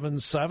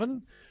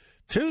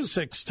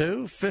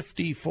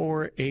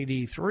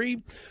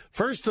 877-262-5483.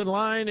 First in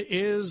line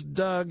is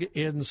Doug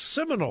in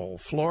Seminole,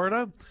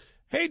 Florida.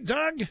 Hey,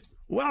 Doug,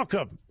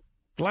 welcome.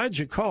 Glad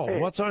you called. Hey.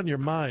 What's on your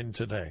mind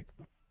today?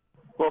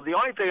 Well, the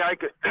only thing I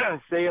could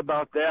say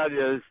about that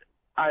is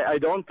I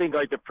don't think,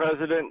 like, the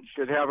president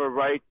should have a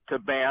right to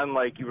ban,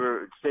 like you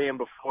were saying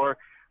before.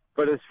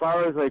 But as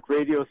far as, like,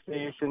 radio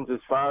stations, as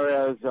far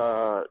as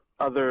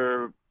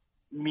other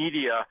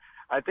media,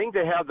 I think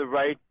they have the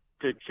right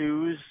to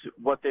choose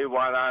what they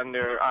want on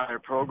their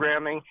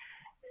programming.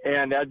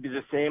 And that'd be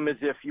the same as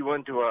if you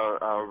went to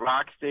a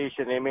rock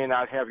station. They may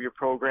not have your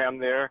program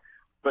there,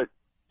 but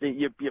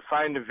you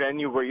find a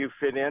venue where you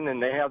fit in,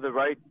 and they have the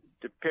right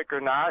to pick or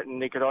not.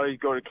 And they could always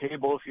go to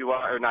cable if you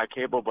want, or not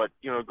cable, but,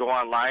 go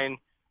online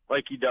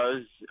like he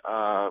does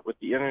with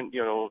the internet,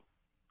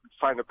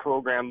 find a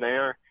program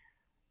there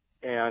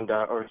and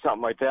or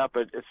something like that.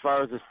 But as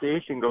far as the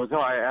station goes, no,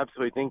 I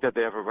absolutely think that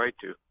they have a right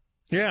to.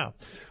 Yeah.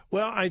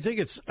 Well, I think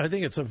it's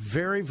a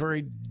very,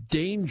 very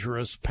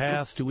dangerous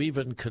path to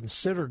even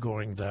consider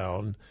going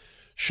down,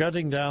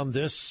 shutting down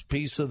this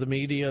piece of the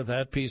media,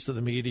 that piece of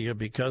the media,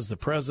 because the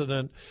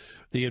president,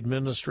 the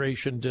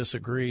administration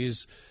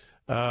disagrees.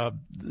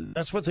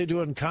 That's what they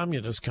do in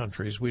communist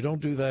countries. We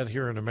don't do that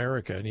here in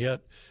America. And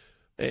yet,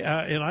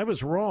 and I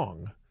was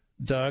wrong,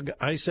 Doug.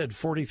 I said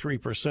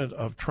 43%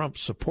 of Trump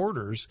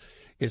supporters.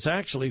 It's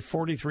actually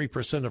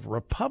 43% of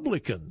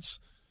Republicans.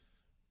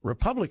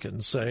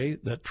 Republicans say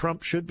that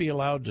Trump should be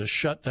allowed to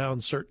shut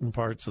down certain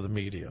parts of the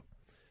media.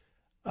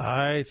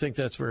 I think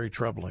that's very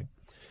troubling.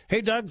 Hey,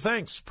 Doug,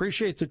 thanks.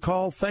 Appreciate the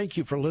call. Thank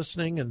you for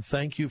listening, and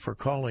thank you for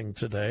calling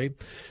today.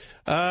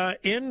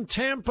 In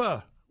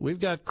Tampa,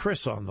 we've got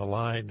Chris on the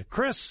line.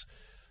 Chris,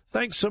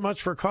 thanks so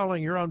much for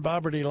calling. You're on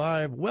Bobberty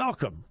Live.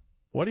 Welcome.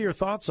 What are your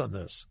thoughts on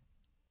this?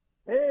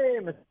 Hey,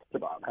 Mr.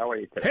 Bob. How are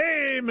you today?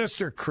 Hey,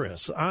 Mr.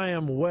 Chris. I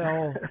am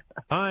well.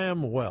 I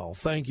am well.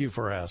 Thank you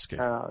for asking.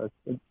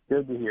 It's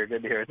good to hear.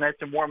 Good to hear. It's nice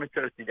and warm and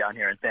toasty down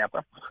here in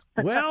Tampa.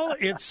 Well,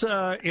 it's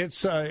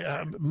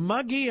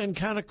muggy and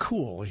kind of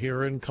cool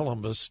here in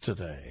Columbus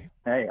today.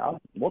 Hey,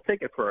 we'll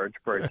take it for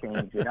a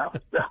change, you know.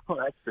 So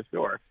that's for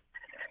sure.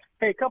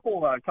 Hey, a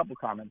couple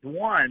comments.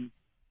 One,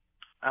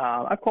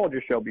 I've called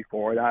your show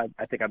before. I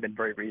think I've been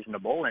very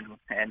reasonable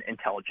and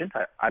intelligent.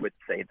 I would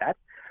say that.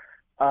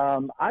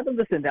 I've been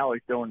listening to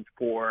Alex Jones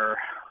for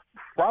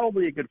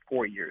probably a good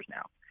 4 years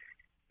now.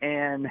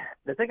 And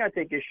the thing I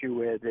take issue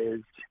with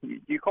is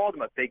you called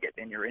him a bigot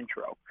in your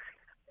intro.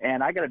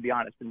 And I got to be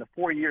honest, in the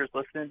 4 years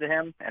listening to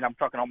him, and I'm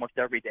talking almost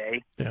every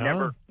day,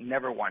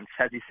 never once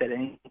has he said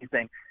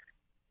anything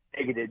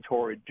bigoted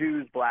toward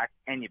Jews, black,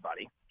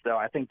 anybody. So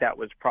I think that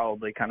was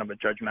probably kind of a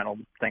judgmental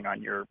thing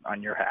on your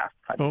half.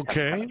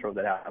 Okay. Kind of throw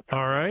that out.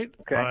 All right.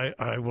 Okay.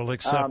 I will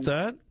accept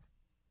that.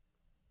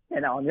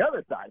 And now on the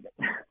other side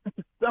of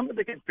it, some of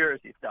the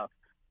conspiracy stuff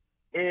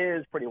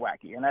is pretty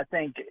wacky. And I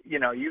think, you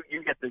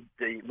get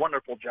the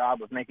wonderful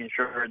job of making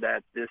sure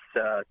that this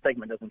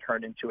segment doesn't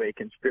turn into a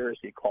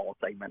conspiracy call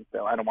segment.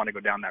 So I don't want to go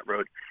down that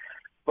road.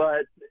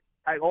 But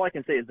all I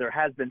can say is there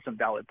has been some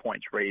valid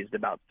points raised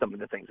about some of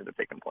the things that have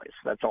taken place.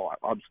 That's all.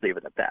 I'll just leave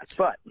it at that.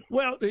 But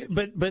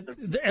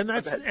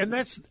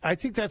I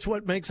think that's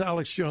what makes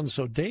Alex Jones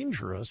so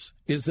dangerous,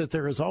 is that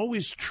there is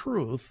always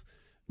truth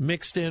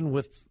mixed in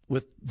with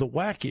the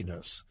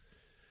wackiness.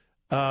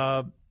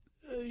 And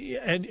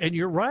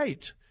you're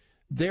right.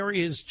 There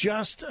is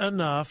just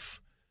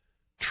enough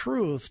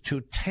truth to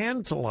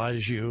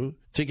tantalize you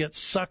to get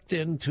sucked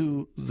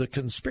into the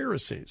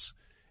conspiracies.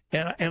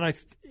 And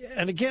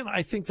again,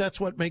 I think that's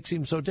what makes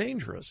him so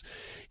dangerous.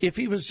 If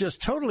he was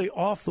just totally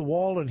off the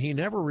wall and he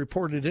never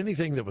reported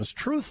anything that was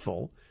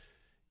truthful,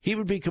 he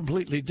would be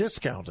completely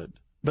discounted.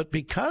 But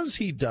because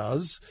he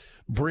does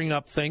bring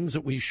up things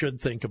that we should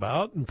think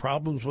about and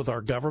problems with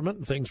our government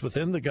and things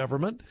within the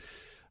government,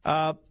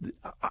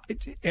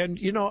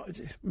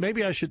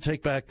 maybe I should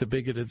take back the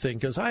bigoted thing,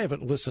 because I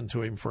haven't listened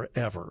to him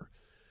forever.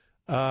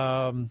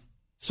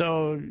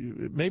 So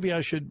maybe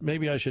I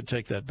should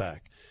take that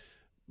back.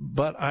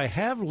 But I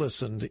have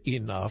listened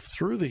enough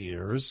through the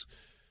years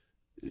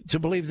to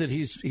believe that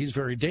he's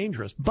very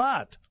dangerous.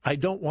 But I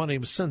don't want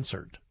him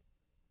censored.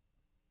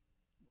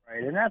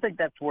 Right, and I think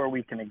that's where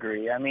we can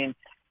agree. I mean,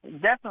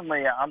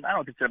 definitely, I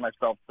don't consider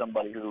myself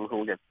somebody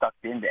who gets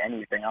sucked into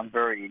anything. I'm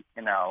very,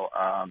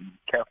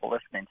 careful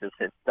listening to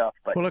his stuff.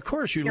 But well, of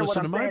course, you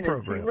listen to my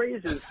program. He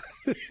raises,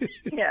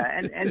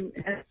 and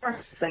there are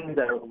things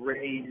that are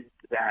raised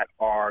that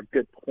are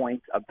good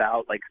points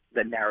about, like,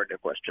 the narrative,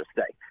 let's just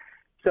say.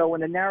 So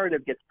when the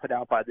narrative gets put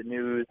out by the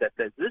news that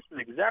says this is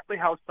exactly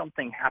how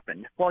something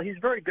happened, well, he's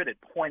very good at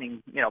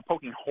poking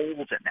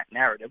holes in that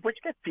narrative, which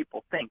gets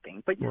people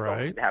thinking. But you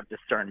have to have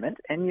discernment,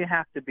 and you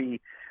have to be,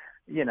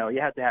 you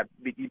have to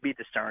be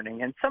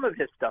discerning. And some of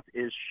his stuff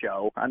is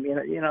show. I mean,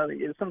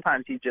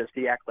 sometimes he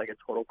acts like a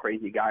total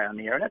crazy guy on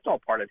the air, and that's all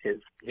part of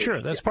his.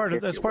 Sure, that's part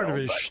of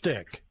his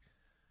shtick.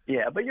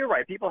 Yeah, but you're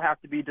right. People have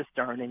to be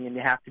discerning, and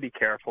you have to be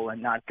careful and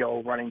not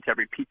go running to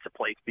every pizza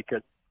place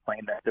because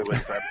claim that there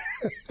was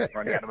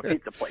running out of a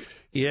pizza place.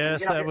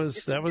 Yes, that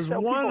was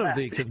one of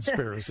the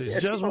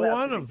conspiracies, just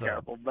one of them.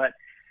 Careful, but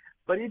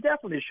he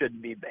definitely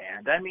shouldn't be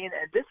banned. I mean,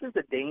 this is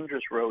a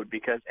dangerous road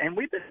and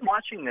we've been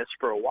watching this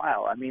for a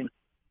while. I mean,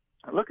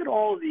 look at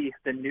all the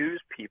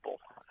news people,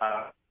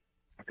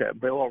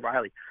 Bill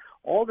O'Reilly,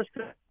 all the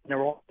stuff. There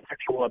were all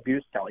sexual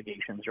abuse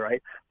allegations,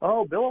 right?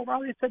 Oh, Bill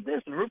O'Reilly said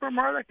this, and Rupert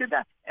Murdoch did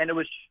that, and it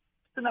was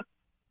just enough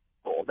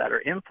people that are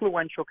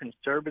influential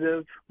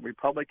conservative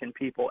Republican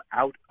people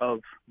out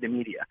of the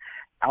media,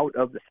 out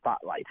of the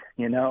spotlight,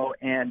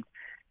 and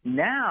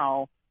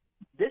now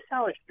this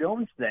Alex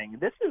Jones thing,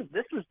 this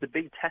was the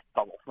big test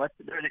bubble. Let's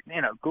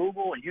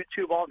Google and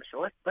YouTube, all this. So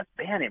let's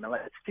ban him and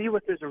let's see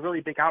if there's a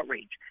really big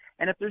outrage.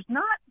 And if there's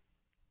not,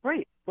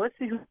 great. Let's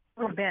see who's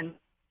going to ban.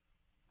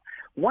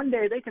 One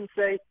day they can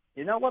say,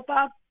 you know what,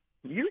 Bob?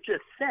 You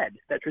just said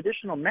that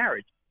traditional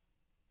marriage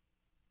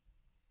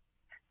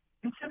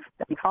is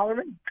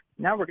intolerant.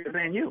 Now we're going to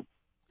ban you.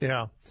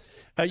 Yeah.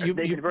 They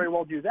could very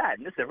well do that,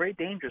 and this is a very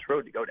dangerous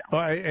road to go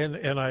down.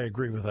 And I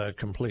agree with that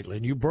completely.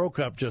 And you broke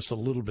up just a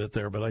little bit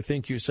there, but I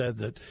think you said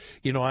that,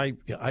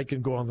 I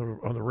can go on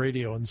the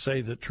radio and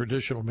say that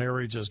traditional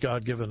marriage is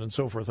God-given and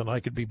so forth, and I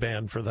could be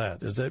banned for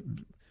that. Is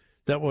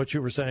that what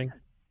you were saying?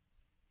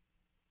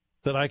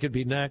 That I could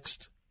be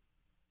next?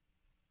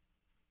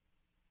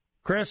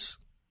 Chris?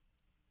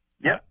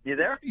 Yeah, you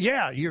there?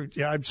 Yeah,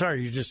 I'm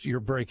sorry. You're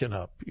breaking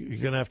up. You're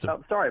gonna have to.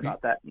 Oh, sorry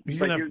about that. You're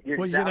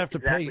gonna have to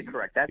pay.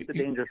 Correct. That's the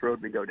dangerous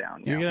road we go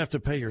down. You're gonna have to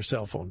pay your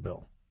cell phone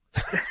bill.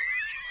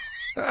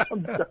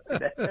 I'm sorry.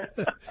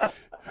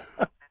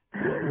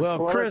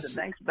 Well, Chris,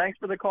 listen, thanks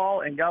for the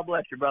call, and God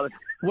bless you, brother.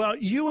 Well,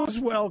 you as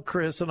well,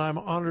 Chris, and I'm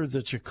honored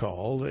that you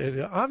called.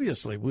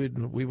 Obviously,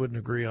 we wouldn't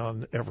agree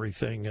on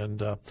everything,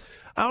 and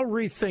I'll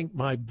rethink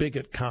my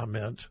bigot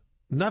comment.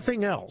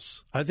 Nothing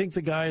else. I think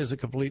the guy is a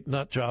complete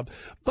nut job.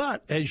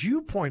 But as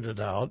you pointed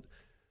out,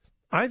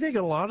 I think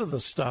a lot of the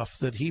stuff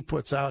that he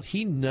puts out,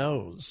 he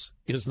knows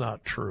is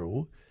not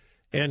true,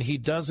 and he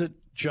does it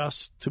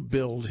just to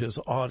build his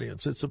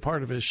audience. It's a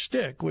part of his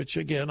shtick, which,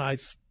 again, I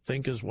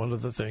think is one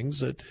of the things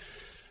that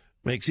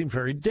makes him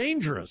very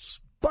dangerous.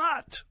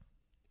 But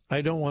I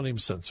don't want him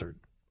censored.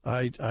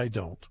 I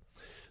don't.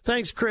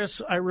 Thanks,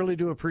 Chris. I really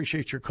do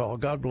appreciate your call.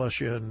 God bless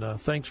you, and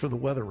thanks for the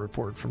weather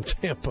report from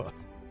Tampa.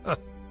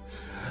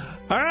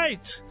 All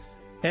right.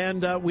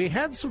 And we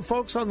had some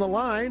folks on the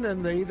line,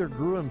 and they either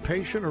grew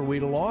impatient or we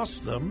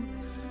lost them.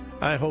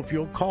 I hope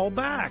you'll call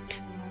back.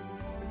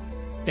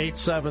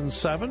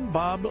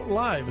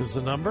 877-BOB-LIVE is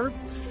the number.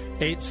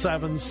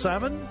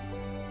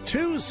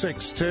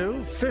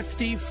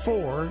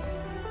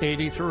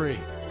 877-262-5483.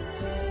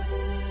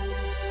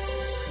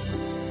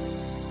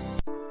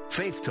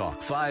 Faith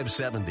Talk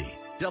 570,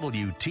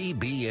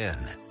 WTBN.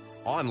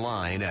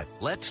 Online at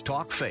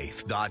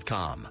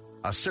letstalkfaith.com.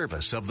 A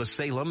service of the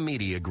Salem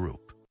Media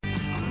Group.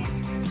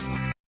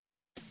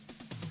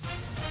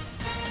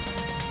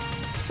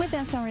 With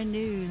SRN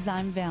News,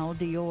 I'm Val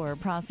Dior.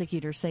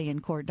 Prosecutors say in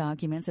court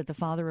documents that the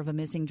father of a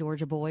missing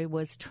Georgia boy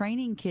was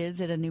training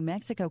kids at a New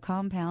Mexico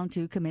compound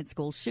to commit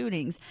school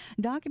shootings.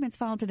 Documents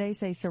filed today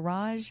say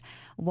Siraj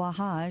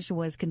Wahaj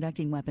was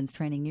conducting weapons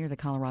training near the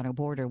Colorado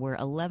border, where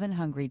 11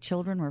 hungry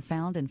children were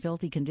found in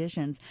filthy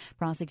conditions.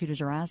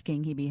 Prosecutors are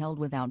asking he be held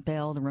without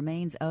bail. The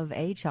remains of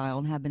a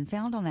child have been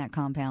found on that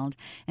compound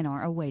and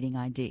are awaiting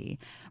ID.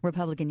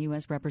 Republican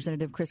U.S.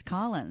 Representative Chris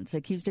Collins,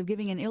 accused of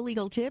giving an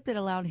illegal tip that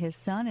allowed his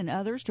son and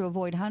others to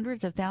avoid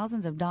hundreds of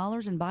thousands of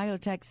dollars in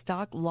biotech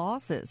stock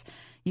losses.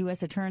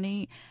 U.S.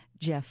 Attorney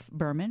Jeff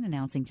Berman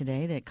announcing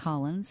today that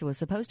Collins was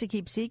supposed to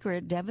keep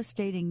secret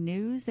devastating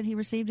news that he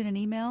received in an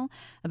email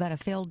about a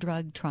failed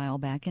drug trial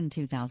back in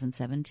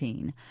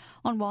 2017.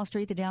 On Wall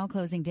Street, the Dow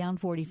closing down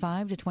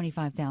 45 to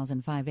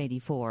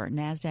 25,584.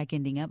 NASDAQ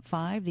ending up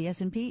 5, the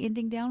S&P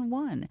ending down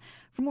 1.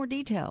 For more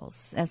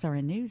details,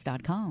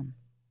 srnnews.com.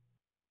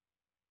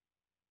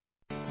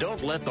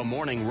 Don't let the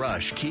morning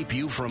rush keep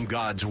you from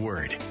God's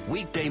Word.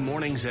 Weekday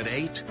mornings at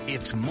 8,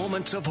 it's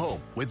Moments of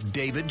Hope with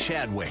David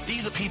Chadwick. Be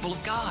the people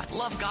of God.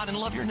 Love God and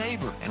love your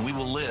neighbor. And we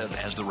will live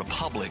as the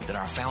republic that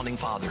our founding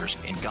fathers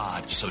and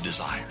God so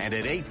desire. And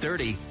at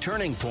 8:30,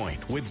 Turning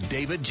Point with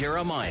David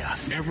Jeremiah.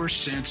 Ever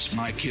since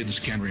my kids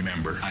can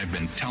remember, I've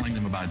been telling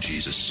them about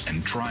Jesus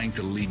and trying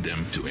to lead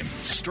them to Him.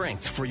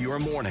 Strength for your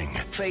morning.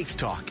 Faith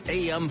Talk,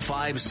 AM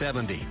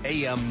 570,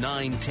 AM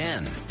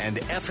 910,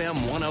 and FM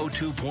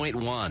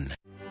 102.1.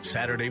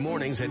 Saturday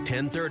mornings at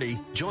 10:30,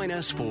 join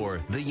us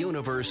for The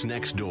Universe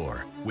Next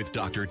Door with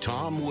Dr.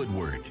 Tom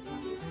Woodward.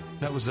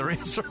 That was their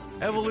answer.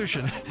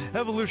 Evolution.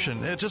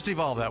 It just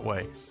evolved that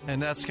way.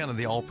 And that's kind of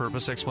the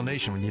all-purpose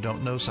explanation when you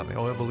don't know something.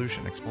 Oh,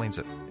 evolution explains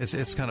it.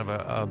 It's kind of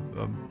a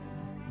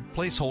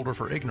placeholder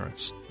for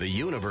ignorance. The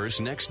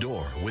Universe Next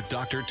Door with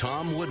Dr.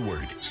 Tom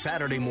Woodward.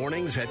 Saturday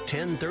mornings at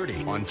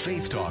 10:30 on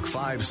Faith Talk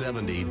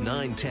 570,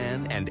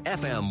 910, and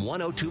FM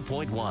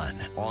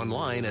 102.1.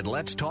 Online at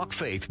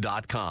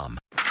letstalkfaith.com.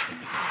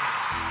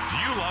 Do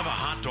you love a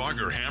hot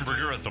dog or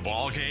hamburger at the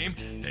ball game?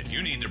 Then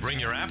you need to bring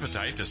your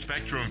appetite to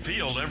Spectrum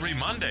Field every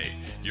Monday.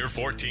 Your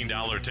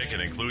 $14 ticket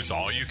includes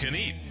all you can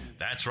eat.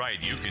 That's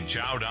right, you can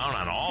chow down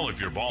on all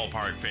of your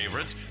ballpark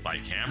favorites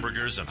like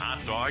hamburgers and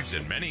hot dogs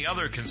and many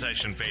other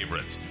concession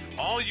favorites.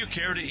 All you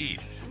care to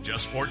eat.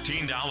 Just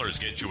 $14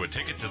 gets you a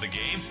ticket to the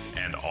game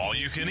and all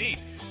you can eat.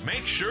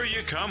 Make sure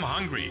you come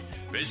hungry.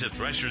 Visit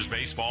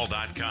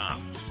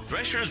ThreshersBaseball.com.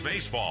 Threshers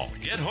Baseball.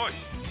 Get hooked.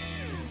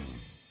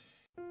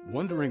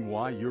 Wondering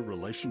why your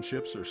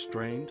relationships are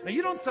strained? Now,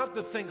 you don't have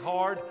to think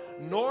hard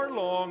nor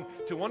long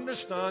to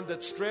understand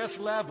that stress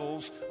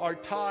levels are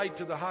tied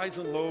to the highs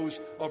and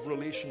lows of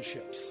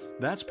relationships.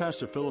 That's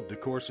Pastor Philip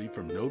DeCourcy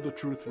from Know the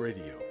Truth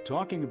Radio,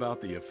 talking about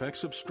the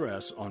effects of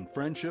stress on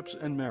friendships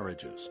and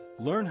marriages.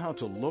 Learn how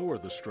to lower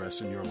the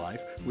stress in your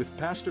life with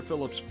Pastor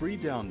Philip's free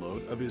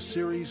download of his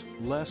series,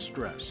 Less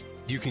Stress.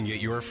 You can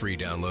get your free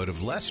download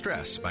of Less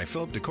Stress by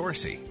Philip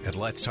DeCourcy at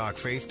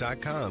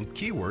letstalkfaith.com,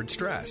 keyword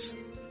stress.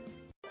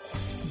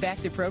 Back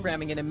to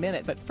programming in a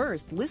minute, but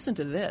first, listen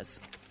to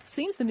this.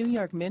 Seems the New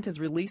York Mint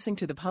is releasing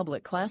to the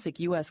public classic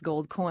U.S.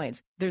 gold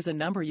coins. There's a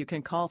number you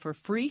can call for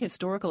free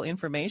historical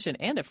information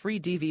and a free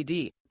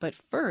DVD. But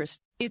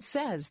first, it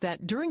says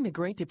that during the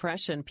Great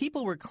Depression,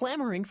 people were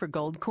clamoring for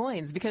gold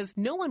coins because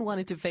no one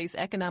wanted to face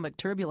economic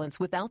turbulence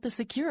without the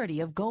security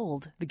of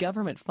gold. The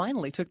government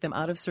finally took them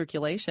out of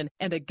circulation,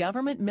 and a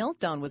government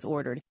meltdown was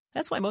ordered.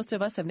 That's why most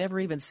of us have never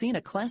even seen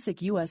a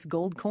classic U.S.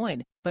 gold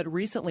coin. But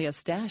recently a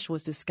stash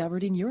was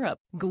discovered in Europe.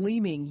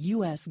 Gleaming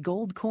U.S.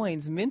 gold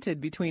coins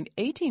minted between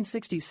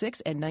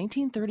 1866 and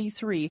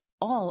 1933,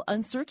 all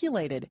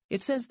uncirculated.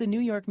 It says the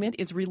New York Mint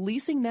is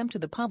releasing them to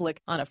the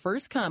public on a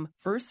first-come,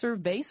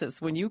 first-served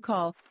basis when you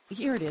call,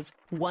 here it is,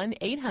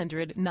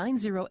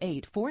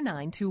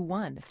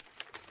 1-800-908-4921.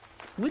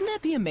 Wouldn't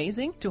that be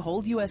amazing to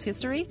hold U.S.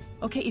 history?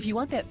 Okay, if you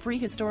want that free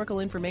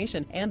historical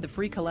information and the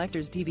free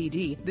collector's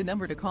DVD, the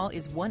number to call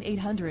is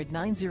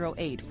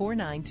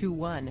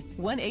 1-800-908-4921.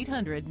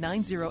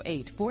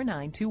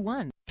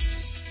 1-800-908-4921.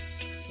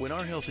 When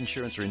our health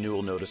insurance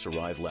renewal notice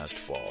arrived last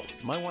fall,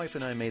 my wife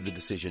and I made the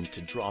decision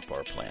to drop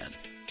our plan.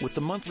 With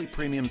the monthly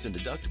premiums and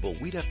deductible,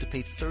 we'd have to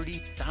pay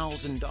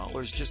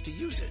 $30,000 just to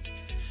use it.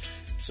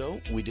 So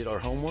we did our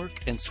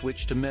homework and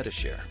switched to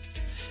Medi-Share.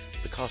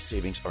 The cost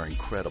savings are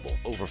incredible,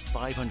 over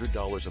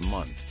 $500 a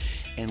month,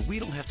 and we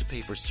don't have to pay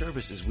for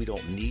services we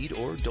don't need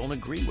or don't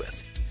agree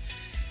with.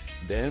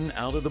 Then,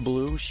 out of the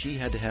blue, she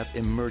had to have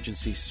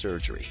emergency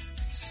surgery.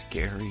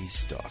 Scary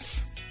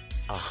stuff.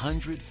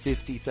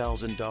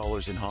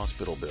 $150,000 in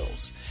hospital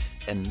bills,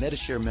 and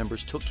Medi-Share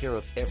members took care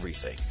of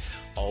everything.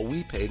 All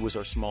we paid was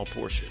our small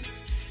portion.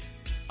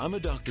 I'm a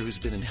doctor who's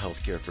been in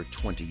healthcare for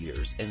 20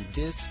 years, and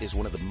this is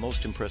one of the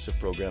most impressive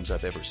programs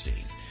I've ever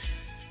seen.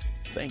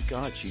 Thank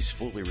God she's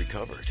fully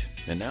recovered,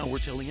 and now we're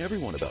telling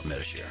everyone about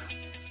Medi-Share.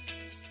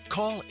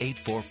 Call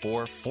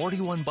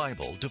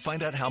 844-41-BIBLE to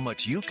find out how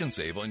much you can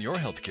save on your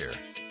health care.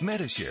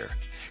 Medi-Share.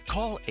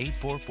 Call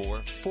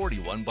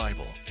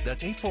 844-41-BIBLE.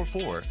 That's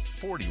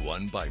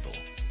 844-41-BIBLE.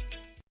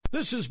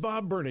 This is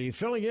Bob Burney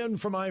filling in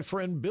for my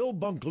friend Bill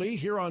Bunkley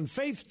here on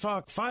Faith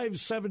Talk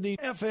 570,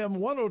 FM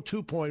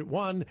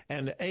 102.1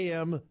 and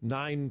AM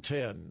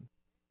 910.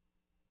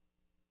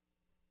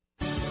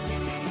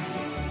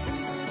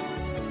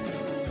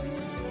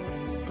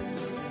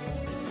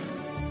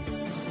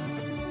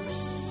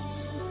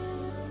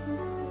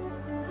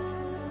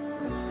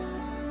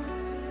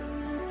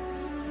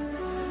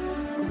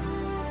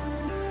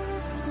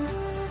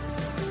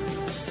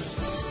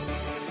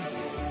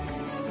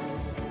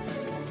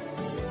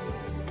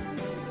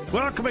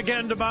 Welcome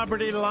again to Bob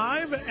Burney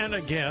Live, and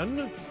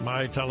again,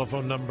 my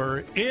telephone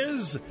number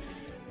is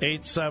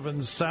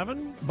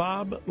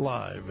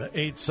 877-BOB-LIVE,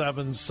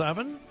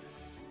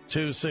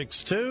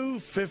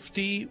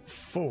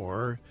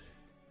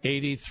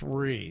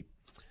 877-262-5483.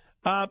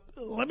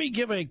 Let me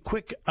give a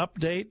quick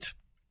update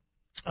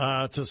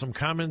to some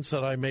comments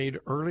that I made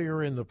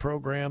earlier in the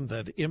program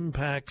that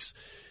impacts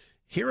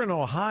here in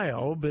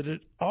Ohio, but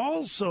it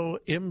also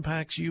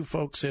impacts you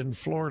folks in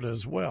Florida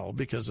as well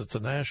because it's a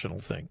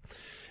national thing.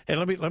 And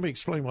let me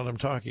explain what I'm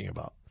talking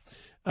about.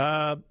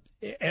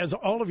 As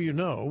all of you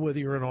know, whether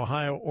you're in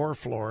Ohio or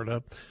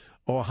Florida,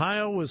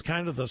 Ohio was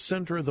kind of the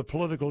center of the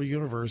political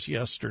universe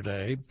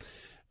yesterday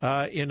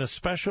in a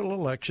special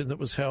election that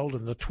was held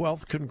in the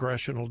 12th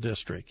Congressional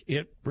District.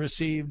 It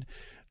received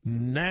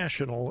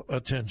national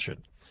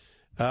attention.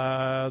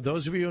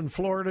 Those of you in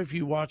Florida, if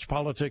you watch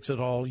politics at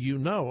all, you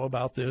know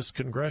about this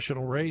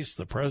congressional race.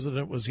 The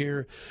president was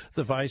here,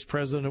 the vice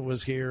president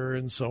was here,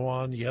 and so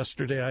on.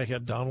 Yesterday, I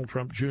had Donald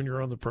Trump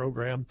Jr. on the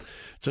program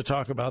to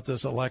talk about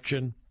this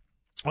election.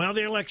 Well,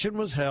 the election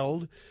was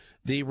held.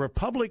 The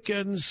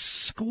Republicans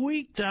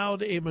squeaked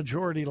out a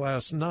majority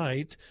last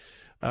night.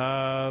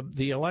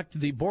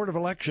 The Board of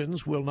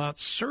Elections will not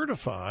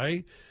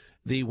certify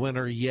the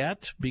winner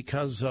yet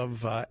because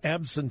of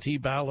absentee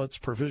ballots,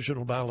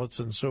 provisional ballots,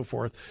 and so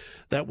forth.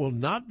 That will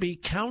not be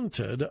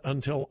counted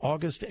until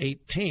August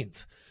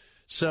 18th.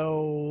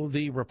 So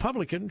the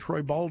Republican,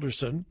 Troy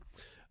Balderson,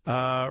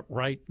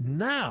 right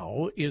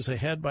now is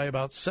ahead by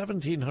about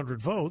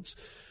 1,700 votes,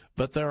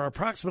 but there are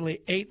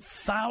approximately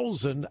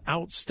 8,000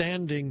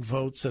 outstanding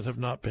votes that have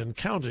not been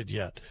counted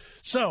yet.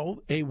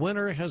 So a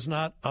winner has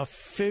not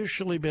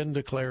officially been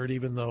declared,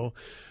 even though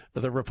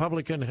the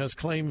Republican has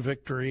claimed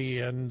victory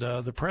and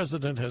the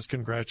president has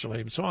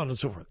congratulated him, so on and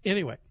so forth.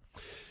 Anyway,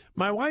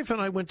 my wife and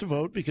I went to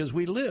vote because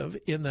we live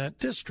in that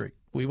district.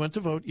 We went to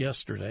vote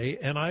yesterday,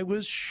 and I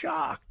was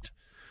shocked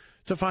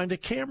to find a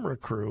camera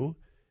crew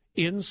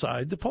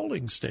inside the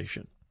polling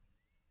station.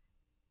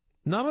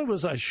 Not only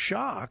was I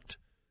shocked,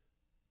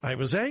 I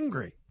was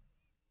angry.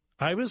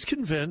 I was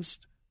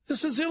convinced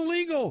this is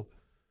illegal.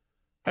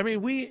 I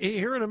mean,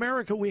 here in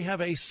America, we have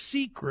a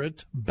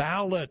secret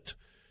ballot.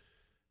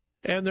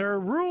 And there are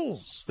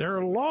rules, there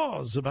are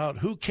laws about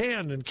who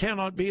can and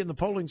cannot be in the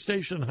polling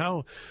station,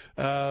 how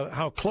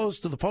close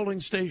to the polling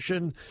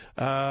station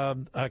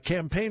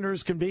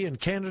campaigners can be and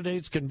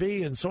candidates can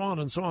be, and so on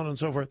and so on and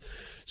so forth.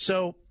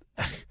 So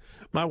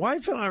my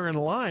wife and I are in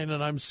line,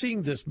 and I'm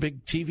seeing this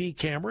big TV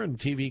camera and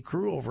TV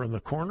crew over in the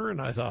corner, and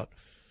I thought,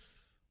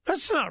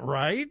 That's not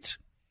right.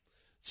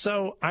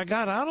 So I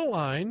got out of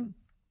line,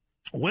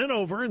 went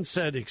over and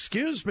said,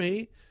 "Excuse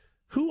me,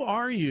 who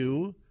are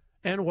you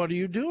and what are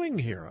you doing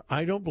here?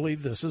 I don't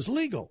believe this is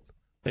legal."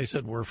 They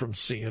said, "We're from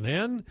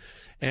CNN,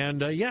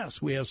 and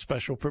yes, we have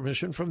special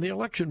permission from the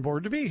election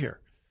board to be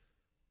here."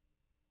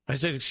 I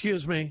said,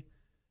 "Excuse me,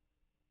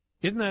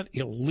 isn't that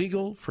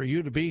illegal for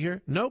you to be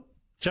here?" "Nope,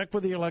 check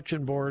with the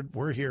election board.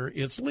 We're here.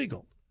 It's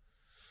legal."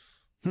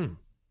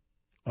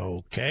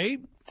 Okay.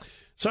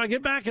 So I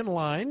get back in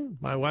line.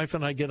 My wife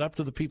and I get up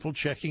to the people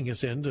checking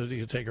us in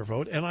to take our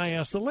vote, and I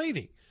asked the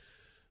lady,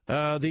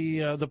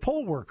 the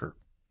poll worker.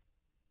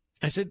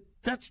 I said,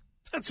 "That's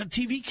a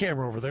TV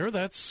camera over there.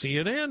 That's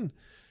CNN.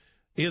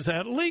 Is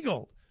that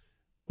legal?"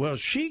 Well,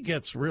 she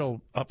gets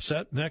real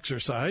upset and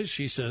exercised.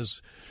 She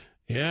says,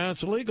 "Yeah,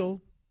 it's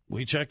legal.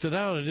 We checked it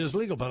out. It is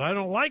legal, but I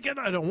don't like it.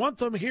 I don't want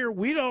them here.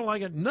 We don't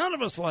like it. None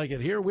of us like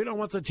it here. We don't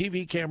want the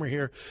TV camera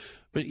here.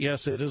 But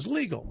yes, it is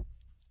legal."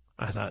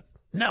 I thought,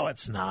 no,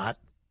 it's not.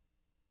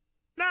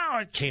 No,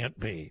 it can't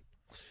be.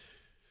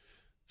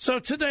 So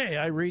today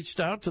I reached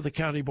out to the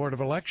County Board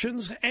of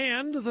Elections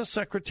and the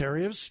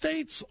Secretary of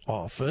State's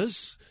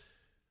office.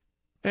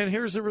 And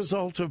here's the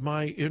result of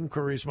my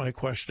inquiries, my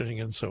questioning,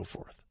 and so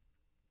forth.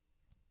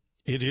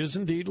 It is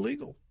indeed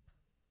legal.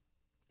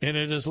 And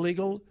it is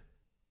legal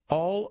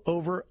all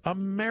over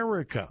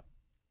America.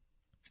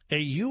 A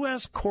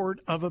U.S. Court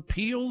of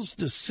Appeals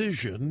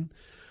decision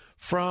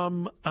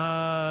from,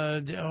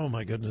 oh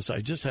my goodness, I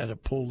just had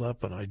it pulled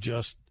up and I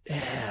just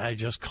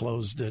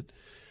closed it.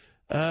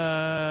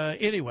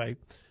 Anyway,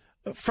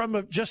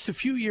 from just a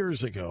few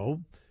years ago,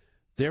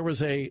 there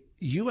was a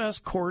U.S.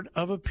 Court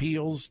of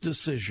Appeals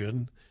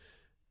decision.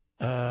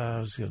 I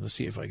was going to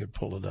see if I could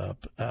pull it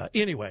up.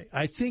 Anyway,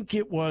 I think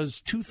it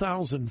was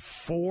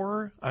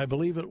 2004, I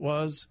believe it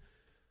was.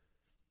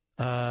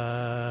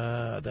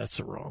 That's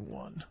the wrong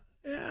one.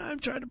 Yeah, I'm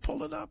trying to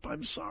pull it up.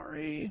 I'm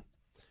sorry.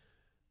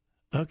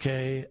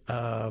 Okay.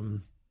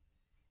 Come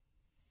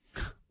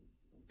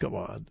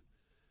on.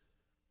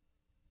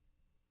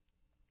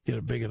 Get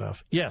it big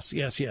enough. Yes.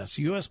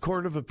 U.S.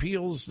 Court of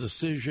Appeals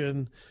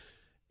decision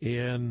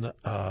in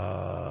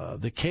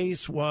the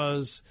case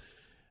was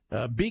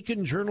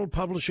Beacon Journal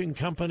Publishing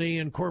Company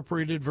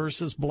Incorporated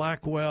versus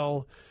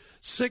Blackwell.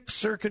 Sixth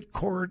Circuit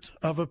Court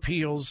of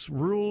Appeals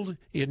ruled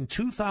in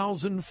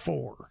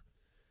 2004.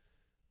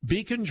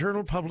 Beacon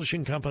Journal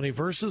Publishing Company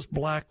versus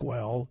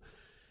Blackwell.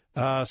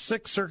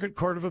 Sixth Circuit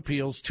Court of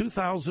Appeals,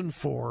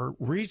 2004,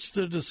 reached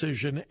the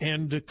decision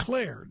and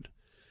declared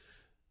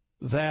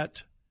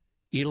that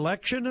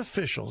election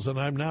officials, and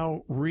I'm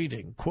now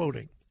reading,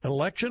 quoting,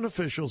 election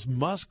officials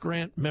must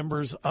grant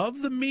members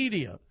of the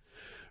media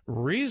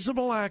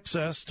reasonable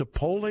access to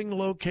polling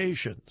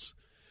locations.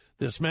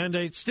 This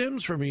mandate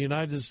stems from a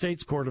United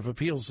States Court of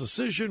Appeals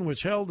decision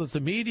which held that the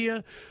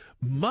media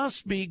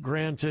must be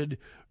granted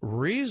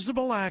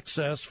reasonable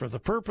access for the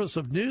purpose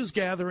of news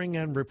gathering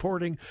and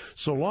reporting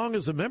so long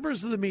as the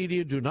members of the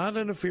media do not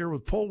interfere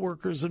with poll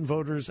workers and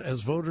voters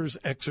as voters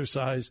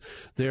exercise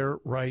their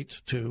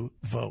right to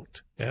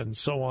vote. And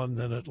so on,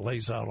 then it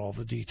lays out all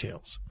the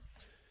details.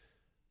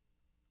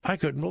 I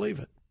couldn't believe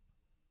it.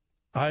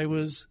 I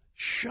was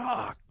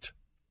shocked.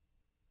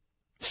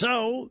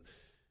 So,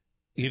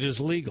 it is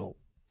legal.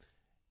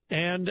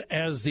 And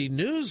as the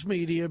news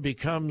media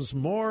becomes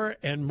more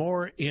and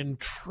more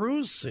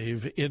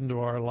intrusive into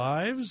our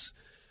lives,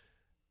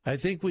 I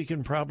think we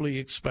can probably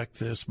expect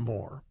this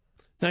more.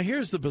 Now,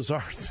 here's the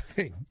bizarre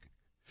thing.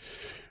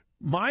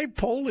 My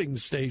polling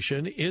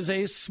station is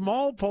a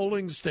small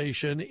polling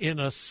station in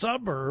a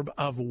suburb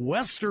of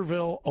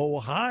Westerville,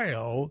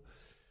 Ohio,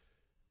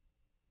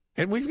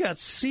 and we've got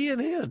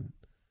CNN.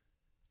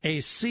 A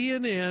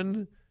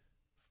CNN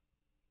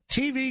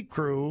TV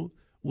crew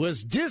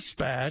was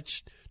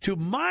dispatched to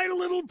my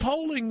little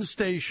polling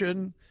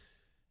station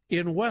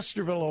in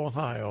Westerville,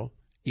 Ohio,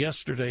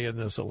 yesterday in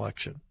this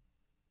election.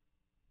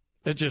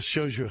 It just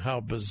shows you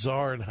how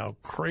bizarre and how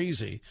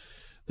crazy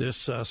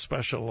this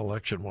special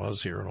election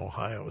was here in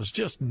Ohio. It was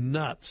just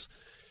nuts.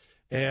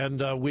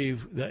 And a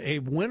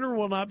winner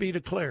will not be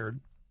declared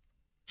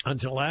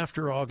until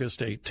after August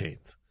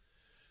 18th.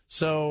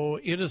 So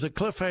it is a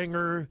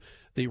cliffhanger.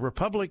 The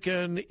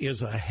Republican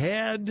is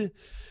ahead.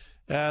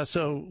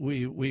 So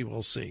we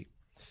will see.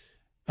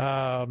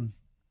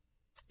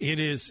 It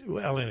is,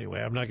 well,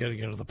 anyway, I'm not getting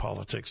into the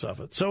politics of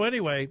it. So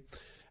anyway,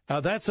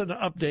 that's an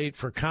update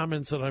for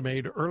comments that I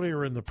made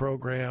earlier in the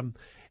program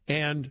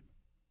and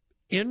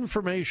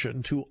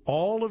information to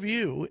all of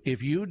you.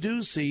 If you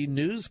do see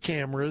news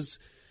cameras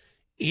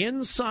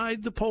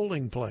inside the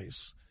polling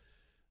place,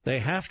 they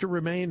have to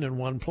remain in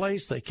one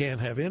place. They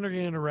can't have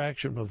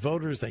interaction with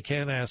voters. They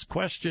can't ask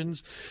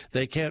questions.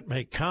 They can't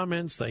make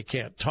comments. They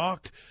can't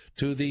talk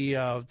to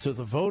the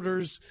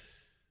voters.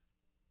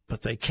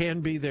 But they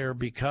can be there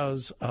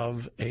because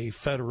of a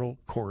federal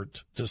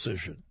court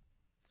decision,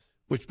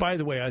 which, by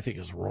the way, I think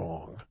is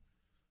wrong.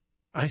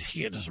 I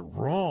think it is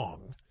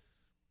wrong,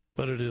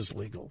 but it is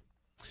legal.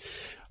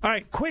 All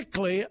right,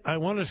 quickly,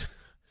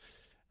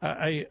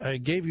 I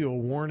gave you a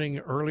warning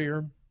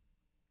earlier.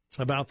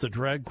 about the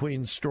drag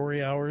queen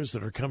story hours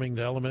that are coming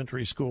to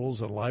elementary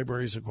schools and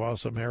libraries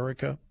across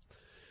America.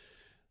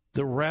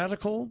 The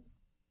radical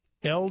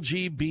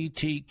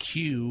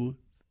LGBTQ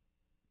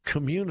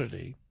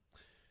community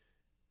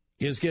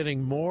is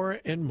getting more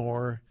and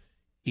more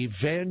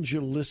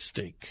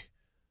evangelistic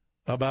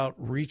about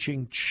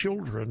reaching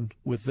children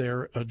with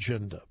their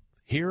agenda.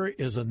 Here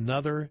is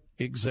another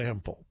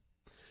example.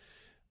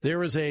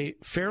 There is a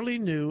fairly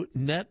new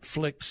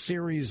Netflix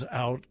series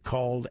out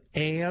called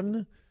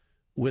Anne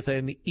with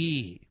an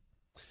E.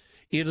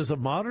 It is a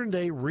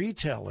modern-day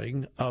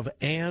retelling of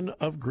Anne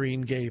of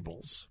Green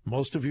Gables.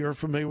 Most of you are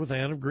familiar with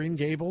Anne of Green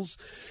Gables.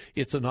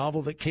 It's a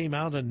novel that came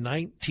out in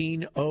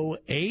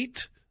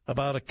 1908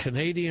 about a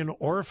Canadian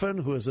orphan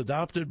who is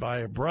adopted by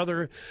a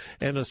brother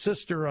and a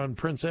sister on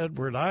Prince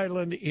Edward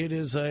Island. It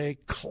is a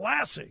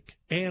classic,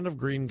 Anne of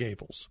Green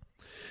Gables.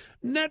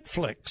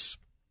 Netflix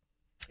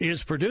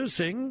is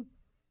producing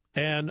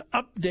an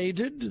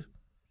updated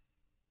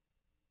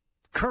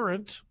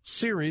current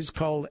series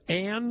called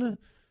Anne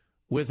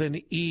with an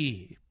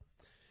E.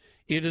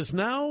 It is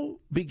now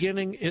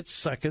beginning its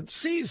second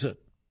season.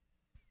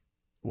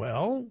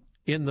 Well,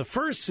 in the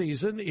first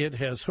season, it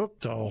has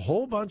hooked a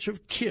whole bunch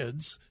of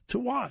kids to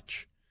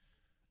watch.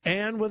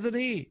 Anne with an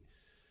E.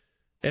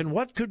 And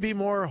what could be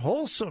more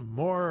wholesome,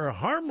 more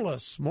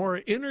harmless,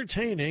 more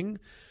entertaining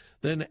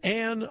than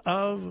Anne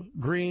of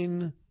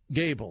Green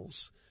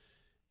Gables?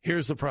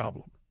 Here's the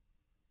problem.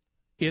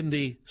 In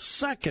the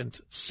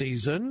second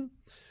season,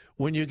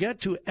 when you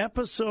get to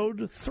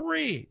episode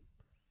 3,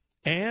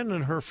 Anne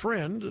and her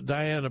friend,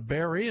 Diana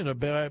Barry, and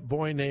a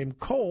boy named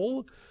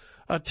Cole,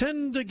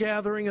 attend a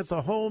gathering at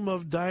the home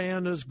of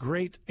Diana's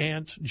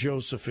great-aunt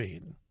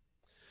Josephine.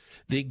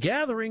 The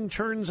gathering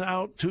turns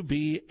out to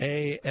be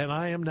and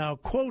I am now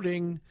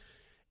quoting,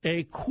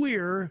 a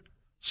queer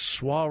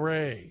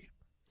soiree,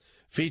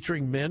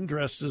 featuring men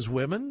dressed as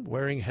women,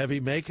 wearing heavy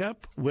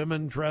makeup,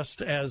 women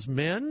dressed as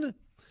men,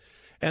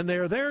 and they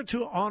are there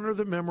to honor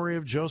the memory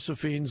of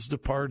Josephine's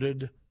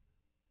departed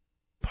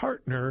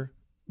partner,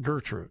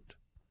 Gertrude.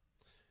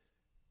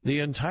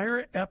 The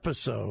entire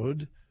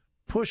episode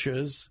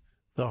pushes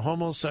the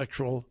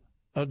homosexual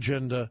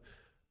agenda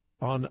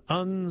on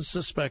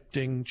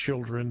unsuspecting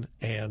children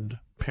and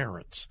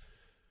parents.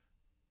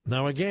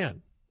 Now,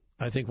 again,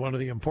 I think one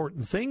of the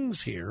important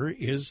things here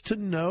is to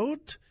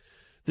note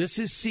this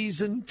is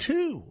season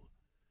 2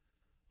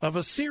 of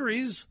a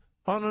series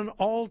on an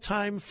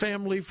all-time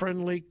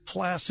family-friendly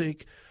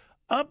classic,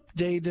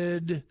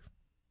 updated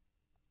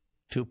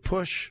to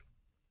push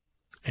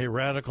a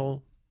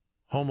radical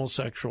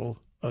homosexual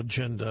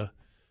agenda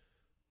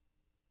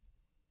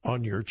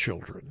on your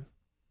children.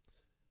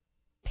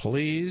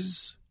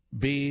 Please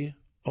be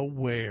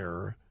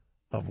aware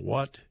of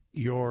what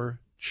your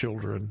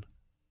children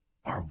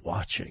are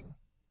watching.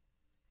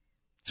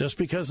 Just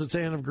because it's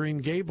Anne of Green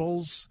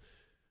Gables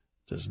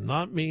does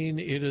not mean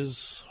it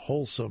is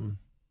wholesome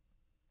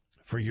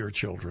for your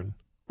children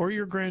or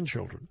your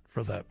grandchildren,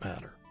 for that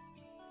matter.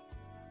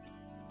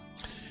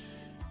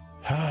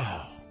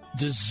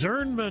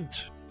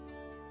 Discernment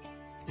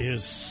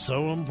is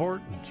so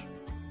important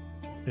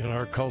in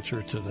our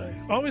culture today.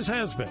 Always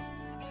has been,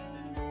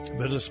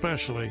 but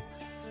especially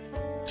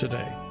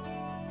today.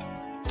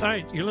 All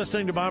right, you're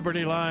listening to Bob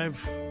Burney Live.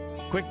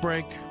 Quick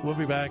break. We'll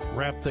be back.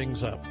 Wrap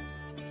things up.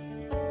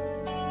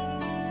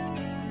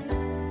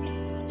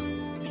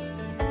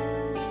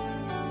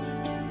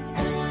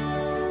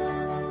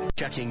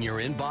 Checking your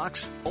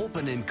inbox?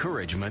 Open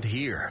encouragement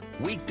here.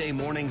 Weekday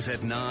mornings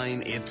at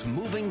 9, it's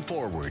Moving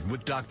Forward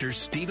with Dr.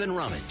 Stephen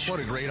Rummage.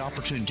 What a great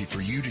opportunity for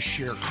you to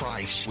share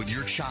Christ with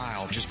your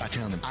child just by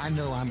telling them, I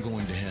know I'm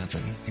going to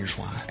heaven. Here's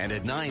why. And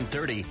at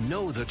 9:30,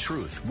 Know the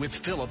Truth with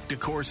Philip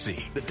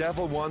DeCourcy. The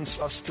devil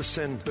wants us to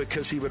sin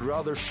because he would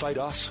rather fight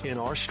us in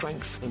our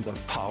strength than the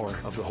power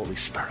of the Holy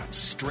Spirit.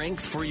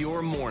 Strength for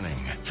your morning.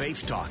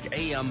 Faith Talk,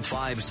 AM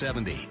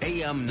 570,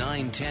 AM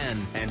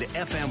 910, and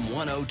FM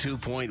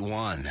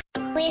 102.1.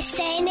 We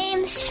say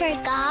names for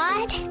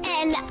God,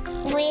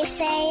 and we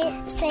say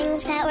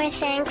things that we're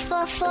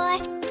thankful for.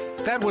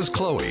 That was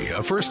Chloe,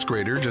 a first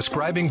grader,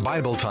 describing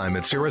Bible time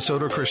at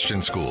Sarasota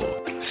Christian School.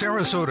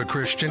 Sarasota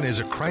Christian is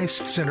a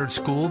Christ-centered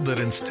school that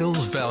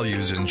instills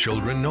values in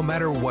children no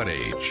matter what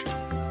age.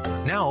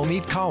 Now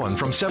meet Colin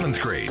from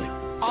 7th grade.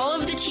 All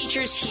of the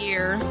teachers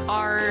here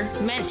are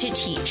meant to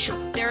teach.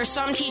 There are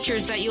some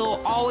teachers that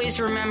you'll always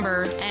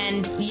remember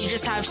and you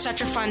just have such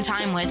a fun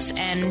time with,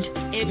 and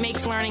it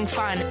makes learning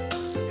fun.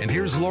 And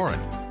here's Lauren.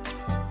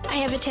 I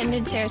have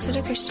attended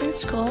Sarasota Christian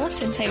School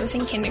since I was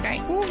in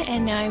kindergarten,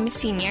 and now I'm a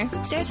senior.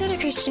 Sarasota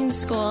Christian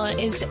School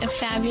is a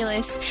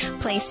fabulous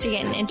place to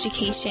get an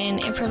education.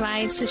 It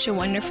provides such a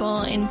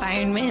wonderful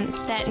environment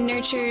that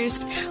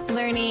nurtures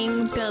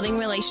learning, building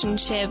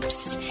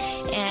relationships,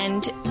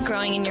 and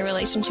growing in your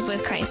relationship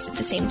with Christ at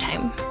the same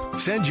time.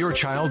 Send your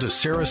child to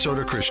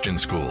Sarasota Christian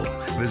School.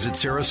 Visit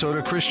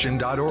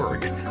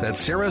sarasotachristian.org.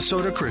 That's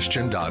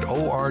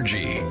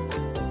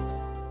sarasotachristian.org.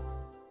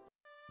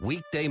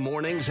 Weekday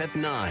mornings at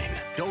 9.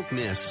 Don't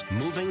miss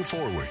Moving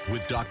Forward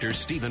with Dr.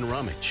 Stephen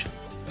Rummage.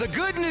 The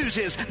good news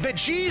is that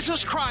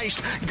Jesus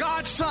Christ,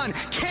 God's Son,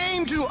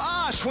 came to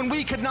us when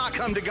we could not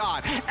come to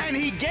God. And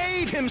he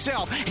gave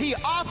himself. He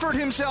offered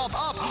himself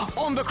up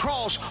on the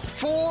cross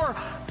for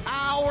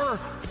our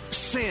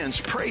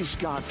sins. Praise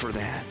God for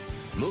that.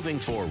 Moving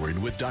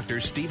Forward with Dr.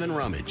 Stephen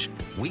Rummage.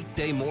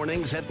 Weekday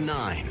mornings at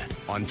 9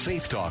 on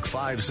Faith Talk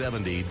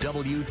 570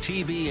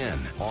 WTBN.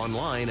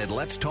 Online at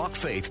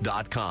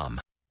letstalkfaith.com.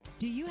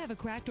 Do you have a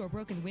cracked or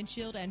broken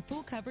windshield and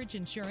full coverage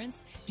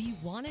insurance? Do you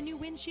want a new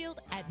windshield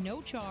at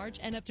no charge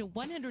and up to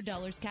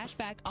 $100 cash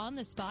back on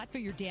the spot for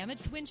your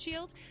damaged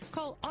windshield?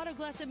 Call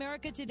Autoglass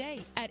America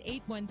today at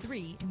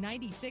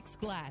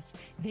 813-96-GLASS.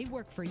 They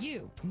work for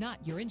you, not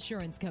your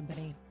insurance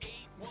company.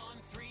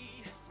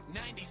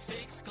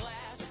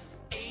 813-96-GLASS.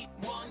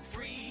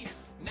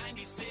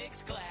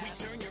 813-96-GLASS. We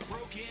turn your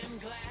broken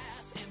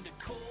glass into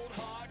cold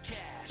hard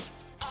cash.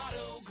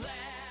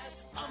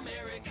 Autoglass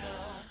America.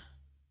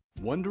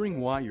 Wondering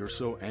why you're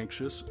so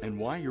anxious and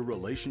why your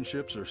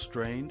relationships are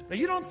strained? Now,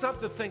 you don't have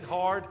to think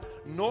hard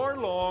nor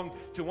long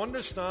to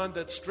understand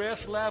that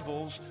stress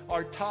levels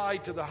are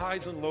tied to the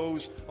highs and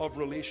lows of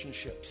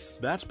relationships.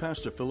 That's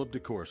Pastor Philip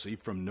DeCourcy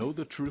from Know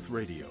the Truth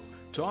Radio,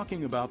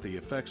 talking about the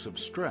effects of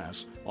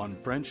stress on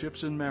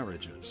friendships and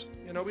marriages.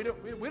 You know,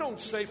 we don't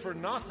say for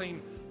nothing,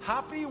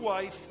 happy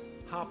wife,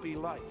 happy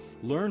life.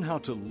 Learn how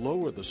to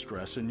lower the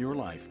stress in your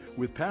life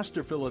with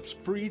Pastor Philip's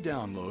free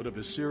download of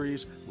his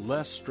series,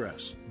 Less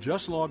Stress.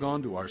 Just log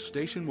on to our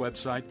station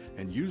website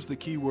and use the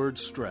keyword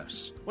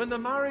stress. When the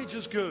marriage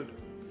is good,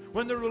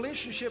 when the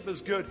relationship is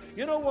good,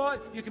 you know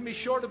what? You can be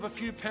short of a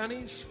few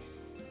pennies,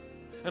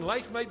 and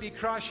life might be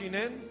crashing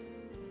in.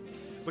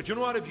 But you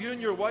know what? If you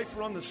and your wife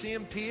are on the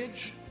same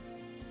page,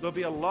 there'll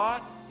be a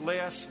lot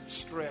less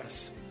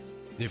stress.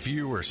 If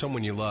you or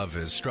someone you love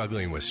is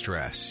struggling with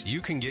stress, you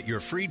can get your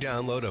free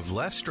download of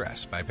Less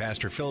Stress by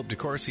Pastor Philip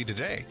DeCourcy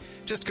today.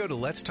 Just go to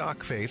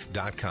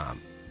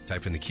letstalkfaith.com.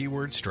 Type in the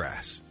keyword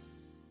stress.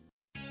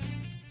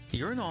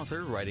 You're an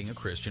author writing a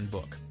Christian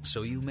book,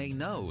 so you may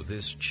know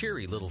this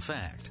cheery little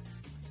fact.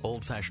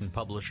 Old-fashioned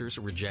publishers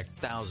reject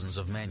thousands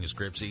of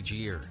manuscripts each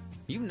year.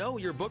 You know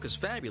your book is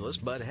fabulous,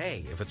 but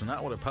hey, if it's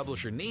not what a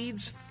publisher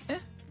needs,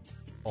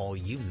 all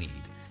you need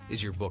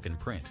is your book in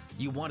print.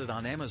 You want it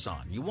on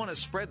Amazon. You want to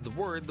spread the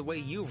word the way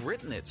you've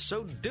written it,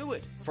 so do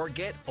it.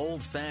 Forget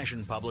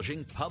old-fashioned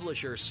publishing.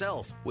 Publish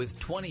yourself with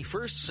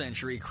 21st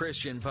century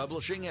Christian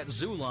publishing at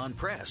Zulon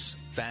Press.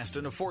 Fast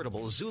and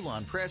affordable,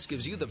 Zulon Press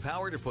gives you the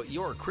power to put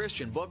your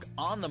Christian book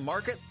on the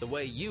market the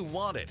way you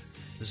want it.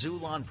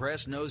 Zulon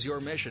Press knows your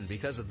mission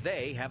because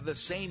they have the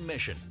same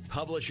mission.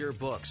 Publish your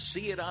book.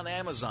 See it on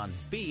Amazon.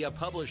 Be a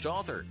published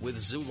author with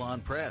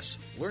Zulon Press.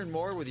 Learn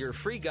more with your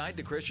free guide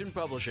to Christian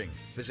publishing.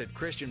 Visit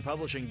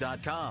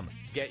ChristianPublishing.com.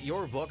 Get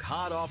your book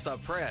hot off the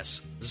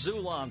press.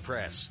 Zulon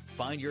Press.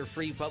 Find your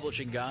free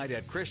publishing guide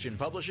at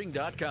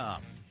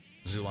ChristianPublishing.com.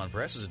 Zulon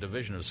Press is a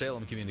division of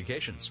Salem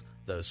Communications,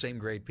 the same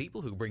great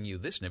people who bring you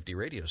this nifty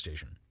radio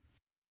station.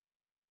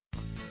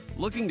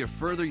 Looking to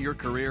further your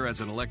career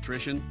as an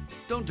electrician?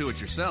 Don't do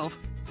it yourself.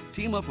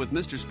 Team up with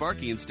Mr.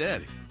 Sparky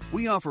instead.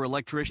 We offer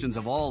electricians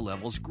of all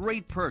levels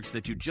great perks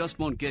that you just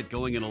won't get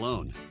going it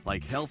alone,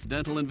 like health,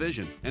 dental, and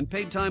vision, and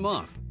paid time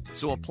off.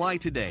 So apply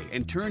today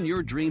and turn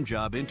your dream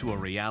job into a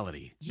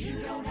reality. You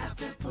don't have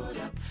to put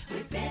up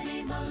with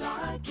any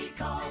malarkey.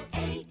 Call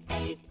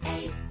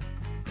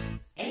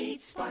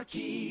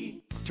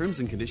 888-8-SPARKY. Terms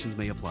and conditions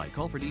may apply.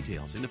 Call for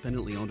details.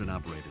 Independently owned and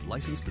operated.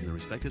 Licensed in the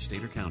respective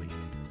state or county.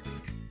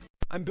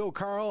 I'm Bill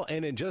Carl,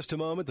 and in just a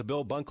moment, the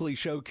Bill Bunkley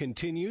Show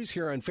continues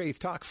here on Faith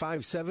Talk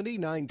 570,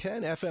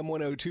 910, FM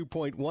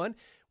 102.1.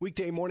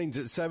 Weekday mornings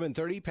at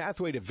 7:30,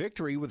 Pathway to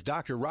Victory with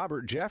Dr.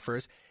 Robert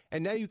Jeffress.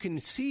 And now you can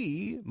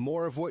see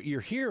more of what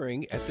you're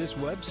hearing at this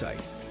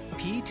website,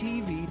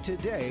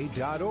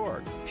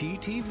 ptvtoday.org,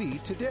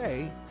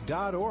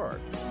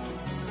 ptvtoday.org.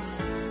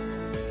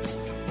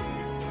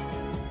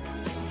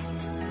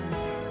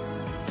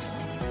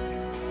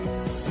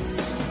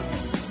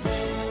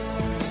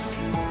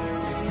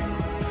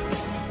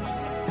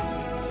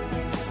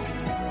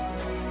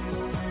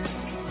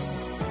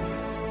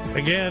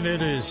 Again,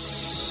 it is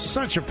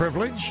such a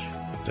privilege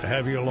to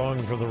have you along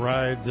for the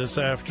ride this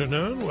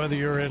afternoon, whether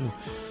you're in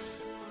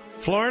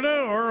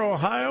Florida or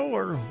Ohio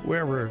or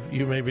wherever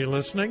you may be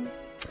listening.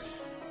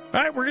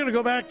 All right, we're going to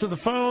go back to the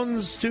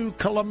phones to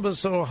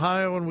Columbus,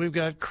 Ohio, and we've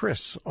got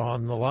Chris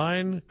on the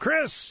line.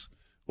 Chris,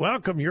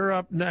 welcome. You're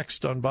up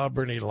next on Bob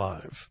Burney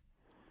Live.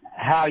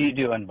 How you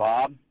doing,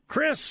 Bob?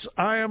 Chris,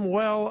 I am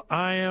well.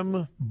 I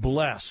am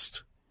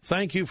blessed.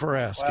 Thank you for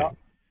asking. Well,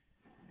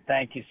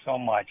 thank you so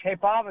much. Hey,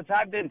 Bob, as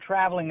I've been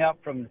traveling up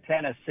from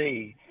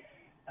Tennessee,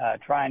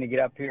 trying to get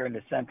up here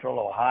into central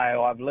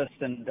Ohio, I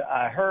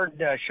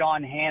heard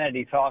Sean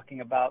Hannity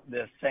talking about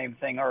this same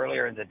thing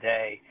earlier in the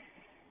day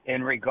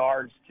in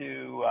regards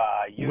to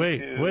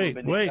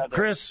YouTube. Wait,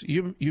 Chris,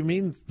 you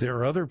mean there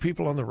are other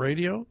people on the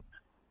radio?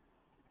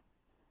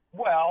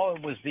 Well,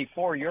 it was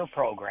before your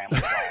program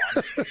was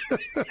on.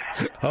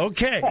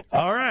 Okay,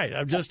 all right.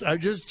 I'm just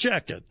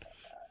checking.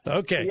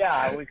 Okay.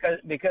 Yeah,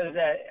 because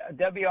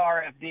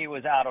WRFD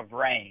was out of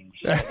range.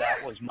 So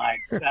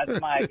that's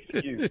my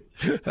excuse.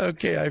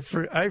 Okay,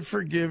 I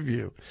forgive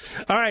you.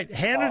 All right,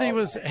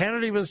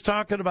 Hannity was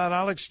talking about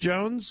Alex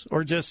Jones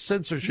or just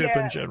censorship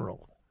in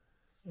general?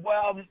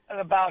 Well,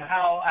 about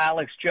how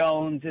Alex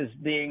Jones is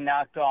being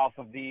knocked off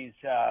of these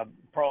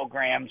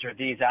programs or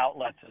these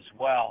outlets as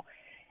well.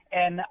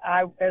 And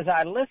as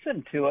I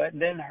listened to it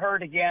and then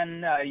heard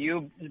again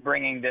you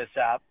bringing this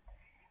up,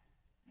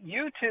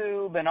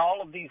 YouTube and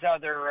all of these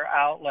other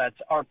outlets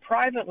are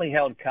privately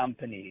held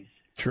companies.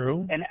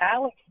 True. And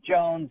Alex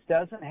Jones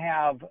doesn't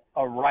have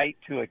a right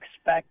to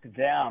expect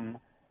them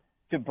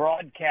to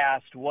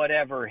broadcast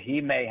whatever he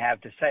may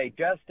have to say,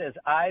 just as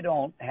I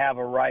don't have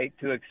a right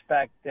to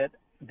expect that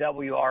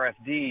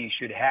WRFD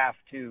should have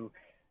to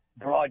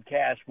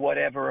broadcast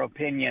whatever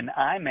opinion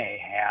I may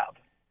have.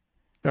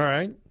 All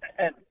right.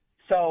 And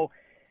so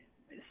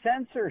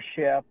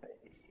censorship,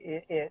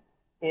 it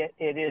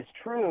is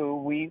true.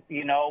 We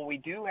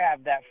do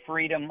have that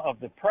freedom of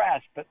the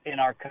press, but in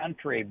our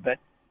country, but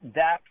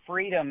that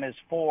freedom is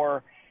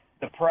for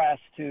the press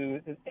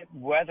to,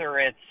 whether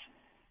it's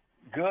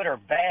good or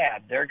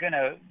bad, they're going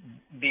to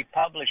be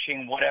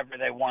publishing whatever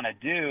they want to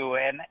do.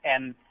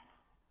 And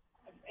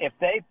if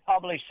they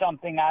publish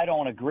something I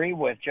don't agree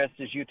with, just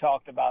as you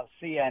talked about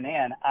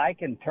CNN, I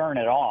can turn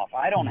it off.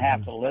 I don't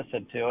have to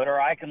listen to it,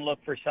 or I can look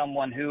for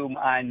someone whom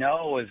I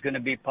know is going to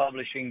be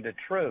publishing the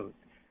truth.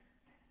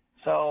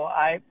 So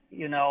I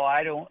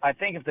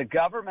think if the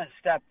government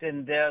stepped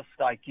in this,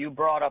 like you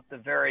brought up the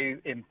very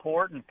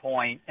important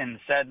point and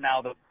said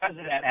now the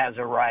president has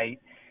a right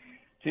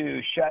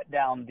to shut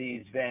down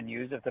these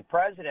venues, if the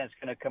president's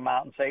going to come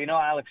out and say,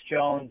 Alex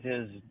Jones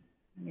is,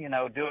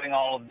 doing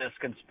all of this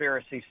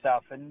conspiracy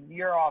stuff and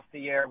you're off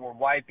the air, we're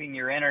wiping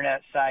your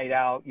internet site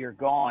out, you're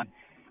gone.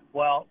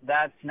 Well,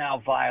 that's now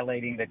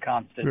violating the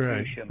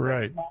Constitution.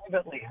 Right. The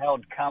privately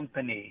held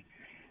company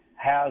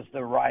has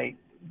the right,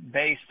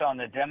 based on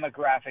the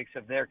demographics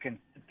of their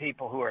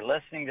people who are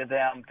listening to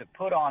them, to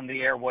put on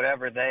the air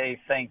whatever they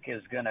think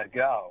is going to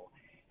go.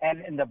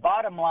 And the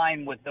bottom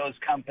line with those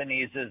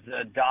companies is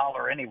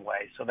 $1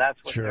 anyway, so that's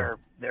what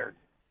they're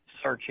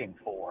searching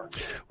for.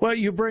 Well,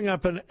 you bring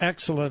up an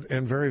excellent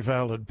and very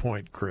valid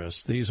point,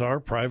 Chris. These are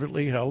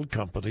privately held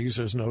companies.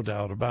 There's no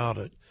doubt about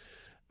it.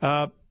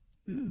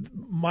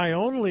 My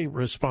only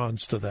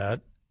response to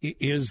that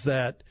is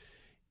that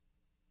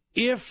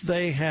if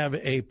they have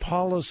a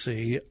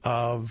policy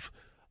of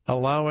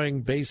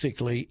allowing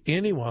basically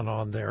anyone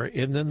on there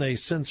and then they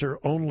censor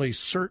only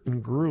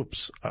certain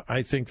groups,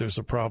 I think there's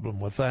a problem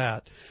with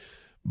that.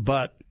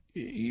 But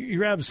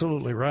you're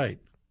absolutely right.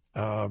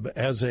 And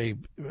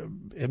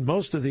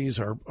most of these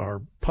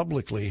are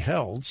publicly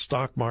held,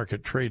 stock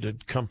market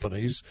traded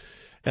companies,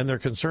 and they're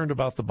concerned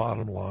about the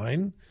bottom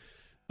line.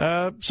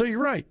 So you're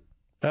right.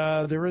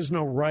 There is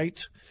no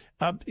right.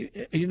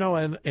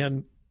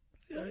 And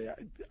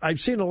I've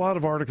seen a lot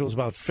of articles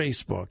about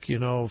Facebook.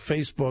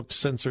 Facebook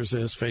censors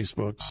this,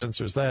 Facebook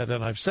censors that.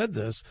 And I've said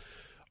this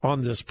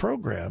on this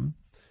program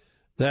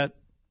that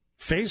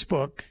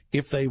Facebook,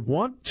 if they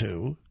want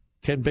to,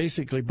 can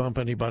basically bump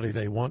anybody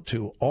they want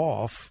to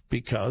off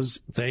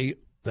because they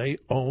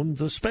own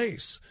the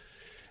space.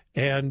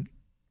 And,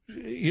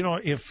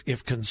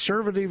 if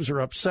conservatives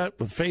are upset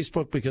with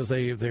Facebook because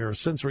they are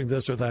censoring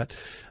this or that,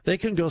 they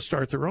can go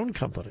start their own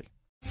company.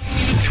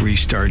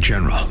 3-star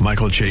General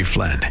Michael J.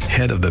 Flynn,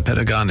 head of the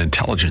Pentagon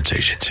Intelligence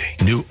Agency,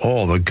 knew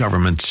all the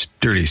government's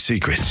dirty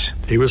secrets.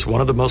 He was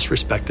one of the most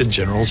respected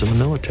generals in the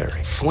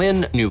military.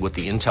 Flynn knew what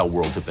the intel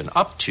world had been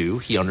up to.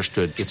 He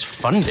understood its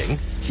funding.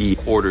 He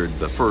ordered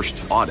the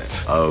first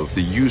audit of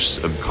the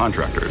use of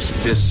contractors.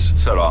 This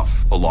set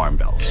off alarm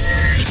bells.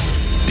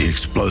 The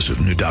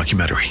explosive new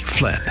documentary,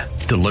 Flynn,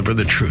 Deliver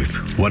the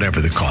Truth, Whatever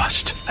the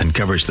Cost,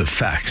 uncovers the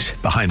facts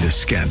behind this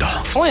scandal.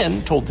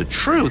 Flynn told the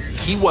truth.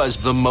 He was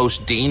the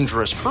most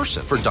dangerous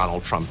person for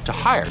Donald Trump to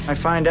hire. I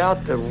find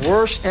out the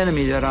worst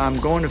enemy that I'm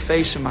going to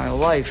face in my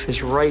life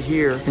is right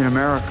here in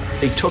America.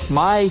 They took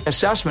my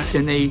assessment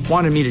and they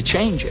wanted me to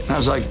change it. And I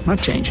was like, I'm not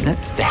changing it.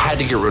 They had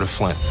to get rid of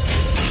Flynn.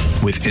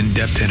 With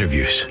in-depth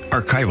interviews,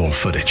 archival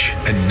footage,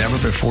 and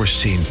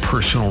never-before-seen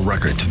personal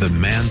records of the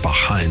man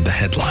behind the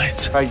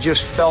headlines. I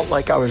just felt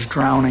like I was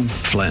drowning.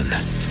 Flynn,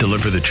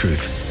 Deliver the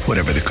Truth,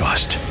 Whatever the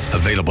Cost.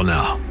 Available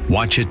now.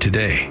 Watch it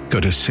today.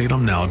 Go to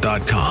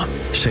salemnow.com.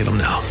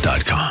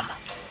 salemnow.com.